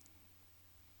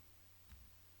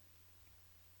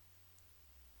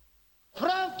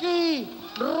 Frankie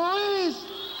Ruiz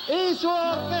y su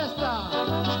orquesta.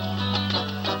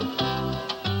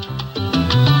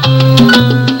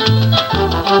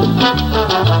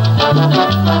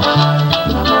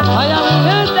 ¡Vaya mi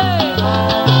gente!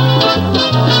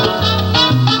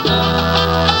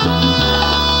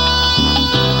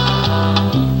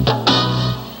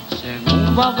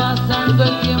 Según va pasando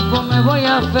el tiempo me voy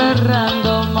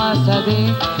aferrando más a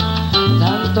ti.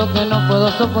 Tanto siento que no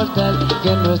puedo soportar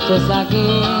que no estés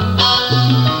aquí.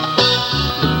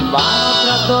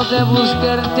 Trato de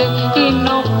buscarte y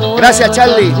no puedo. Gracias,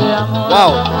 Charlie.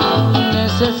 Wow.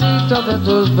 Necesito de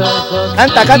tus besos.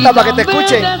 Canta, canta para que te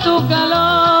escuchen.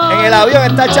 En el avión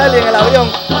está Charlie, en el avión.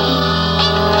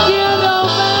 Quiero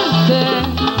verte.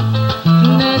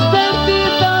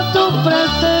 Necesito tu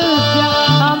presencia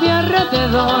a mi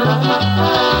alrededor.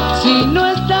 Si no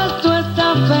estás, tú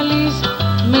estás feliz,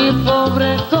 mi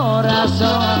pobre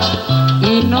corazón.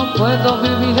 Y no puedo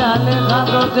vivir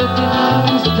alejado de ti un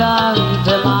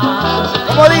instante más.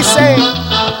 ¿Cómo dice?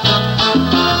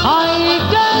 Ay,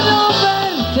 quiero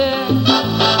verte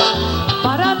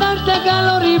para darte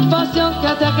calor y pasión que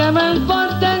te quemen por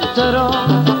dentro,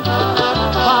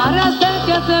 para hacer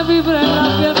que te vibre la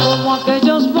piel como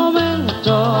aquellos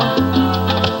momentos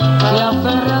que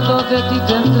aferrado de ti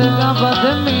te entregabas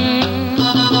de mí.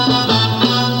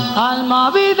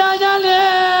 Alma, vida y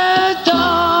aliento.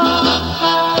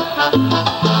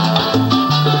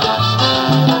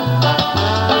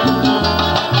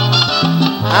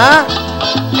 Ah,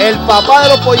 el papá de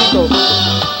los pollitos.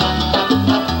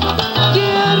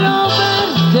 Quiero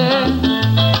verte,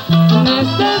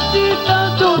 necesito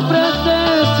tu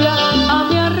presencia a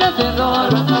mi alrededor.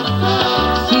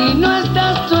 Si no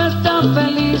estás, tú estás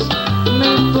feliz,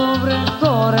 mi pobre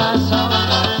corazón.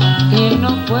 Y no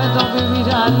puedo vivir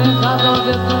alejado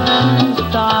de tu un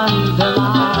instante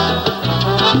más.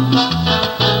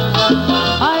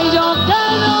 Ay, yo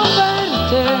quiero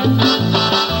verte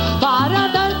para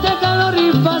darte calor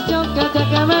y pasión que te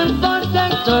quemen por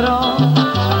dentro,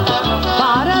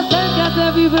 para hacer que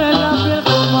te vibre la piel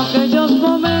como aquellos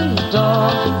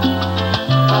momentos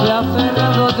que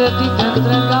aferrado de ti te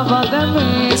entregaba de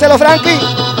mí. Díselo, Frankie.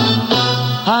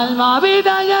 Alma,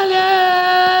 vida y aliento.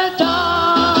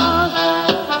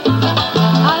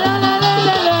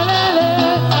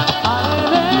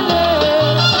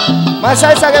 Más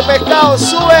salsa que pescado,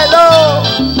 súbelo.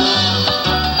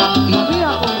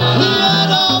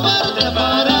 Quiero verte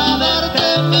para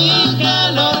darte mi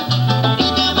calor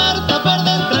y quemarte por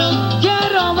dentro.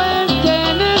 Quiero verte,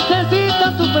 necesito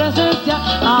tu presencia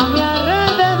a mi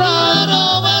alrededor.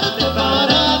 Quiero verte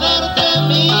para darte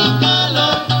mi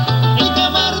calor y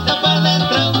quemarte por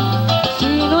dentro. Si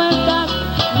no estás,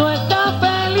 no estás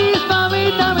feliz,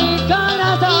 mamita, mi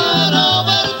corazón. Quiero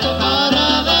verte para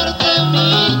darte mi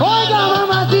Oiga,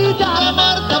 mamacita,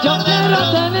 yo quiero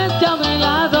tenerte a mi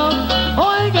lado.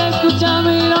 Oiga,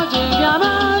 escúchame y no llegue a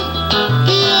más.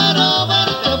 Quiero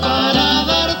verte para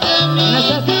darte mi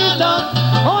Necesito,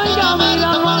 oiga,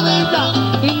 mira, mamita,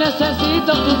 y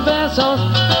necesito tus besos.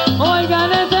 Oiga,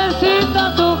 necesito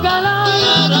tu calor.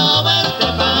 Quiero verte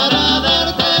para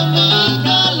darte mi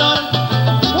calor.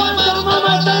 Cuando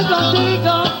mamá estoy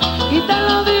contigo y te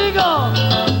lo digo,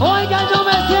 oiga, yo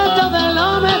me siento de lo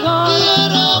mejor.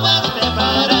 Quiero verte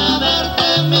para darte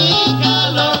mi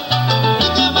calor y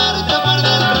quemarte por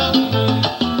dentro.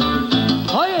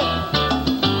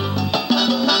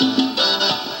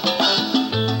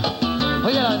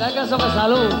 Oye, la verdad es que eso me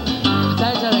salud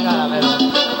está hecha de caramelo.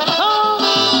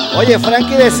 Oye,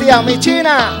 Frankie decía, mi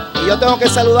china. Y yo tengo que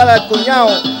saludar al cuñado,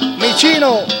 mi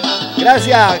chino.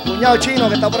 Gracias, cuñado chino,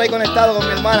 que está por ahí conectado con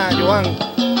mi hermana, Joan.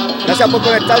 Gracias por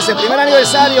conectarse. Primer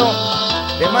aniversario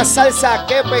de Más Salsa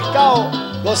que Pescado.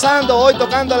 Gozando hoy,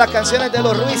 tocando las canciones de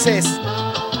los Ruizes.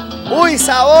 ¡Uy,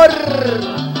 sabor!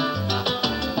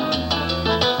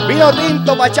 Vino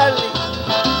tinto pa' Charlie.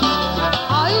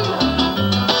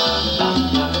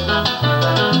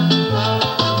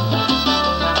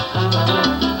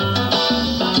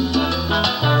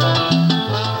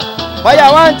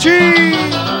 ¡Vaya, Banchi!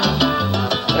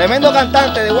 Tremendo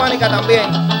cantante de Guánica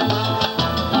también.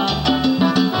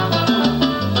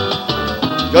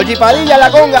 Georgie Padilla, la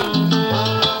conga.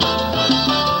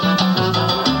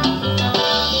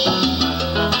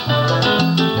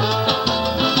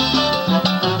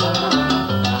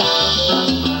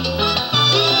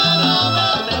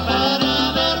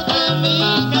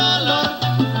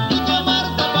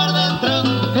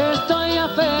 Estoy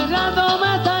aferrándome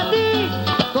a ti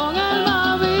con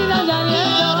alma, vida y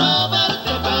aliento.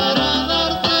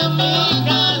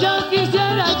 Yo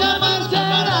quisiera,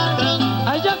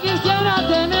 ay, yo quisiera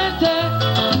tenerte.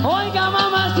 Oiga,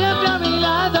 mamá, siempre a mi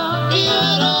lado.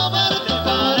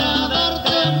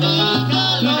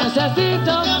 Y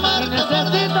necesito,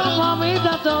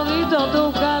 mamita, todito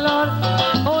tu calor.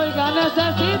 Oiga,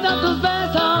 necesito tus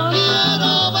besos.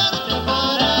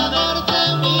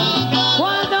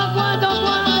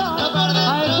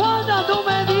 Ay, cuando tú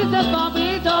me dices,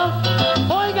 papito,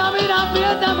 oiga, mira,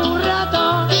 apriétame un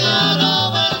rato.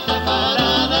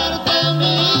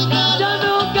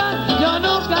 Yo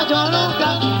nunca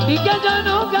y que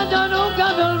yo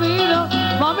nunca me olvido.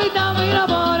 Mamita, mira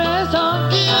por eso.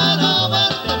 Quiero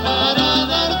verte para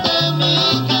darte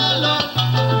mi calor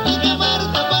y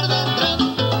quemarte por dentro.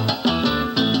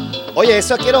 Oye,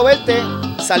 eso Quiero Verte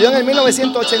salió en el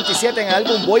 1987 en el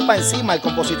álbum Voy Pa' Encima, el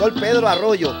compositor Pedro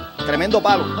Arroyo. Tremendo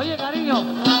palo. Oye, cariño,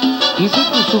 y si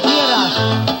tú supieras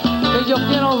que yo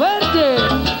quiero verte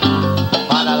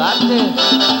para darte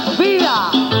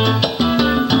vida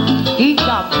y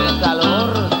también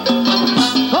calor.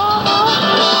 ¿Cómo?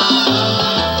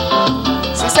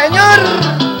 ¡Sí, señor!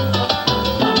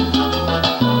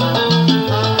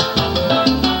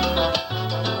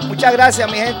 Muchas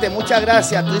gracias, mi gente, muchas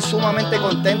gracias. Estoy sumamente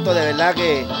contento, de verdad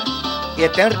que... Y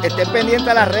estén pendientes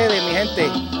a las redes, mi gente.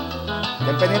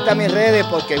 Estén pendientes a mis redes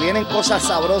porque vienen cosas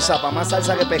sabrosas para más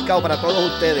salsa que pescado para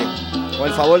todos ustedes. Con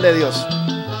el favor de Dios.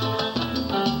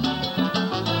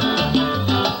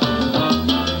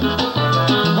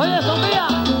 Oye, Sofía.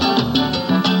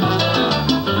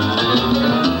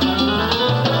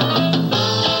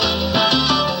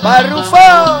 ¡Barrufo!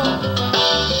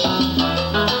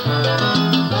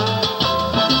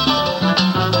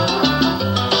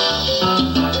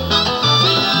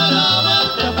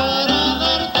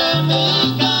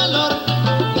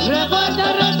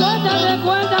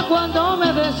 Recuerda cuando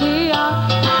me decía,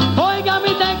 oiga, mi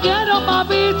te quiero,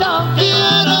 papito.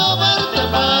 Quiero verte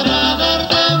para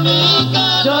darte mi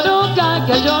calor.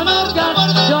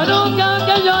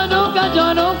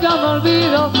 Yo nunca me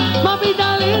olvido.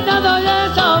 Mamita linda, doy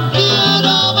eso.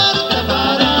 Quiero verte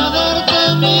para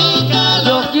darte mi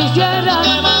calor. Yo quisiera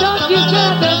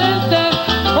tenerte.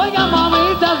 Oiga,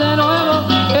 mamita, de nuevo.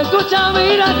 Escucha,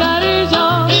 mira,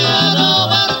 cariño. Quiero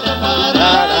verte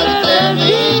para darte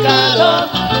mi calor.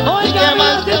 Oiga,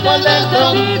 mira, si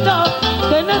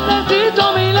te necesito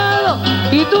a mi lado.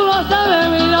 Y tú lo sabes,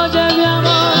 mi noche, mi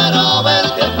amor. Quiero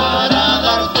verte para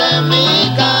darte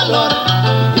mi calor.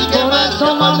 Por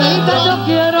eso, mamita, yo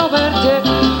quiero verte.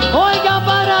 Oiga,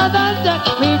 para darte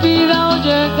mi vida,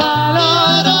 oye,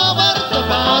 calor. Quiero verte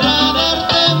para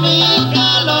darte mi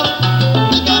calor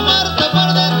y quemarte por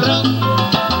dentro.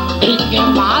 Y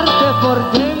quemarte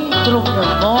por dentro, mi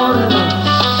amor.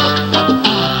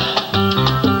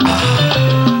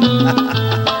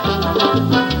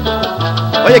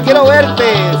 Oye, quiero verte,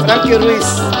 Frankie Ruiz.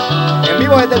 En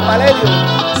vivo desde el Paledio.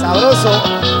 Sabroso.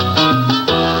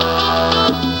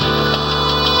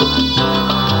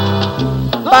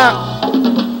 ¡Pam!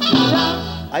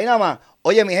 Ahí nada más.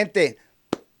 Oye, mi gente,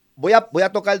 voy a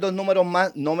tocar 2 números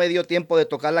más. No me dio tiempo de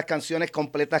tocar las canciones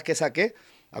completas que saqué.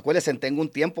 Acuérdense, tengo un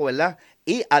tiempo, ¿verdad?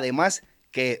 Y además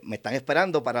que me están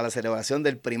esperando para la celebración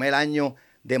del primer año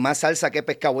de Más Salsa que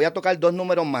Pesca'o. Voy a tocar 2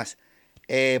 números más.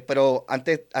 Pero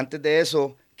antes de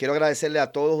eso, quiero agradecerle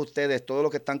a todos ustedes, todos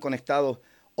los que están conectados.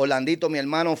 Orlandito, mi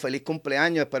hermano, feliz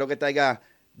cumpleaños. Espero que te haya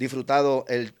disfrutado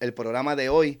el programa de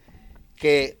hoy,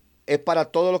 que es para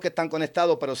todos los que están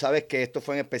conectados, pero sabes que esto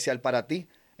fue en especial para ti,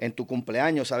 en tu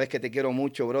cumpleaños. Sabes que te quiero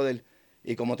mucho, brother.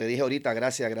 Y como te dije ahorita,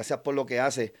 gracias por lo que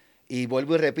haces. Y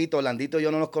vuelvo y repito, Orlandito y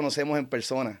yo no nos conocemos en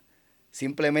persona,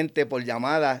 simplemente por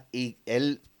llamada, y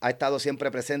él ha estado siempre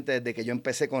presente desde que yo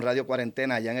empecé con Radio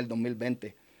Cuarentena allá en el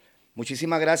 2020.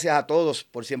 Muchísimas gracias a todos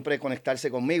por siempre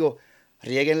conectarse conmigo.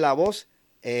 Rieguen la voz.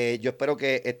 Yo espero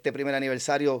que este primer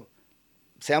aniversario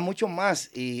sea mucho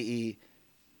más y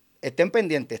estén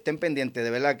pendientes, de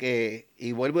verdad que,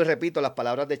 y vuelvo y repito, las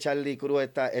palabras de Charlie Cruz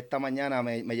esta mañana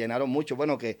me llenaron mucho.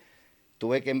 Bueno, que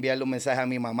tuve que enviarle un mensaje a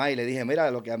mi mamá y le dije, mira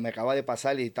lo que me acaba de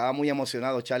pasar, y estaba muy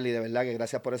emocionado, Charlie, de verdad que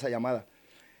gracias por esa llamada.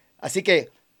 Así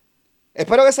que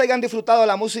espero que se hayan disfrutado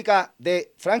la música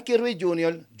de Frankie Ruiz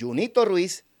Jr., Junito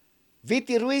Ruiz,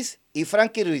 Viti Ruiz y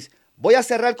Frankie Ruiz. Voy a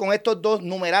cerrar con estos 2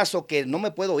 numerazos que no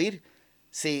me puedo ir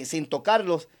sin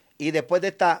tocarlos, y después de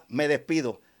esta me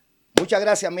despido. Muchas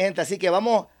gracias, mi gente. Así que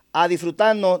vamos a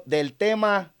disfrutarnos del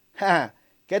tema.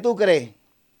 ¿Qué tú crees?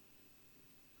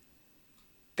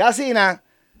 Casina.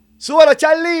 Súbelo,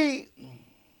 Charlie.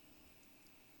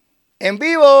 En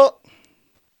vivo.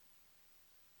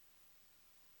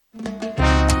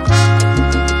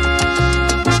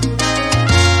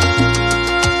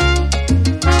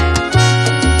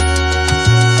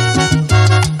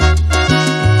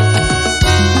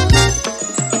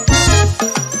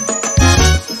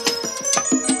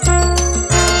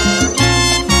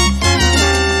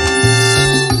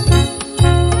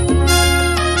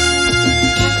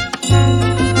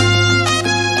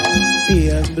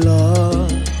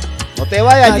 No te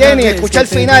vayas, Jenny, escucha el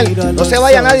final. No se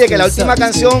vaya nadie, que la última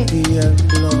canción,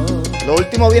 lo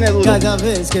último viene duro. Cada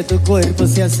vez que tu cuerpo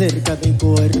se acerca a mi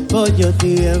cuerpo, yo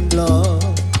tiemblo,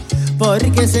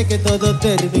 porque sé que todo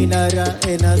terminará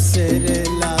en hacer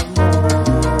el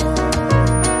amor.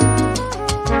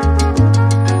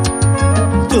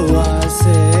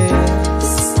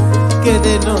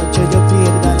 de noche yo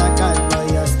pierda la calma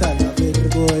y hasta la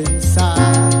vergüenza.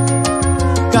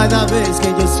 Cada vez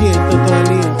que yo siento tu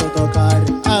aliento tocar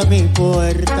a mi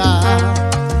puerta,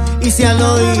 y si al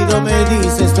oído me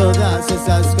dices todas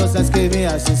esas cosas que me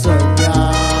hacen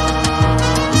soñar.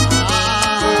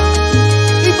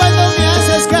 Y cuando me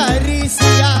haces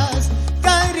caricias,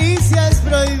 caricias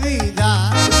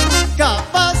prohibidas,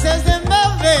 capaces de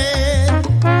mover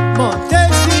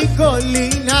montes y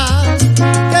colinas,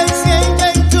 que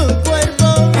encienden tu cuerpo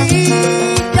y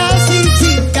casi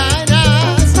sin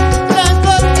ganas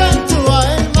transportan tu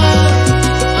alma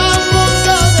a un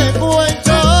mundo de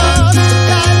cuentos,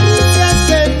 caricias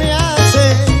que me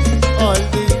hacen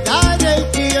olvidar el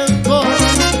tiempo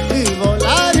y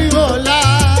volar,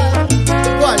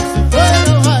 cual si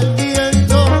fuera al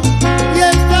viento, y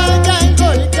extraña el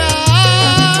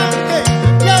volcán que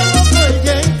llevo por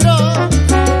dentro,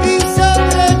 y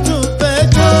sobre tu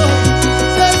pecho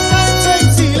descanso en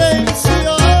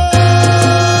silencio.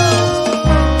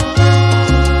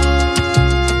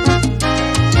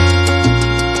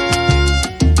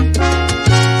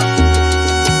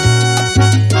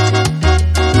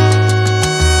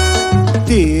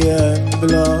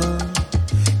 Tiemblo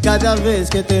cada vez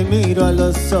que te miro a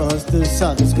los ojos, tú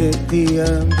sabes que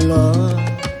tiemblo.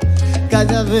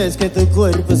 Cada vez que tu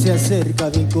cuerpo se acerca a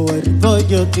mi cuerpo,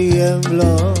 yo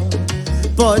tiemblo.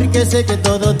 Porque sé que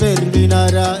todo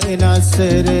terminará en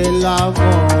hacer el amor.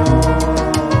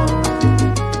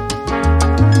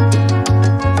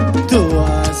 Tú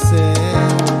haces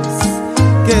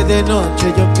que de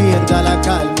noche yo pierda la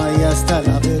calma y hasta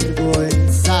la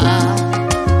vergüenza.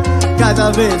 Cada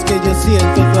vez que yo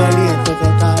siento tu aliento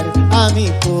tocar a mi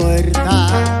puerta,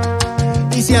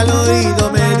 y si al oído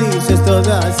me dices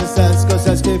todas esas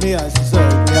cosas que me hacen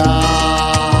soñar.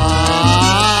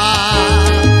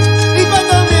 Y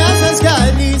cuando me haces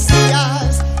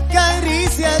caricias,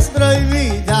 caricias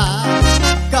prohibidas,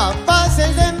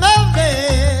 capaces de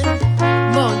mover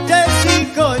montes y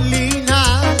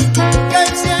colinas, que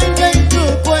encienden tu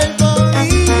cuerpo y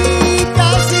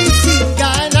casi sin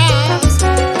ganas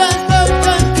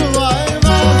transportan tu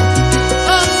alma a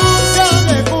un mundo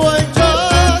de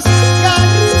cuentos,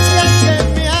 caricias que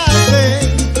me hacen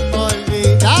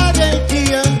olvidar el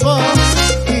tiempo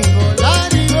y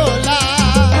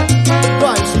volar,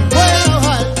 cual si fuera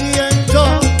al viento,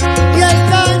 y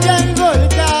estalla el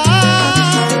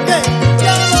volcán que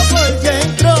llevo por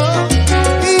dentro,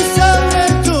 y sobre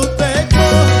tu pecho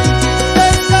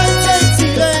descansa en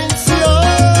silencio.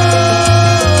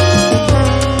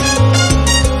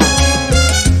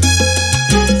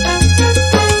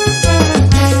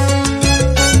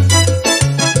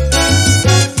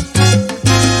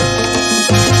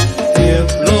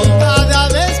 Tiemblo cada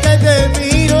vez que te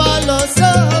miro a los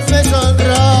ojos, me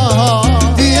sonrojo.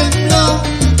 Tiemblo,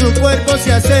 tu cuerpo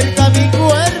se acerca a mi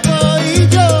cuerpo y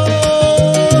yo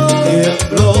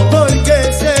tiemblo,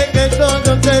 porque sé que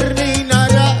todo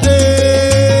terminará.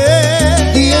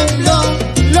 Tiemblo,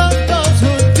 los dos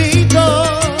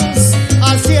juntitos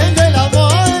haciendo el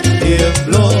amor.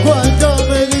 Tiemblo, cuando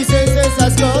me dices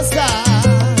esas cosas,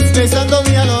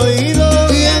 besándome al oído.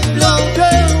 Tiemblo, te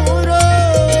juro,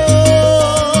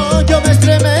 yo me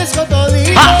estremezco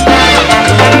todito.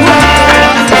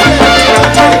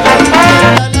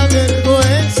 La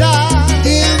vergüenza.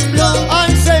 Tiemblo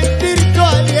al sentir tu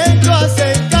aliento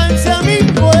acercarse a mi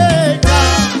puerta.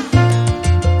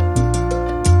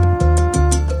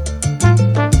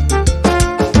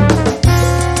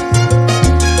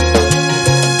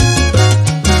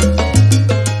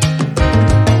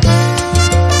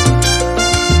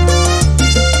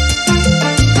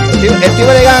 Estoy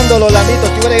bregándolo, Landito,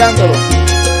 estoy bregándolo.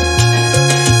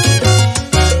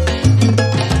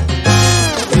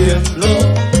 Tiemblo,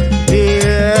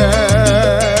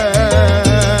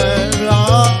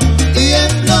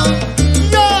 tiemblo,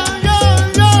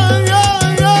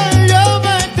 yo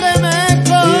me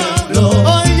estremezco.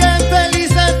 Oye,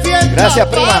 felices fiestas, Gracias,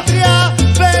 prima. patria,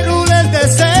 Perú del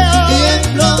deseo.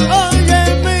 Oye,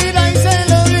 mira y se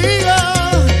lo digo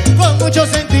con mucho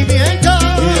sentimiento.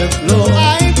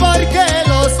 Ay, porque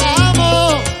los amo.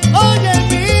 Oye,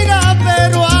 mira,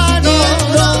 peruano,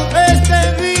 este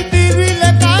Viti Ruiz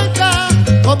le canta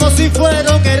como si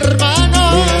fuera un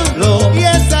hermano. Y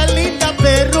esa linda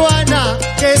peruana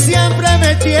que siempre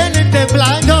me tiene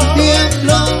temblando.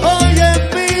 Oye,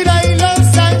 mira y los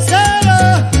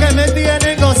salseros que me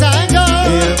tienen gozando.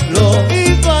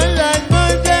 Y por la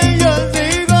noche yo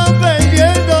sigo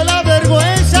perdiendo la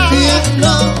vergüenza.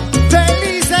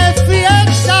 Felices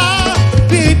fiestas,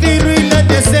 Viti Ruiz les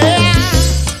desea.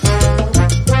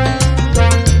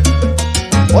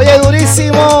 Oye,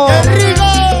 durísimo. ¡Qué rico!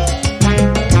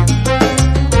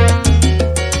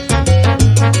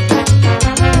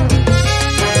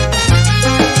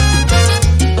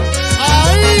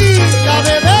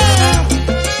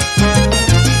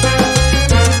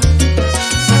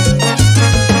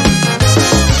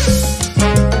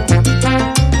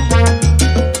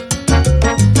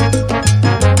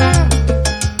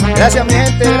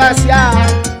 gracias.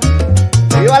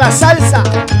 ¡Que viva la salsa!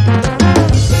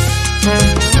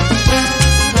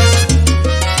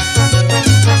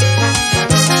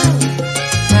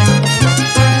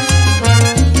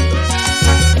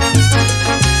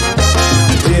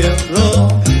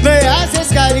 Me haces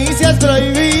caricias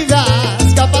prohibidas,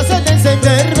 capaces de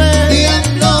encenderme.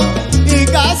 Tiemblo y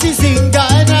casi sin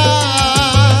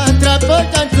ganas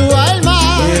transportan tu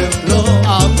alma. Tiemblo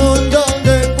a un mundo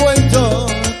de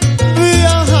cuentos,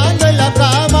 viajando en la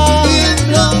cama.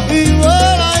 Tiemblo y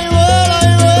vuela y vuela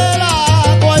y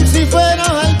vuela, cual si fuera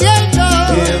al viento.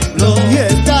 Tiemblo y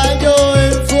estallo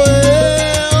en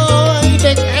fuego y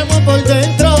te quemo por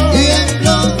dentro.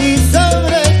 Tiemblo y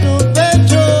sobre tu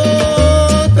pecho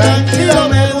tranquilo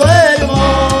me duermo.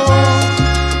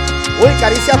 Uy,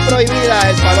 caricias prohibidas,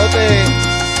 el palote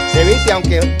de Viti,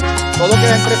 aunque todo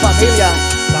queda entre familia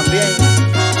también.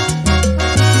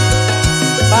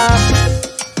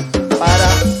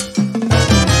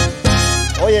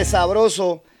 Oye,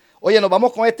 sabroso. Oye, nos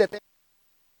vamos con este tema.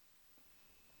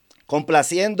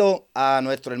 Complaciendo a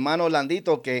nuestro hermano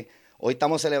Orlandito, que hoy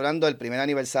estamos celebrando el primer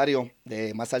aniversario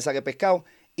de Más Salsa que Pescado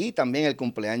y también el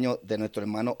cumpleaños de nuestro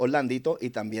hermano Orlandito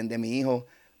y también de mi hijo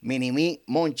Minimí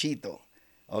Monchito.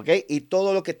 ¿Ok? Y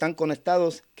todos los que están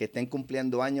conectados, que estén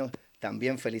cumpliendo años,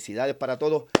 también felicidades para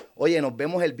todos. Oye, nos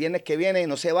vemos el viernes que viene,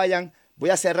 no se vayan. Voy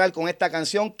a cerrar con esta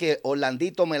canción que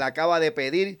Orlandito me la acaba de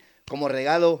pedir como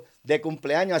regalo de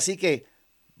cumpleaños. Así que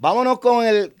vámonos con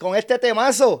este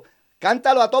temazo.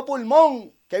 Cántalo a todo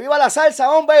pulmón. ¡Que viva la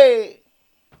salsa, hombre!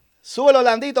 Súbelo,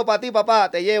 Orlandito, para ti, papá.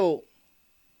 Te llevo.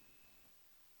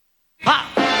 ¡Ja!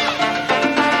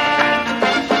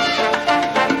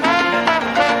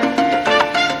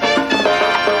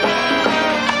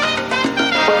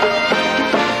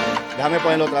 Déjame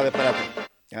ponerlo otra vez, espérate.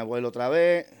 Déjame ponerlo otra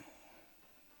vez.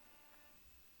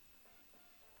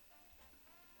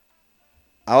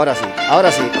 Ahora sí,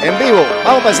 en vivo.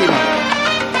 Vamos para encima.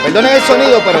 Perdonen el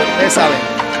sonido, pero ustedes saben.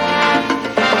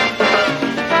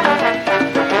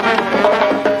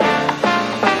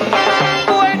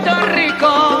 Puerto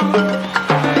Rico,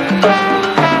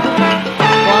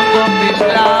 cuando mis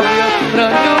labios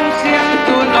pronuncian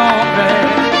tu nombre,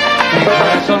 mi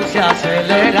corazón se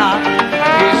acelera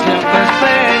y siempre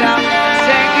espera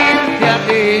seguirte a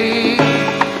ti.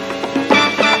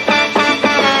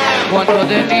 Cuando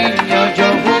de niño yo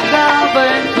jugaba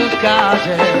en tus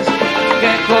calles,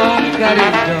 que con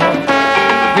cariño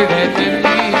vives en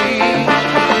mí.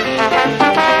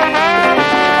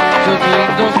 Tus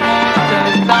lindos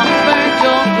montes, tan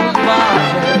bellos tus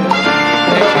valles,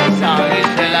 de sabes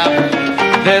de la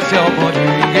deseo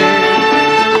morir.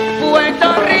 Puerto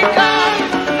Rico,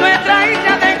 nuestra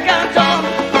isla de encanto,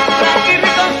 Frankie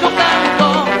Ruiz con su canto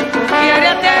quiere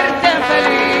hacerte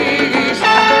feliz.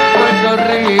 Puerto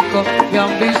Rico, mi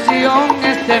ambición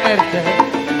es tenerte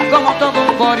como todo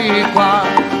un boricua,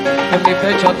 en mi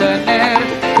pecho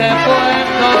tenerte. Puerto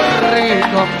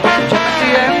Rico, yo me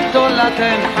siento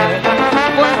latente,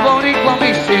 pues boricua me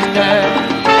hiciste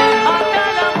hasta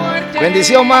la muerte.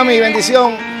 Bendición, mami,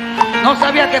 bendición. No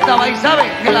sabía que estaba ahí,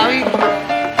 ¿sabes? Que la vi.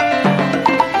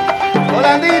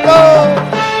 Orlandito.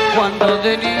 Cuando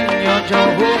de niño yo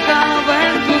jugaba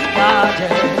en tus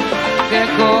calles, que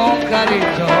con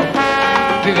cariño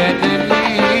viven en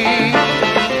mí.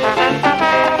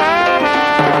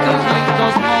 Tus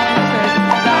lindos montes,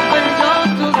 tan bellos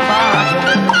tus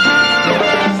valles, de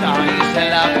prisa y se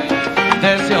la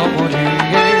deseo morir.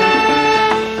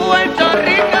 Puerto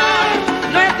Rico,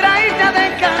 nuestra isla de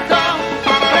encanto,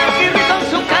 Frankie Ruiz con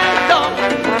su canto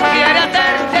quiere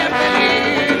hacerte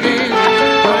feliz.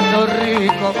 Puerto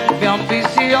Rico, mi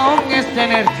ambición es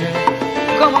tenerte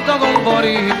como todo un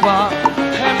boricua,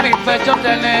 en mi pecho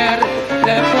tener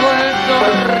de Puerto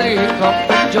Rico.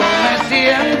 Yo me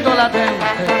siento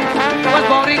latente, pues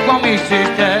boricua me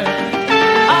hiciste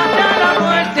hasta la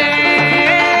muerte.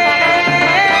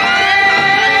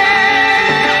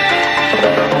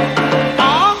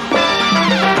 Oh.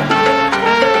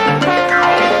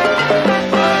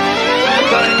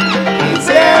 Y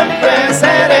siempre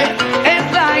seré. Es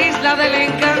la isla del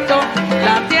encanto,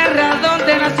 la tierra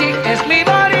donde nací, es mi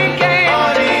borique.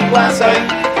 Boricua soy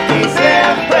y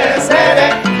siempre seré.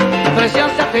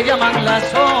 Preciosa te llaman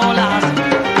las olas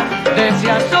de ese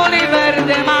azul y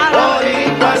verde mar.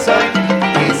 Boricua soy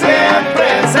y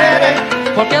siempre seré.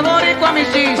 Porque boricua me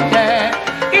hiciste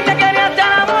y te quería hasta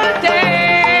la muerte.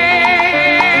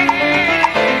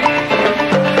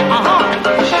 Ajá.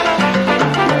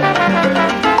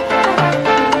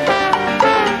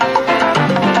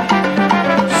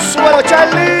 Súbelo,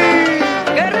 Charlie.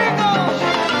 ¡Qué rico!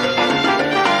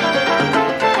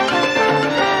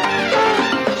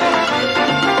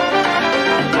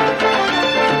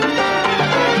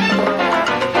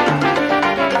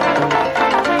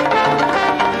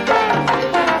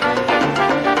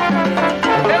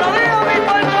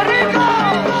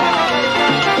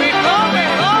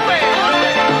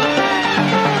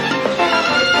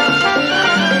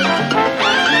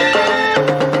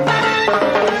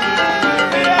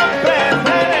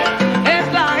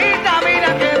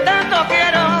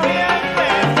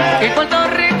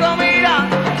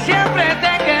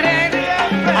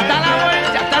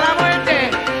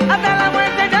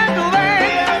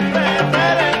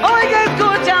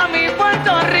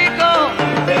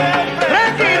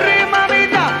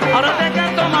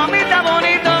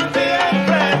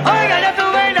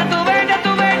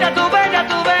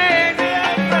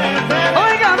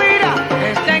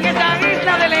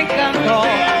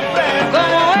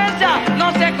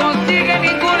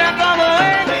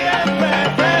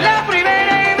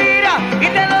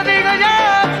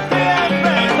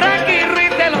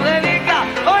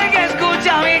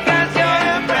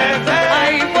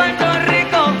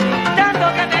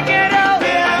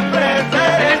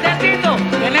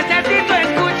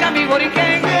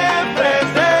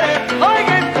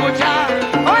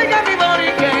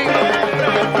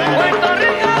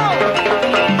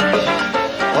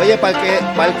 Oye,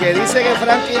 para el que dice que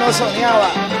Frankie no soñaba,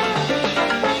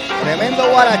 tremendo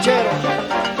guarachero.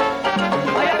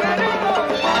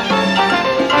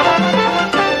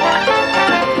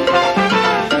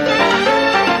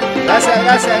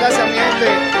 Gracias, mi gente.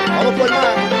 Vamos por más.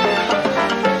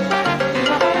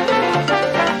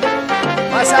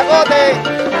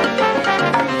 Mazacote.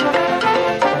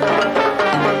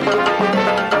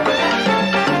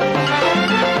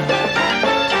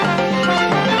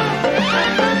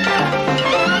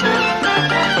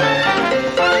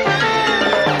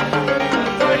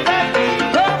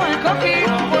 Como el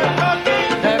coquito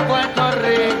de Puerto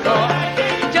Rico,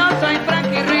 yo soy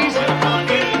Frankie Ruiz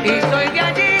y soy de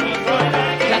allí.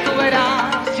 Ya tú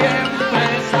verás, siempre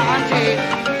es así.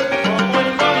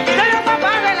 Soy el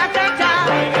papá de la chacha.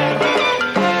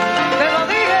 Te lo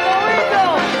dije, Lobito,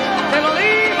 te lo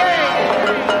dije.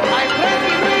 Ay,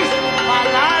 Frankie Ruiz, pa'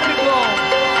 largo.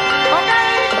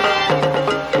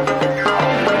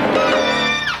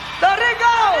 ¡Puerto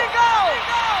Rico!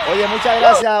 Oye, muchas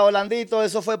gracias, Orlandito.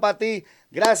 Eso fue para ti.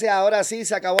 Gracias. Ahora sí,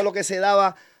 se acabó lo que se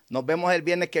daba. Nos vemos el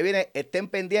viernes que viene. Estén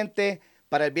pendientes.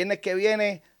 Para el viernes que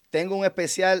viene tengo un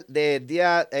especial del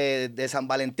día de San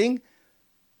Valentín.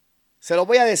 Se los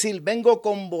voy a decir. Vengo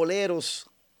con boleros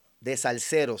de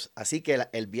salseros. Así que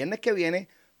el viernes que viene,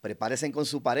 prepárense con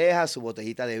su pareja, su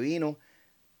botellita de vino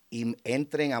y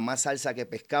entren a Más Salsa que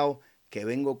Pescado, que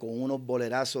vengo con unos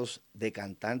bolerazos de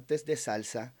cantantes de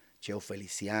salsa. Cheo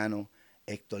Feliciano,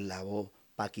 Héctor Lavoe,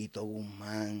 Paquito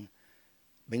Guzmán.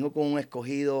 Vengo con un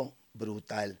escogido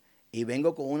brutal y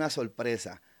vengo con una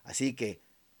sorpresa. Así que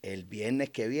el viernes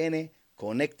que viene,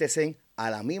 conéctense a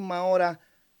la misma hora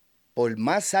por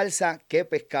Más Salsa que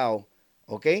Pescado,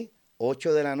 ¿ok?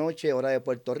 8 de la noche, hora de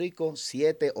Puerto Rico,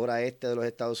 7, hora este de los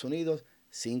Estados Unidos,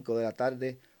 5 de la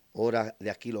tarde, hora de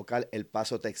aquí local, El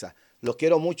Paso, Texas. Los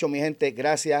quiero mucho, mi gente.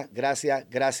 Gracias.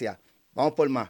 Vamos por más.